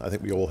end on. I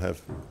think we all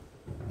have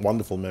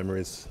wonderful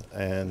memories,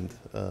 and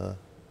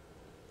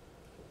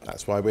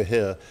that's why we're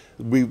here.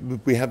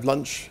 We have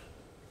lunch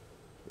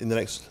in the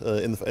next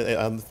in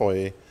the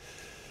foyer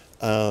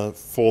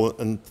for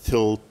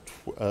until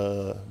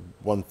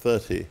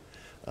 1:30.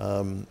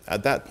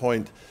 At that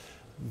point,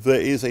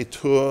 there is a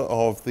tour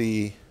of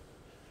the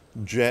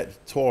Jet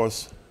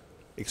Taurus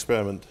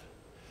experiment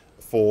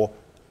for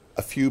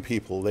a few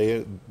people.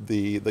 The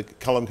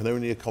Culham can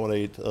only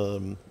accommodate.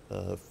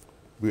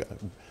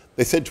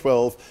 They said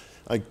 12.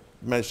 I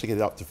managed to get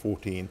it up to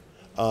 14,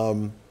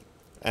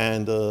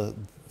 and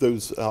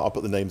those I'll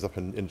put the names up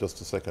in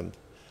just a second.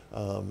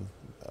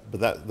 But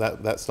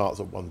that starts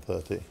at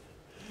 1:30.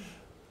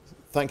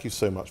 Thank you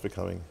so much for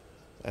coming,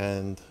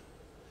 and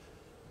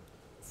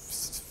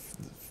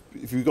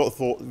if you've got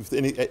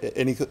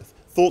any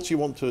thoughts you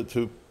want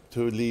to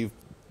leave,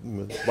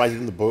 write it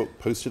in the book,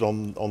 post it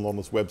on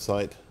Lorna's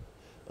website.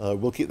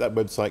 We'll keep that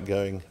website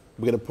going.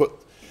 We're going to put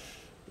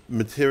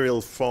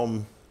material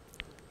from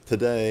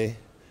today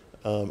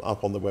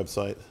up on the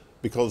website,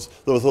 because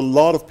there was a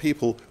lot of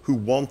people who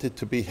wanted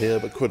to be here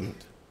but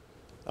couldn't.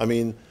 I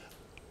mean,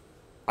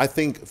 I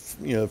think,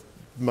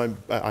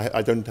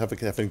 I don't have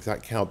an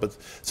exact count, but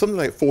something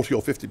like 40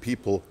 or 50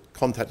 people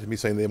contacted me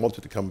saying they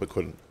wanted to come but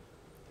couldn't.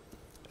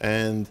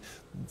 And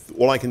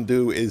all I can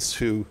do is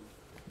to,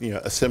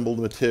 assemble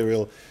the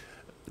material,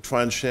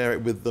 try and share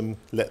it with them,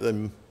 let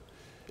them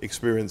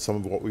experience some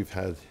of what we've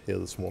had here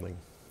this morning.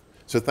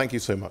 So thank you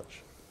so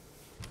much.